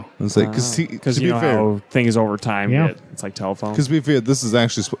Claus. So It's like because Because to you be know fair, how things over time Yeah. it's like telephone. because to be fair, this is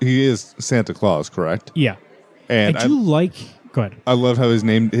actually he is Santa Claus, correct? yeah, And I do like. Go ahead. I love how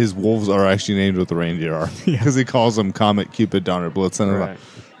his wolves are actually named what the reindeer are because he calls them Comet, Cupid, Donner, Blitzen. and Right.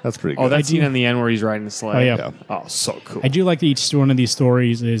 That's pretty good. Oh, that I scene do- in the end where he's riding the sleigh. Oh, yeah. Yeah. Oh, so cool. I do like that each one of these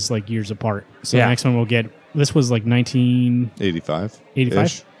stories is like years apart. So Yeah. the next one we'll get. This was like 1985,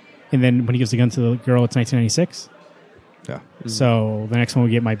 85. and then when he gives the gun to the girl, it's 1996. Yeah. So the next one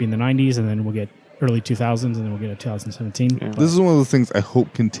we get might be in the 90s, and then we'll get early 2000s, and then we'll get a 2017. Yeah. This is one of those things I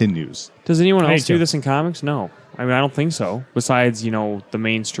hope continues. Does anyone I else think do so. this in comics? No. I mean, I don't think so. Besides, the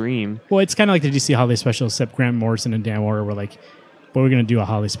mainstream. Well, it's kind of like, did you see how they special except Grant Morrison and Dan Moore were like, but we're going to do a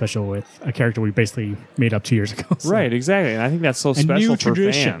holiday special with a character we basically made up 2 years ago. So. Right, exactly. And I think that's so special new for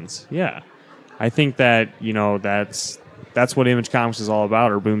tradition. fans. Yeah. I think that, that's what Image Comics is all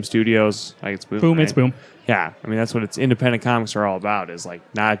about, or Boom Studios. Like it's Boom. Boom, right? it's Boom. Yeah. I mean, that's what independent comics are all about, is like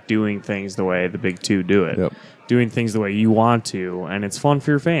not doing things the way the big two do it. Yep. Doing things the way you want to, and it's fun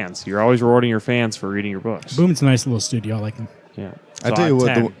for your fans. You're always rewarding your fans for reading your books. Boom's a nice little studio. I like them. Yeah. I So tell you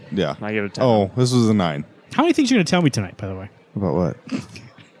what, 10. yeah. I give it a 10. Oh, this was a 9. How many things are you going to tell me tonight, by the way? About what?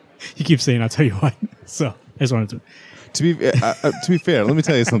 You keep saying, I'll tell you what. So I just wanted to. To be fair, let me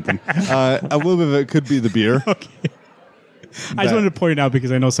tell you something. A little bit of it could be the beer. Okay. I just wanted to point it out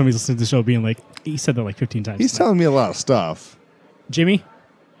because I know somebody's listening to the show being like, he said that like 15 times. He's telling me a lot of stuff. Jimmy?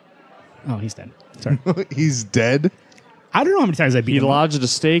 Oh, he's dead. Sorry. He's dead. I don't know how many times I beat He him. lodged a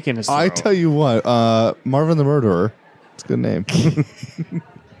stake in his throat. I tell you what, Marvin the Murderer. It's a good name.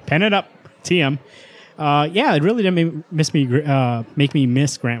 Pen it up. TM. Yeah, it really did make me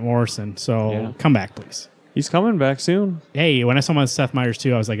miss Grant Morrison. So Yeah. come back, please. He's coming back soon. Hey, when I saw him on Seth Meyers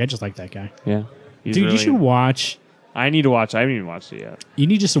too, I was like, I just like that guy. Yeah. He's Dude, really- you should watch. I need to watch. I haven't even watched it yet. You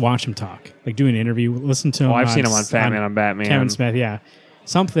need just to watch him talk. Like do an interview. Listen to him. Oh, I've seen him on Fat Man on Batman. Kevin Smith, yeah.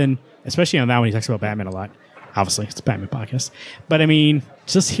 Something, especially on that one, he talks about Batman a lot. Obviously, it's a Batman podcast. But I mean,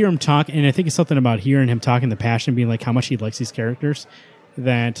 just hear him talk, and I think it's something about hearing him talk and the passion, being like how much he likes these characters,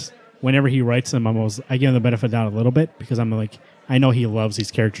 that whenever he writes them, I give him the benefit of the doubt a little bit, because I'm like, I know he loves these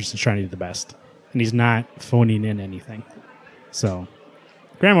characters and trying to do the best. And he's not phoning in anything. So,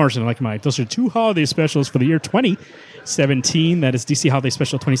 Grant Morrison, like Mike, those are 2 holiday specials for the year 2017. That is DC Holiday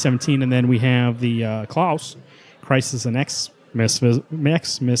Special 2017. And then we have the Klaus, Crisis in Xmasville.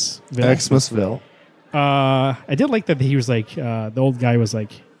 Xmasville. I did like that he was like, the old guy was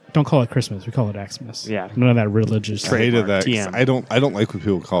like, don't call it Christmas, we call it Xmas. Yeah. None of that religious. I hated that. TM. I don't like when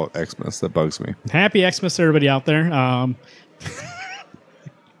people call it Xmas. That bugs me. Happy Xmas to everybody out there.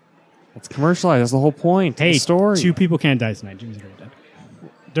 It's commercialized. That's the whole point. Hey, the story. 2 people can't die tonight. Jimmy's already dead.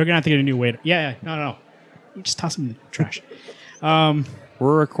 They're going to have to get a new waiter. Yeah, no. You just toss him in the trash.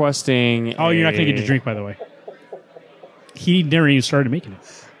 We're requesting. Oh, you're not going to get to drink, by the way. He never even started making it.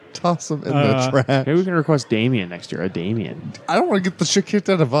 Toss them in the trash. Maybe we can request Damien next year. A Damien. I don't want to get the shit kicked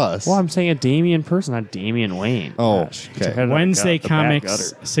out of us. Well, I'm saying a Damien person, not Damian Wayne. Oh, Gosh, okay. check out the Wednesday gut- the Comics back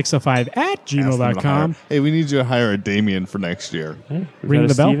gutter. 605 at Ask them to gmail.com. hire- Hey, we need you to hire a Damien for next year. We've Ring had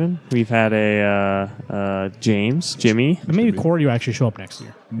the a bell. Steven. We've had a Jimmy. Maybe Corey will actually show up next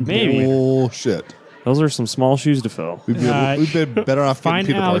year. Maybe. Bullshit. Those are some small shoes to fill. We've been better off getting Find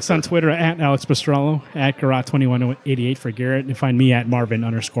Peter Alex Parker. on Twitter at Alex Pastrello, at Garot2188 for Garrett, and find me at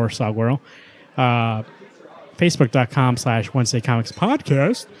Marvin_Salguero. Facebook.com/Wednesday Comics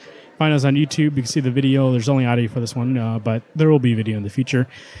Podcast. Find us on YouTube. You can see the video. There's only audio for this one, but there will be video in the future.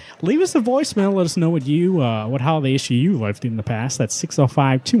 Leave us a voicemail. Let us know what holiday issue you loved in the past. That's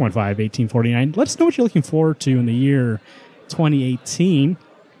 605-215-1849. Let us know what you're looking forward to in the year 2018.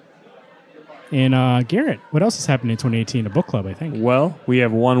 And Garrett, what else is happening in 2018? A book club, I think. Well, we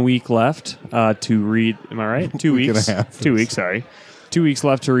have 1 week left to read. Am I right? 2 Week and a weeks. half. 2 weeks. Sorry. 2 weeks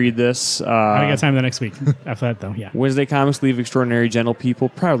left to read this. I got time the next week. After that, though, yeah. Wednesday Comics Leave Extraordinary Gentle People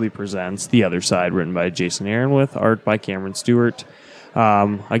proudly presents The Other Side, written by Jason Aaron with art by Cameron Stewart.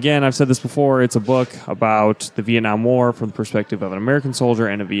 Again, I've said this before. It's a book about the Vietnam War from the perspective of an American soldier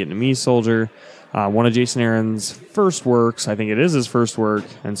and a Vietnamese soldier. One of Jason Aaron's first works. I think it is his first work.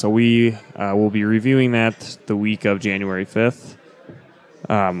 And so we will be reviewing that the week of January 5th.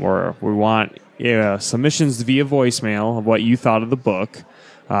 Or we want submissions via voicemail of what you thought of the book.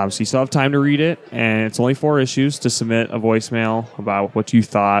 So you still have time to read it. And it's only 4 issues to submit a voicemail about what you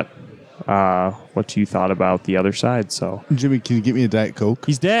thought about The Other Side. So Jimmy, can you get me a Diet Coke?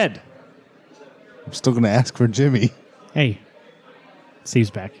 he's dead. I'm still going to ask for Jimmy. Hey, Steve's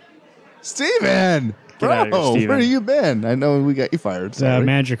back. Steven! Get out of here, Bro, Steven. where have you been? I know we got you fired. The Sorry.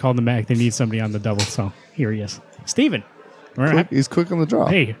 manager called him back. They need somebody on the double, so here he is. Steven. He's quick on the draw.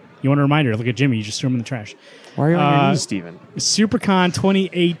 Hey, you want a reminder? Look at Jimmy. You just threw him in the trash. Why are you on your knees, Steven? Supercon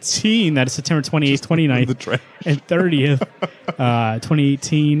 2018. That is September 28th, 29th, the trash. and 30th.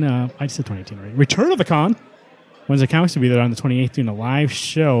 2018. I just said 2018 already. Return of the Con. Wednesday Comics will be there on the 28th doing a live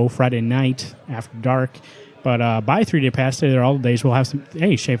show Friday night after dark. But buy a 3-day pass. Stay there all the days. We'll have some.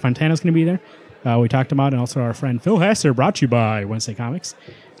 Hey, Shay Fontana's going to be there. We talked about, and also our friend Phil Hesser, brought to you by Wednesday Comics.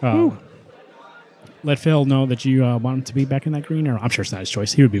 Let Phil know that you want him to be back in that green. Or I'm sure it's not his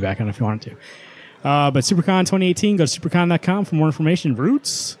choice. He would be back on if you wanted to. But SuperCon 2018, go to supercon.com for more information.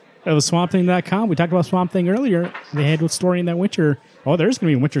 Roots of the SwampThing.com. We talked about Swamp Thing earlier. They had what story in that winter. Oh, there's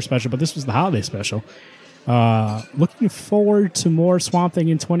going to be a winter special, but this was the holiday special. Looking forward to more Swamp Thing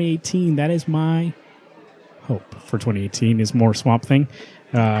in 2018. That is my hope for 2018 is more Swamp Thing.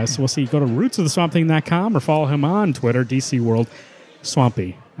 So we'll see. Go to rootsoftheswampthing.com or follow him on Twitter, DC World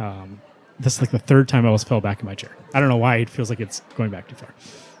Swampy. This is like the third time I almost fell back in my chair. I don't know why. It feels like it's going back too far.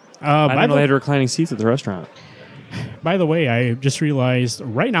 I didn't know they had reclining seats at the restaurant. By the way, I just realized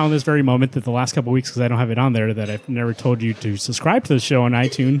right now in this very moment that the last couple of weeks, because I don't have it on there, that I've never told you to subscribe to the show on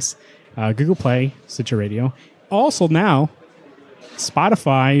iTunes, Google Play, Stitcher Radio. Also now,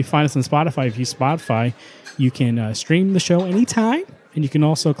 Spotify. Find us on Spotify. If you use Spotify, you can stream the show anytime, and you can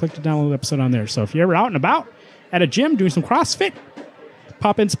also click to download the episode on there. So if you're ever out and about at a gym doing some CrossFit,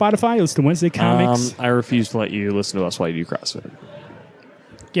 pop in Spotify, listen to Wednesday Comics. I refuse to let you listen to us while you do CrossFit.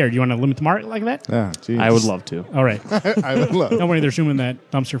 Gary, do you want to limit the market like that? Yeah, geez. I would love to. All right. I would love. Don't worry, they're zooming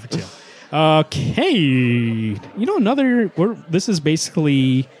that dumpster for two. Okay. You know, this is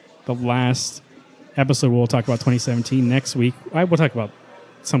basically the last episode we'll talk about 2017. Next week, we'll talk about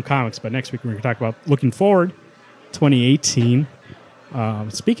some comics, but next week we're going to talk about looking forward 2018.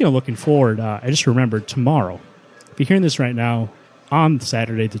 Speaking of looking forward, I just remembered tomorrow, if you're hearing this right now, on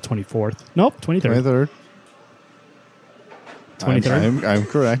Saturday the 24th. Nope, 23rd. 23rd. I'm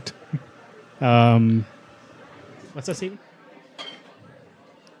correct. What's that, Steven?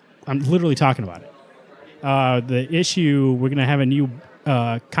 I'm literally talking about it. The issue, we're going to have a new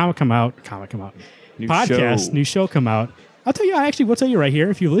comic come out. New podcast, show. new show come out. We'll tell you right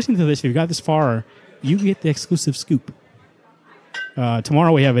here. If you're listening to this, if you've got this far, you get the exclusive scoop.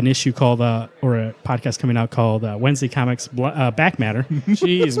 Tomorrow we have an issue called, or a podcast coming out called Wednesday Comics Back Matter.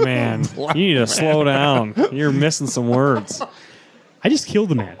 Jeez, man. You need to slow down. You're missing some words. I just killed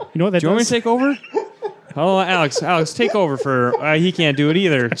the man. You know what that Do you want me to take over? Oh, Alex, take over for... he can't do it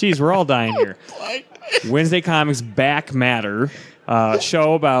either. Jeez, we're all dying here. Wednesday Comics Back Matter.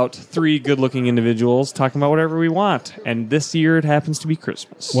 Show about three good-looking individuals talking about whatever we want. And this year it happens to be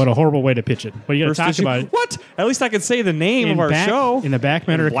Christmas. What a horrible way to pitch it. But you got to First talk issue- about it. What? At least I could say the name of our show. In the Back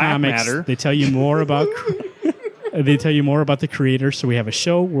Matter In Black comics, Matter. they tell you more about... They tell you more about the creators. So we have a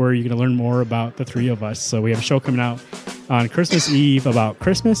show where you're going to learn more about the three of us. So we have a show coming out on Christmas Eve about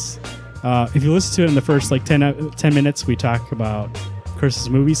Christmas. If you listen to it in the first 10 minutes, we talk about Christmas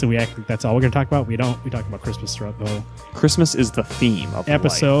movies, and we act like that's all we're going to talk about. We don't. We talk about Christmas throughout the whole Christmas is the theme of the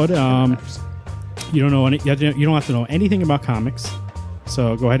episode. life. You don't know you don't have to know anything about comics.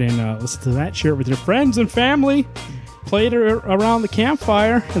 So go ahead and listen to that. Share it with your friends and family. Play it around the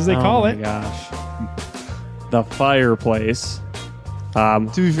campfire, as they call it. Oh my gosh. The fireplace.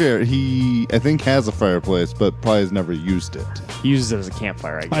 To be fair, he I think has a fireplace, but probably has never used it. He uses it as a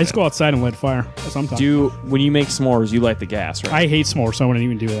campfire. I I just go outside and light fire. Sometimes. When you make s'mores, you light the gas, right? I hate s'mores, so I wouldn't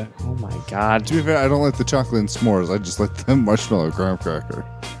even do that. Oh my god. To be fair, I don't like the chocolate and s'mores. I just like the marshmallow graham cracker.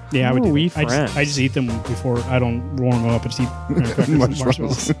 Yeah, I would. Ooh, Do that. I just eat them before. I don't warm them up. I just eat crackers and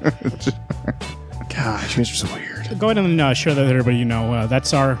marshmallows. Gosh, you guys are so weird. Go ahead and share that with everybody you know.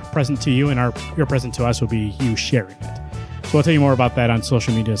 That's our present to you, and your present to us will be you sharing it. So we'll tell you more about that on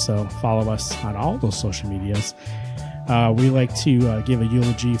social media, so follow us on all those social medias. We like to give a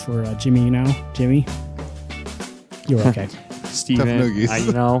eulogy for Jimmy now. Jimmy, you're okay. Steven, Tough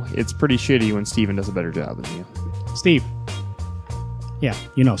noogies. it's pretty shitty when Steven does a better job than you. Steve. Yeah,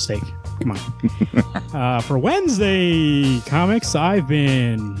 you know steak. Come on. For Wednesday Comics, I've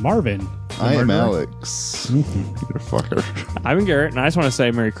been Marvin. I am Alex. You're a fucker. I've been Garrett, and I just want to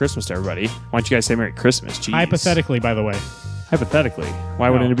say Merry Christmas to everybody. Why don't you guys say Merry Christmas? Jeez. Hypothetically, by the way. Hypothetically. Why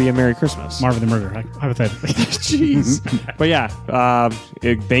wouldn't it be a Merry Christmas? Marvin the Murderer. Hypothetically. Jeez. But yeah,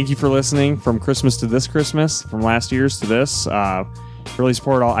 thank you for listening from Christmas to this Christmas, from last year's to this. Really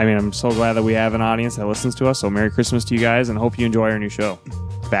support all. I mean, I'm so glad that we have an audience that listens to us. So Merry Christmas to you guys, and hope you enjoy our new show,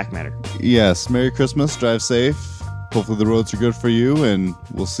 Back Matter. Yes, Merry Christmas. Drive safe. Hopefully the roads are good for you, and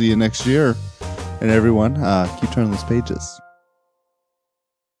we'll see you next year. And everyone, keep turning those pages.